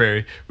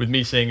contrary with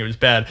me saying it was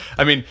bad.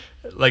 I mean,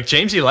 like,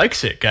 Jamesy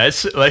likes it,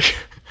 guys. Like,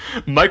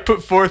 Mike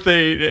put forth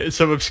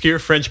some obscure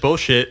French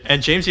bullshit,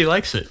 and Jamesy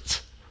likes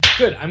it.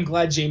 Good. I'm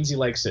glad Jamesy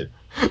likes it.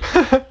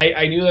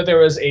 I knew that there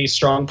was a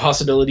strong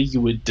possibility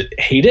you would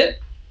hate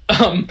it.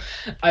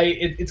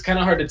 It's kind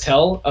of hard to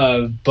tell,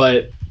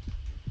 but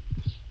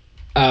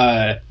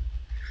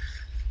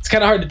it's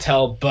kind of hard to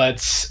tell.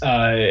 But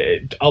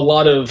a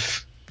lot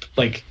of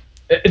like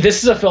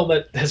this is a film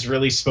that has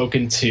really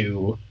spoken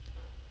to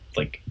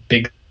like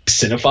big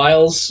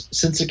cinephiles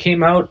since it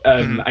came out.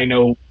 I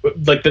know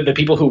like the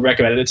people who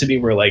recommended it to me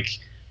were like,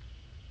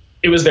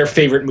 it was their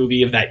favorite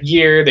movie of that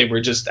year. They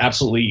were just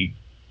absolutely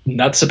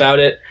nuts about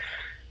it.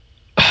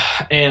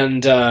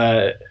 And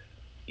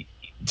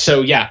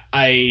so yeah,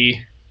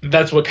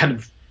 that's what kind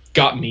of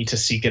got me to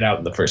seek it out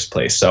in the first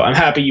place. So I'm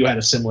happy you had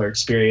a similar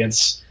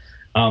experience.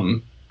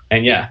 And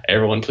yeah,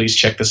 everyone, please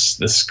check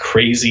this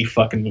crazy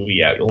fucking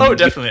movie out. Oh,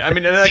 definitely. I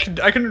mean, and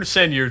I can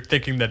understand you're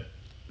thinking that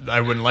I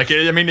wouldn't like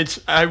it. I mean,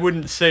 I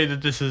wouldn't say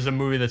that this is a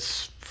movie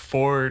that's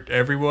for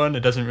everyone.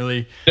 It doesn't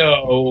really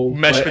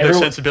mesh with their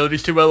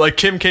sensibilities too well. Like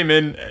Kim came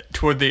in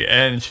toward the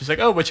end, she's like,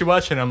 "Oh, what you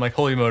watching?" I'm like,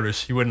 "Holy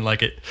Motors." You wouldn't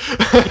like it.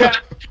 Yeah,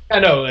 I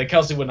know. Like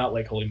Kelsey would not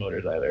like Holy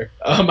Motors either.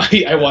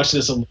 I watched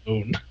this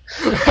alone,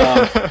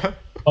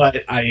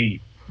 but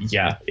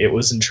it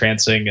was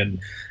entrancing, and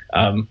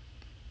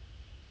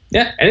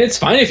yeah, and it's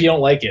fine if you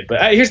don't like it.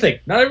 But here's the thing: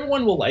 not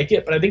everyone will like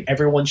it, but I think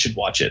everyone should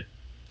watch it.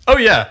 Oh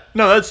yeah,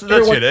 no, that's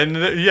good,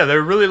 and yeah,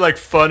 they're really like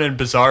fun and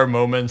bizarre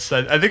moments.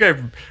 I think I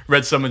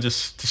read someone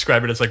just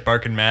describe it as like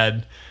barking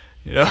mad,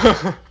 you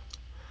know.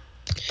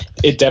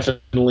 It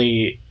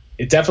definitely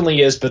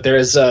is, but there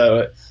is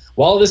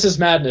while this is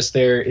madness,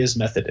 there is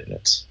method in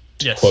it.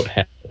 Yes. Quote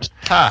Hamlet.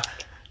 Ha!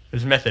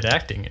 There's method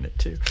acting in it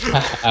too.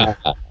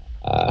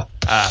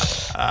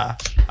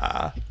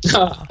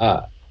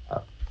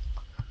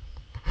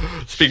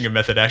 Speaking of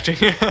method acting.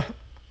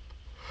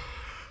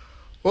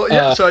 Well,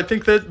 yeah. So I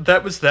think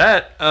that was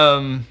that.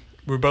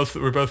 We're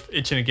both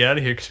itching to get out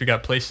of here because we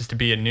got places to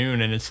be at noon,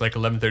 and it's like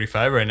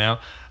 11:35 right now.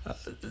 A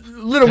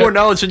little more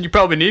knowledge than you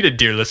probably needed,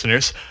 dear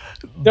listeners.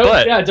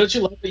 Don't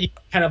you love that you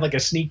kind of like a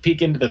sneak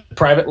peek into the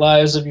private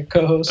lives of your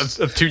co-hosts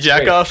of two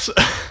jackoffs?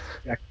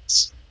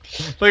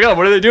 Like, oh,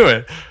 what are they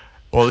doing?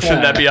 Well,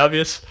 shouldn't that be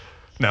obvious?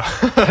 No.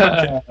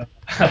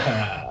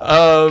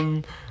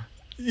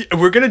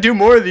 We're gonna do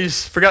more of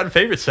these forgotten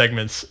favorite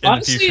segments in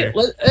the future.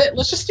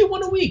 Let's just do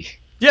one a week.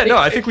 Yeah, no,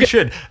 I think we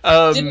should.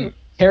 Didn't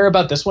care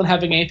about this one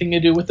having anything to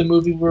do with the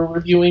movie we're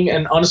reviewing,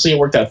 and honestly, it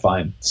worked out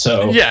fine.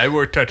 So yeah, it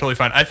worked out totally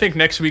fine. I think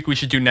next week we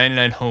should do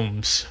 99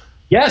 Homes.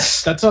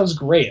 Yes, that sounds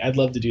great. I'd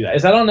love to do that.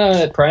 Is that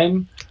on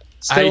Prime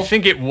still? I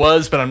think it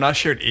was, but I'm not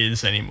sure it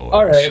is anymore.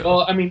 All right. So.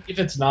 Well, I mean, if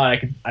it's not,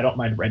 I don't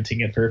mind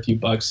renting it for a few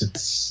bucks. It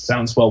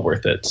sounds well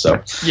worth it.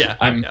 So yeah,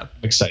 I'm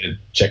excited to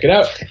check it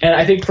out. And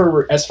I think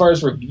as far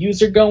as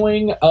reviews are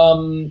going,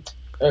 are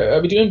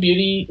we doing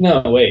Beauty?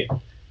 No, wait.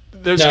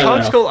 There's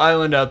Kong Skull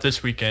Island out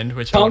this weekend,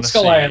 which I want to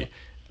see. Island.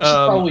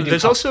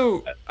 There's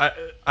also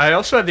I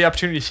also had the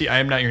opportunity to see I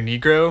Am Not Your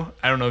Negro.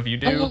 I don't know if you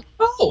do.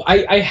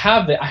 I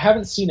have it. I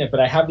haven't seen it, but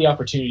I have the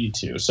opportunity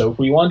to. So if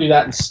we want to do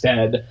that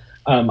instead,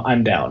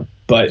 I'm down.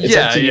 But it's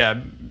up to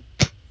you.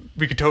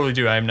 We could totally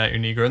do I Am Not Your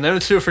Negro, and then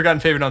let's do a forgotten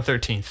favorite on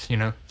 13th. You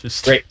know,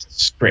 just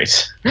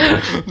great.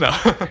 No,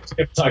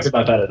 we've talked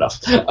about that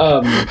enough.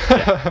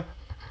 Yeah.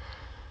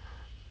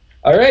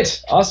 All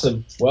right,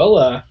 awesome.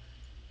 Well,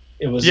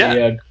 it was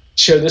a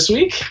show this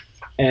week,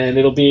 and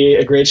it'll be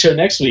a great show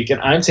next week.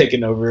 And I'm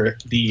taking over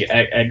the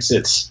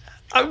exits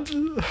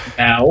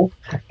now.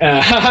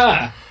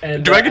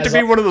 And, do I get to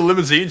be one of the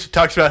limousines who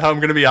talks about how I'm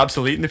going to be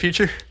obsolete in the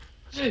future?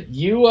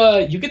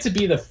 You get to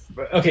be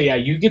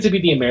you get to be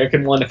the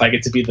American one if I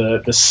get to be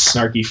the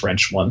snarky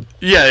French one.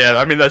 Yeah.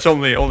 I mean, that's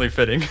only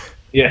fitting.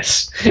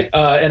 Yes.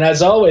 And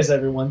as always,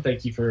 everyone,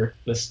 thank you for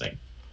listening.